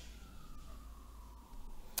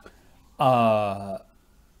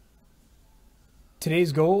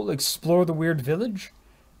 Today's goal, explore the weird village.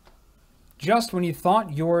 Just when you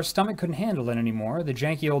thought your stomach couldn't handle it anymore, the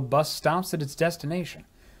janky old bus stops at its destination.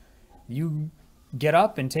 You get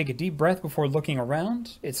up and take a deep breath before looking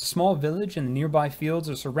around. It's a small village and the nearby fields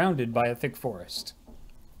are surrounded by a thick forest.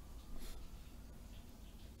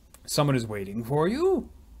 Someone is waiting for you.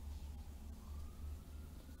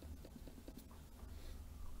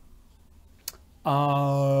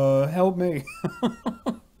 Help me.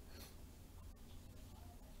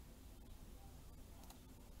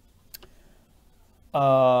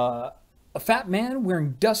 A fat man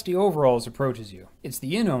wearing dusty overalls approaches you. It's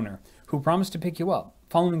the inn owner, who promised to pick you up.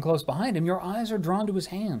 Following close behind him, your eyes are drawn to his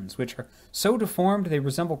hands, which are so deformed they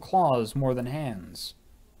resemble claws more than hands.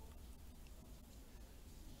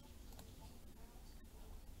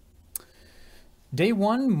 Day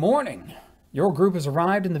 1, morning. Your group has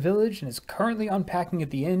arrived in the village and is currently unpacking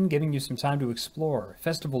at the inn, giving you some time to explore.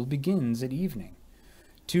 Festival begins at evening.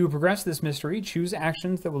 To progress this mystery, choose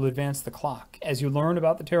actions that will advance the clock. As you learn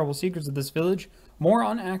about the terrible secrets of this village, more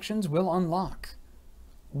actions will unlock.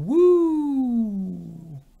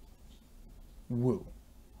 Woo! Woo.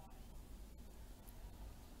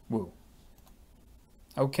 Woo.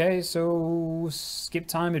 Okay, so skip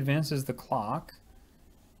time advances the clock.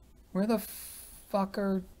 Where the fuck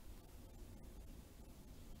are...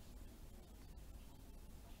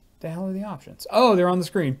 the hell are the options? Oh, they're on the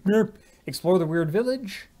screen. Explore the weird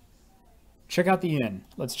village. Check out the inn.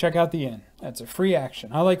 Let's check out the inn. That's a free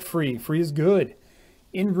action. I like free. Free is good.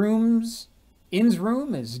 Inn's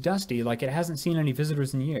room is dusty, like it hasn't seen any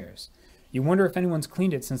visitors in years. You wonder if anyone's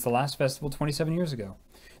cleaned it since the last festival 27 years ago.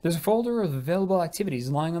 There's a folder of available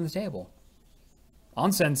activities lying on the table.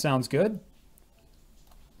 Onsen sounds good.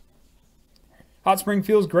 Hot spring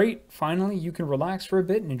feels great. Finally, you can relax for a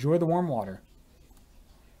bit and enjoy the warm water.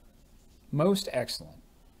 Most excellent.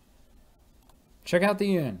 Check out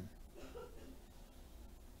the inn.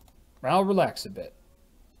 I'll relax a bit.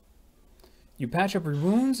 You patch up your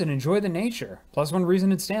wounds and enjoy the nature. +1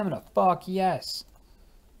 reason and stamina. Fuck yes.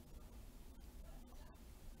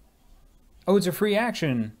 Oh, it's a free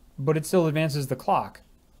action, but it still advances the clock.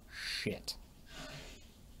 Shit.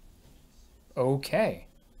 Okay.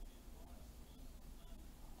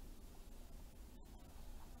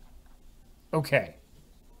 Okay.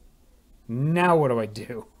 Now what do I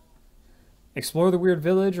do? Explore the weird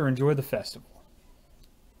village or enjoy the festival?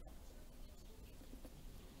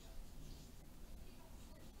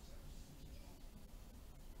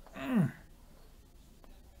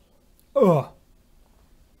 Ugh.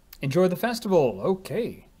 Enjoy the festival.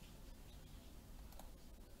 Okay.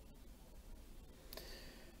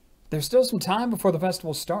 There's still some time before the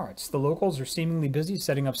festival starts. The locals are seemingly busy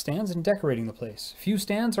setting up stands and decorating the place. Few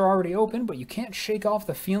stands are already open, but you can't shake off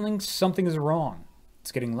the feeling something is wrong.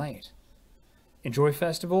 It's getting late. Enjoy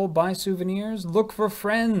festival, buy souvenirs, look for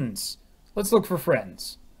friends. Let's look for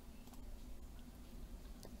friends.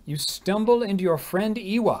 You stumble into your friend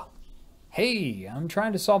Iwa. Hey, I'm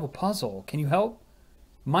trying to solve a puzzle. Can you help?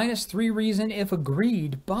 -3 reason if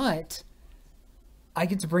agreed, but I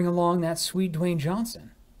get to bring along that sweet Dwayne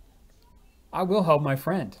Johnson. I will help my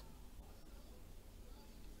friend.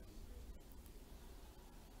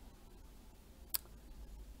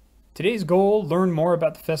 Today's goal, learn more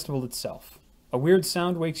about the festival itself. A weird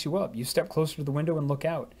sound wakes you up. You step closer to the window and look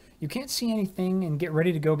out. You can't see anything and get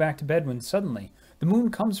ready to go back to bed when suddenly the moon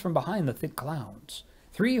comes from behind the thick clouds.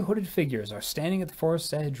 3 hooded figures are standing at the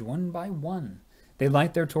forest's edge one by one. They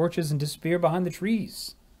light their torches and disappear behind the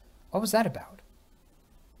trees. What was that about?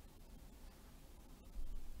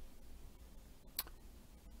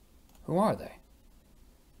 Who are they?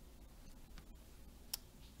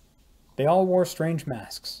 They all wore strange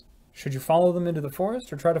masks. Should you follow them into the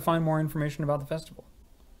forest or try to find more information about the festival?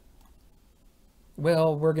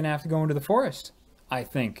 Well, we're going to have to go into the forest, I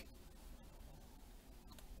think.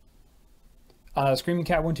 Screaming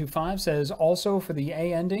Cat 125 says, also for the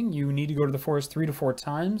A ending, you need to go to the forest 3 to 4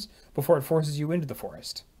 times before it forces you into the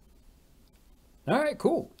forest. Alright,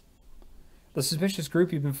 cool. The suspicious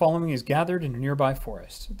group you've been following is gathered in a nearby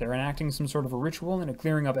forest. They're enacting some sort of a ritual in a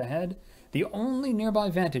clearing up ahead. The only nearby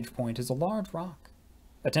vantage point is a large rock.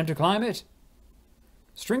 Attempt to climb it.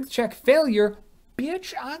 Strength check failure.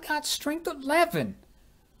 Bitch, I got strength 11.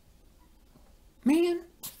 Man,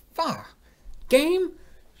 fuck. Game?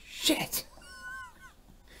 Shit.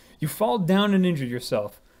 You fall down and injure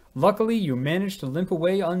yourself. Luckily, you manage to limp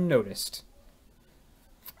away unnoticed.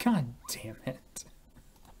 God damn it.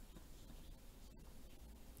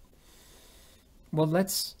 Well,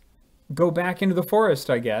 let's go back into the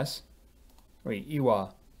forest, I guess. Wait,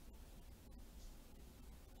 Iwa.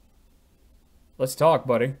 Let's talk,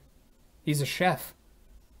 buddy. He's a chef.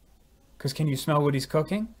 'Cause can you smell what he's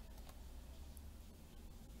cooking?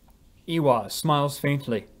 Iwa smiles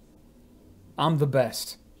faintly. I'm the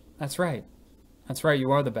best. That's right. That's right,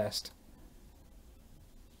 you are the best.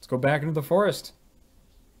 Let's go back into the forest.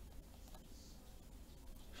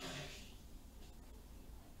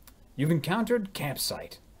 You've encountered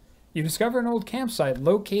campsite. You discover an old campsite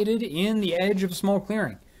located in the edge of a small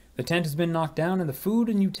clearing. The tent has been knocked down and the food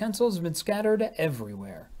and utensils have been scattered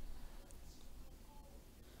everywhere.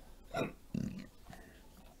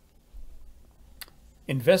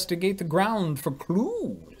 Investigate the ground for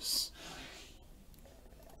clues.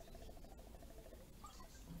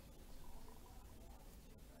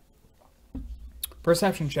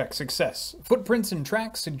 Perception check, success. Footprints and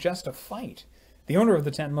tracks suggest a fight. The owner of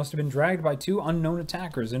the tent must have been dragged by 2 unknown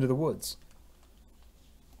attackers into the woods.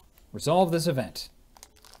 Resolve this event.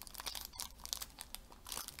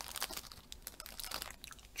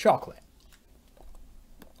 Chocolate.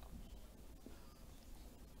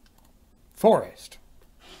 Forest.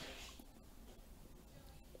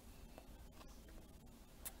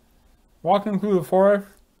 Walking through the forest,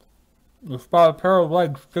 you spot a pair of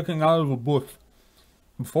legs sticking out of a bush.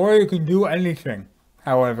 Before you can do anything,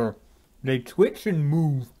 however, they twitch and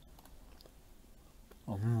move.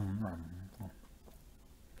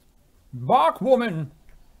 Bark woman!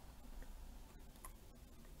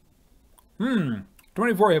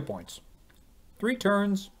 24 hit points. 3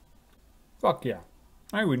 turns. Fuck yeah.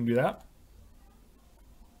 I wouldn't do that.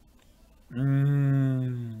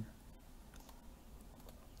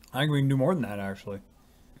 I think we can do more than that, actually.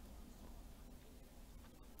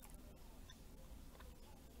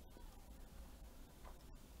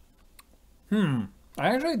 I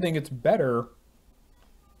actually think it's better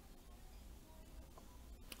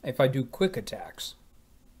if I do quick attacks.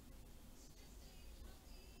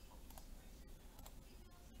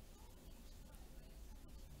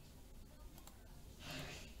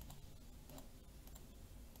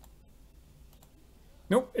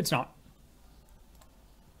 Nope, it's not.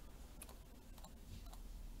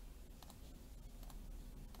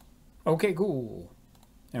 Okay, cool.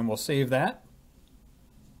 And we'll save that.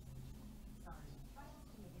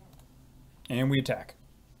 And we attack.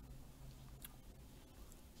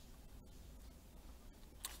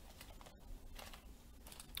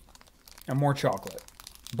 And more chocolate.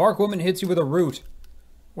 Bark woman hits you with a root.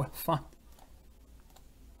 Well, fine.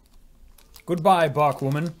 Goodbye, bark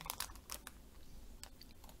woman.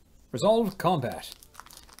 Resolved combat.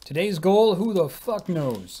 Today's goal, who the fuck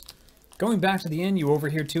knows? Going back to the inn, you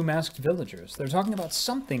overhear 2 masked villagers. They're talking about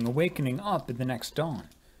something awakening up in the next dawn.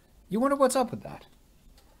 You wonder what's up with that.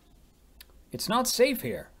 It's not safe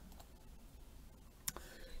here.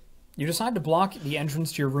 You decide to block the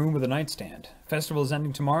entrance to your room with a nightstand. Festival is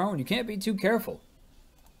ending tomorrow, and you can't be too careful.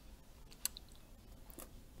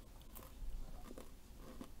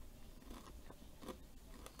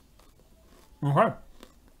 Okay.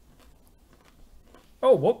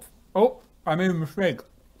 Oh, whoops. Oh, I made a mistake.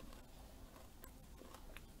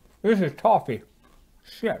 This is toffee.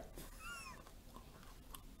 Shit.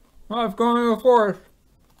 I've gone in the forest.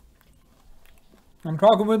 I'm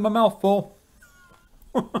talking with my mouth full.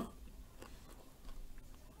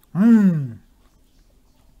 Mmm.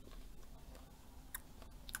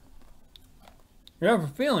 You have a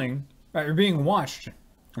feeling that you're being watched,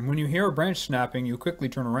 and when you hear a branch snapping, you quickly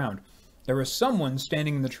turn around. There is someone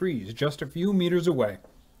standing in the trees just a few meters away.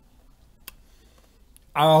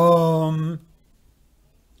 Fuck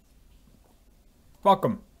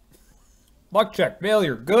 'em. Luck check.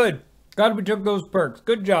 Failure. Good. Glad we took those perks.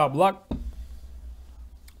 Good job, Luck.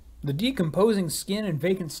 The decomposing skin and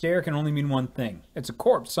vacant stare can only mean one thing. It's a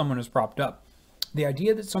corpse someone has propped up. The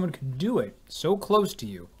idea that someone could do it so close to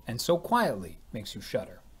you and so quietly makes you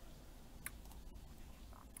shudder.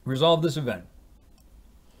 Resolve this event.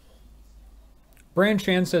 Brand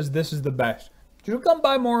Chan says this is the best. You should come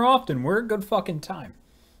by more often. We're a good fucking time.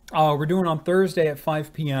 We're doing on Thursday at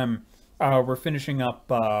 5 p.m. We're finishing up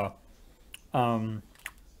Final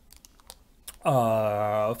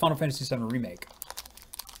Fantasy VII Remake.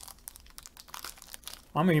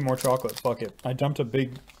 I'm gonna eat more chocolate. Fuck it. I dumped a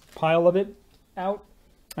big pile of it out,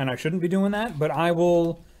 and I shouldn't be doing that, but I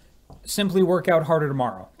will simply work out harder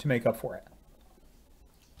tomorrow to make up for it.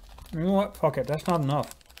 You know what? Fuck it. That's not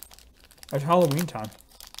enough. It's Halloween time.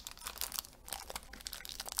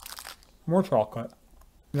 More chocolate.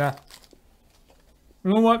 Yeah.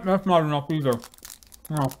 You know what? That's not enough either.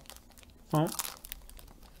 No. Oh.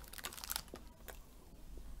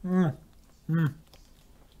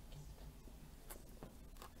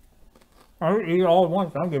 I eat all at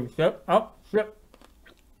once. I don't give a shit. Oh, shit.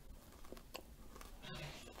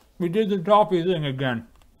 We did the toffee thing again.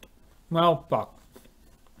 Well, fuck.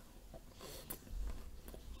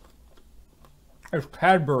 It's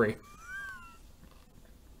Cadbury.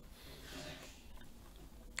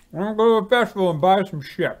 I'm gonna go to a festival and buy some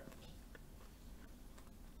shit.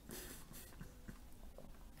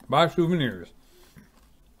 Buy souvenirs.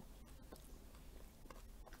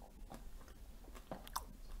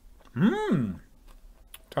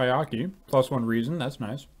 Taiyaki, +1 reason, that's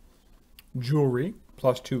nice. Jewelry,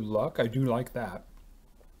 +2 luck, I do like that.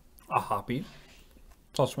 A hoppy,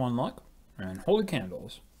 +1 luck. And holy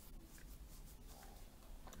candles.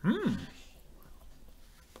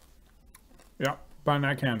 Yeah, buying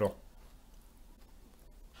that candle.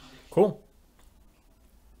 Cool.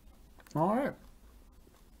 Alright.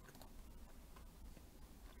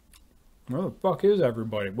 Where the fuck is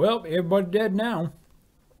everybody? Well, everybody dead now.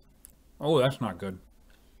 Oh, that's not good.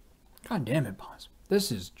 God damn it, boss.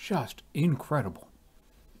 This is just incredible.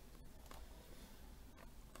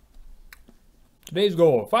 Today's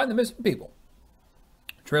goal, find the missing people.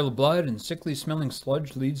 A trail of blood and sickly smelling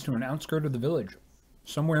sludge leads to an outskirt of the village.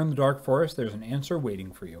 Somewhere in the dark forest, there's an answer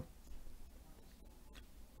waiting for you.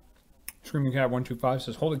 Screaming Cat 125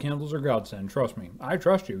 says, holy candles are godsend. Trust me. I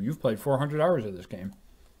trust you. You've played 400 hours of this game.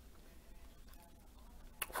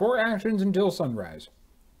 4 actions until sunrise.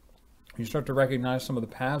 You start to recognize some of the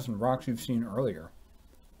paths and rocks you've seen earlier.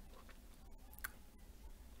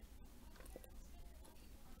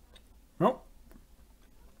 Nope.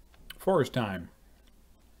 Forest time.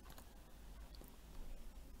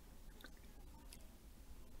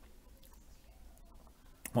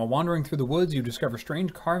 While wandering through the woods, you discover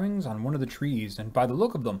strange carvings on one of the trees, and by the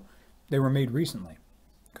look of them, they were made recently.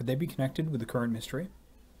 Could they be connected with the current mystery?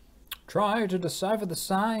 Try to decipher the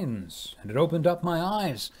signs, and it opened up my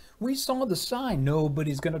eyes. We saw the sign.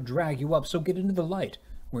 Nobody's gonna drag you up, so get into the light,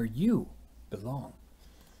 where you belong.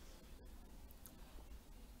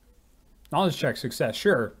 Knowledge check success,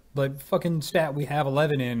 sure, but fucking stat we have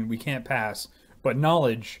 11 in, we can't pass. But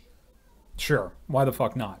knowledge, sure, why the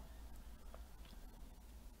fuck not?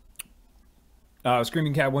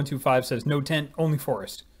 Screaming Cat 125 says, no tent, only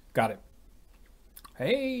forest. Got it.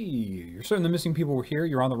 Hey, you're certain the missing people were here.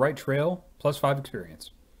 You're on the right trail. +5 experience.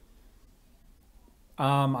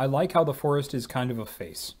 I like how the forest is kind of a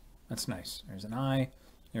face. That's nice. There's an eye.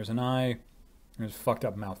 There's an eye. There's fucked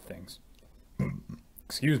up mouth things.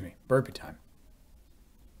 Excuse me. Burpee time.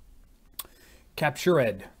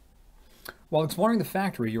 Captured. While exploring the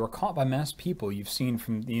factory, you are caught by masked people you've seen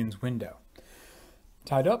from the inn's window.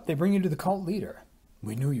 Tied up, they bring you to the cult leader.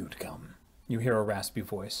 We knew you'd come. You hear a raspy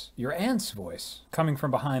voice, your aunt's voice, coming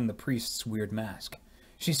from behind the priest's weird mask.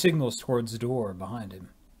 She signals towards the door behind him.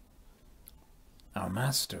 Our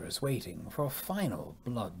master is waiting for a final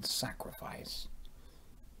blood sacrifice.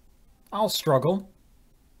 I'll struggle.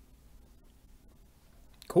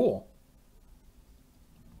 Cool.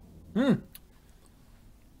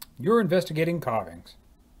 You're investigating carvings.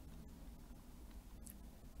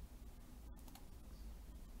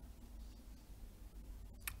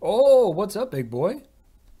 Oh, what's up, big boy?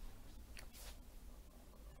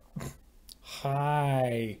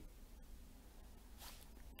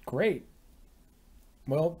 Great.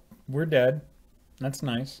 Well, we're dead. That's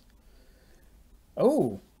nice.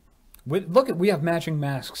 Oh, look at, we have matching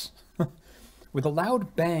masks. With a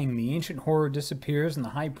loud bang, the ancient horror disappears and the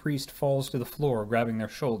high priest falls to the floor, grabbing their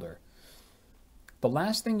shoulder. The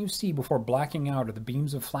last thing you see before blacking out are the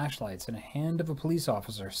beams of flashlights and a hand of a police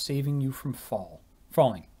officer saving you from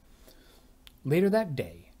falling. Later that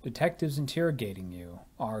day, detectives interrogating you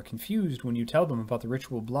are confused when you tell them about the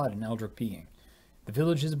ritual blood and eldritch being. The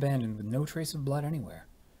village is abandoned with no trace of blood anywhere.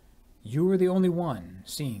 You are the only one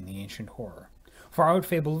seeing the ancient horror. Far Out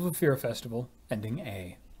Fable of a Fear Festival, ending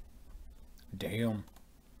A. Damn.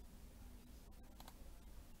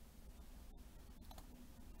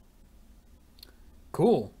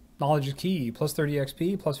 Cool. Knowledge is key. Plus 30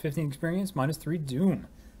 XP, plus 15 experience, minus 3 doom.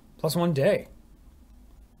 Plus 1 day.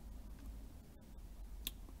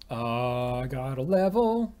 I got a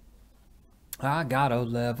level.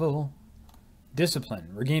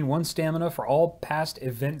 Discipline. Regain 1 stamina for all past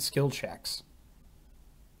event skill checks.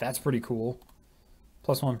 That's pretty cool.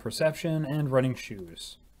 Plus 1 perception and running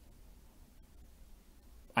shoes.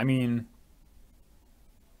 I mean,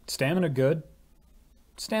 stamina good.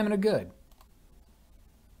 Stamina good.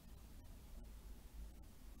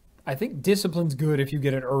 I think discipline's good if you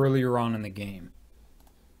get it earlier on in the game.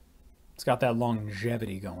 It's got that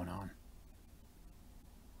longevity going on.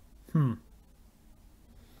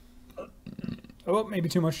 Oh, maybe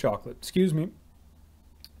too much chocolate. Excuse me.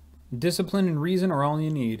 Discipline and reason are all you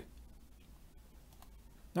need.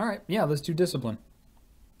 Alright, yeah, let's do discipline.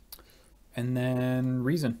 And then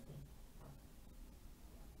reason.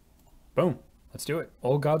 Boom. Let's do it.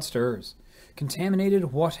 Old God stirs.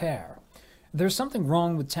 Contaminated water. There's something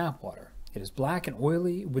wrong with tap water. It is black and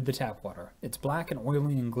oily with the tap water. It's black and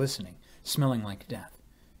oily and glistening, smelling like death.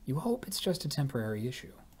 You hope it's just a temporary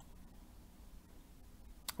issue.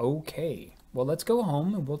 Okay. Well, let's go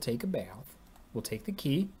home and we'll take a bath. We'll take the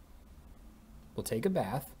key. We'll take a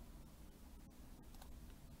bath.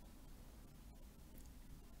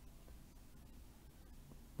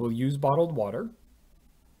 We'll use bottled water.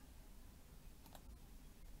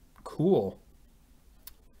 Cool.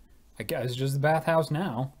 I guess it's just the bathhouse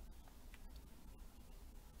now.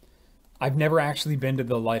 I've never actually been to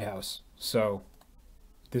the lighthouse, so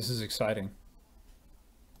this is exciting.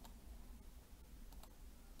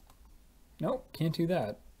 Nope, can't do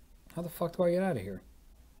that. How the fuck do I get out of here?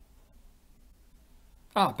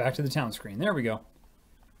 Ah, back to the town screen. There we go.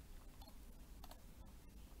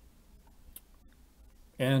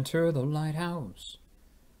 Enter the lighthouse.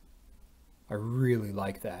 I really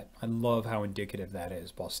like that. I love how indicative that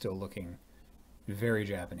is while still looking very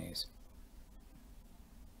Japanese.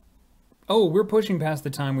 Oh, we're pushing past the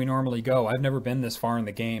time we normally go. I've never been this far in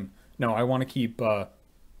the game. No, I want to keep I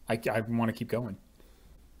want to keep going.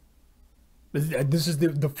 This is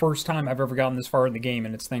the first time I've ever gotten this far in the game,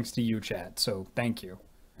 and it's thanks to you, chat. So thank you.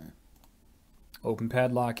 Open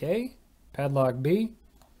padlock A, padlock B,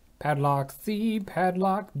 padlock C,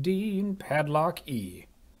 padlock D, and padlock E.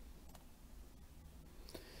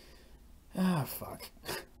 Ah, fuck.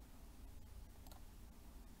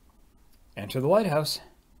 Enter the lighthouse.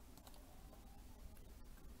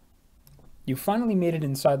 You finally made it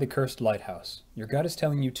inside the cursed lighthouse. Your gut is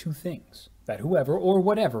telling you two things. That whoever or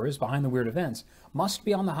whatever is behind the weird events must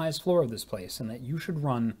be on the highest floor of this place, and that you should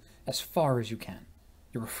run as far as you can.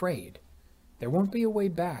 You're afraid. There won't be a way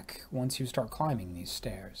back once you start climbing these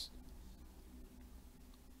stairs.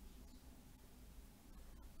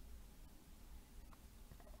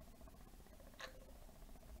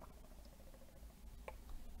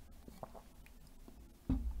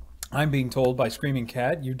 I'm being told by Screaming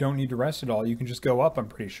Cat, you don't need to rest at all. You can just go up, I'm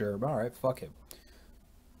pretty sure. All right, fuck it.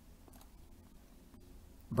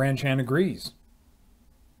 Branchan agrees.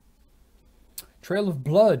 Trail of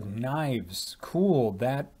blood, knives. Cool.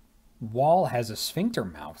 That wall has a sphincter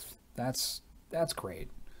mouth. That's great.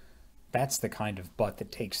 That's the kind of butt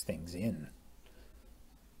that takes things in.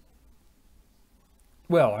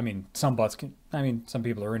 Well, I mean, some butts can... I mean, some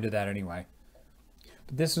people are into that anyway.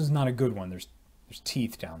 But this is not a good one. There's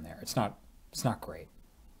teeth down there. It's not great.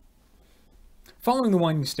 Following the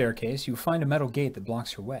winding staircase, you find a metal gate that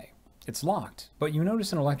blocks your way. It's locked, but you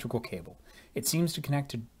notice an electrical cable. It seems to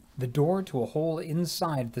connect the door to a hole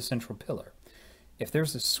inside the central pillar. If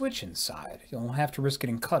there's a switch inside, you'll have to risk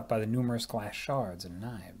getting cut by the numerous glass shards and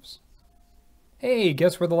knives. Hey,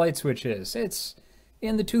 guess where the light switch is? It's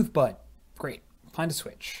in the tooth butt. Great. Find a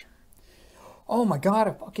switch. Oh my god,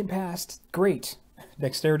 I fucking passed. Great.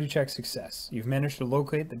 Dexterity check success. You've managed to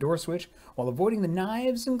locate the door switch while avoiding the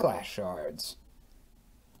knives and glass shards.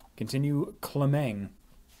 Continue Clemeng.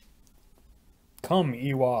 Come,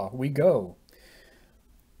 Iwa, we go.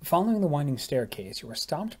 Following the winding staircase, you are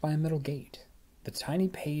stopped by a metal gate. The tiny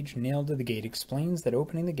page nailed to the gate explains that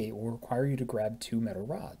opening the gate will require you to grab 2 metal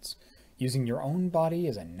rods. Using your own body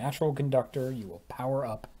as a natural conductor, you will power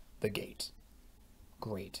up the gate.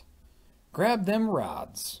 Great. Grab them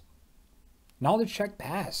rods. Knowledge check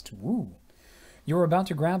passed. Woo. You are about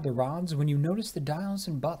to grab the rods when you notice the dials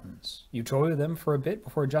and buttons. You toy with them for a bit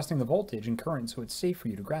before adjusting the voltage and current so it's safe for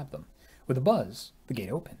you to grab them. With a buzz, the gate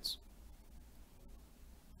opens.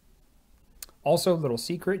 Also, little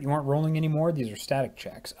secret, you aren't rolling anymore. These are static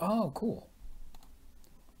checks. Oh, cool.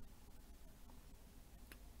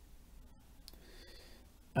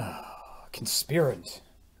 Conspirant.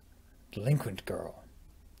 Delinquent girl.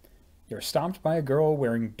 You're stopped by a girl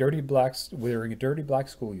wearing a dirty black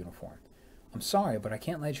school uniform. I'm sorry, but I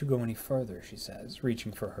can't let you go any further, she says,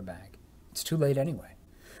 reaching for her bag. It's too late anyway.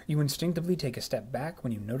 You instinctively take a step back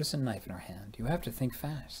when you notice a knife in her hand. You have to think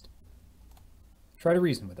fast. Try to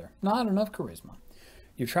reason with her. Not enough charisma.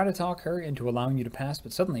 You try to talk her into allowing you to pass,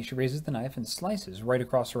 but suddenly she raises the knife and slices right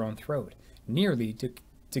across her own throat, nearly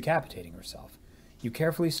decapitating herself. You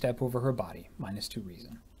carefully step over her body, -2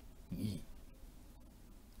 reason. Yee.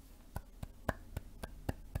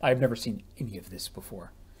 I've never seen any of this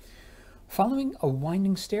before. Following a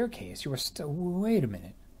winding staircase, you are still... Wait a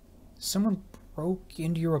minute. Someone broke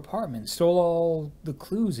into your apartment, stole all the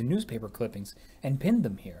clues and newspaper clippings, and pinned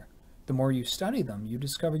them here. The more you study them, you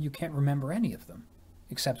discover you can't remember any of them,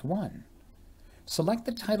 except one. Select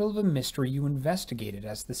the title of a mystery you investigated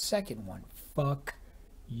as the second one. Fuck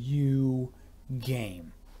you,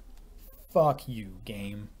 game. Fuck you,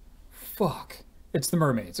 game. Fuck. It's the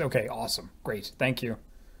mermaids. Okay, awesome. Great. Thank you.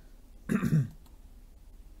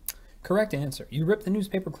 Correct answer. You rip the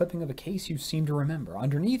newspaper clipping of a case you seem to remember.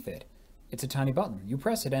 Underneath it, it's a tiny button. You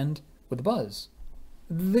press it and, with a buzz,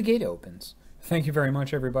 the gate opens. Thank you very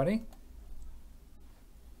much, everybody.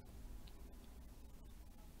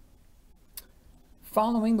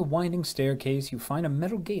 Following the winding staircase, you find a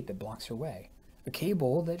metal gate that blocks your way. A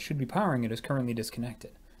cable that should be powering it is currently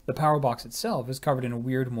disconnected. The power box itself is covered in a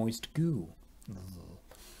weird moist goo.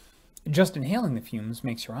 Just inhaling the fumes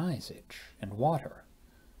makes your eyes itch and water.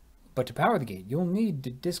 But to power the gate, you'll need to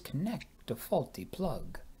disconnect a faulty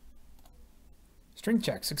plug. String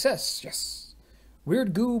check. Success. Yes.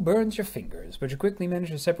 Weird goo burns your fingers, but you quickly manage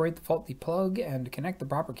to separate the faulty plug and connect the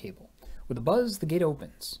proper cable. With a buzz, the gate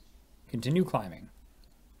opens. Continue climbing.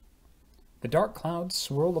 The dark clouds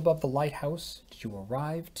swirl above the lighthouse. Did you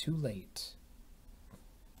arrive too late?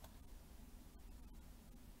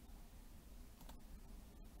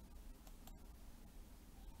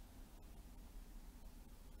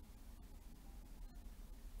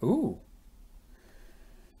 Ooh.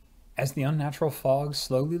 As the unnatural fog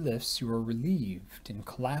slowly lifts, you are relieved and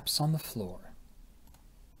collapse on the floor.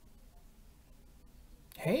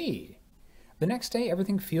 Hey! The next day,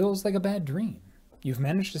 everything feels like a bad dream. You've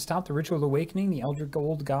managed to stop the ritual awakening, the Eldritch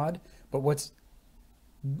Old God, but what's...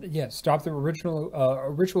 Yes, stop the ritual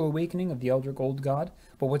awakening of the Eldritch Old God,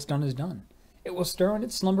 but what's done is done. It will stir in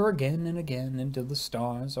its slumber again and again until the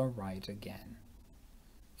stars are right again.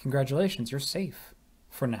 Congratulations, you're safe.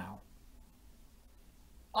 For now.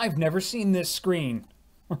 I've never seen this screen.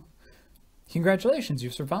 Congratulations, you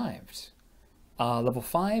survived. Level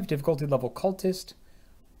 5, difficulty level cultist.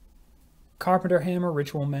 Carpenter Hammer,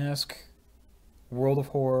 Ritual Mask. World of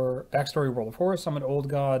Horror, backstory World of Horror, Summon Old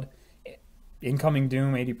God. Incoming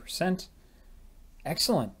Doom, 80%.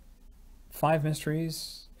 Excellent. 5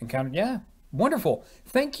 mysteries. Encountered, yeah. Wonderful.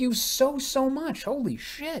 Thank you so much. Holy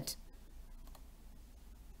shit.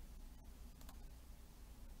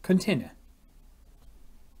 Continue.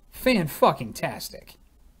 Fan-fucking-tastic.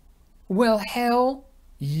 Well, hell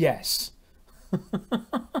yes.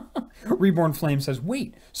 Reborn Flame says,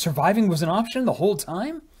 wait, surviving was an option the whole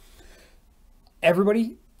time?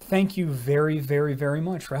 Everybody, thank you very, very, very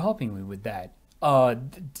much for helping me with that.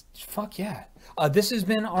 Fuck yeah. This has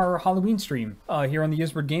been our Halloween stream here on the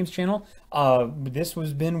Ysbryd Games channel. This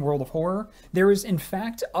has been World of Horror. There is, in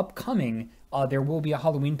fact, upcoming... there will be a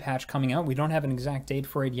Halloween patch coming out. We don't have an exact date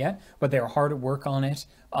for it yet, but they're hard at work on it.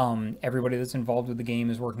 Everybody that's involved with the game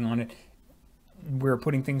is working on it. We're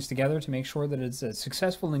putting things together to make sure that it's as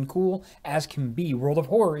successful and cool as can be. World of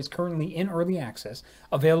Horror is currently in early access,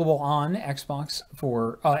 available on Xbox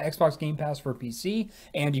for Xbox Game Pass for PC,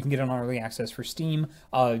 and you can get it on early access for Steam.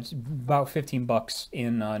 It's about $15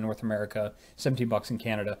 in North America, $17 in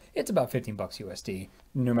Canada. It's about $15 USD,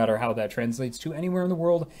 no matter how that translates to anywhere in the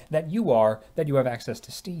world that you have access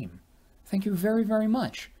to Steam. Thank you very, very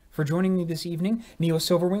much for joining me this evening. Neo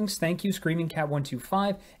Silverwings, thank you. Screaming Cat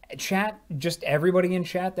 125. Chat, just everybody in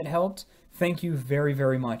chat that helped, thank you very,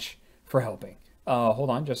 very much for helping. Hold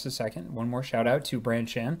on just a second. One more shout out to Brand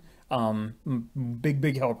Shan.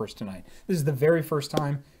 Big helpers tonight. This is the very first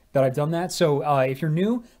time that I've done that. So if you're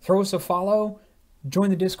new, throw us a follow, join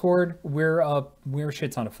the Discord. We're a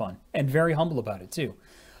shit ton of fun and very humble about it too.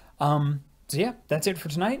 So yeah, that's it for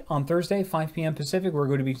tonight. On Thursday, 5 p.m. Pacific, we're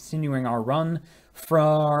going to be continuing our run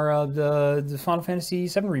for the Final Fantasy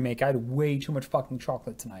VII Remake. I had way too much fucking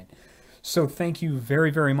chocolate tonight. So thank you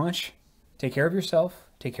very much. Take care of yourself,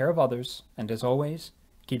 take care of others, and as always,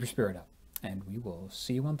 keep your spirit up. And we will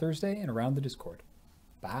see you on Thursday and around the Discord.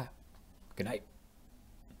 Bye. Good night.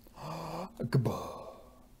 Goodbye.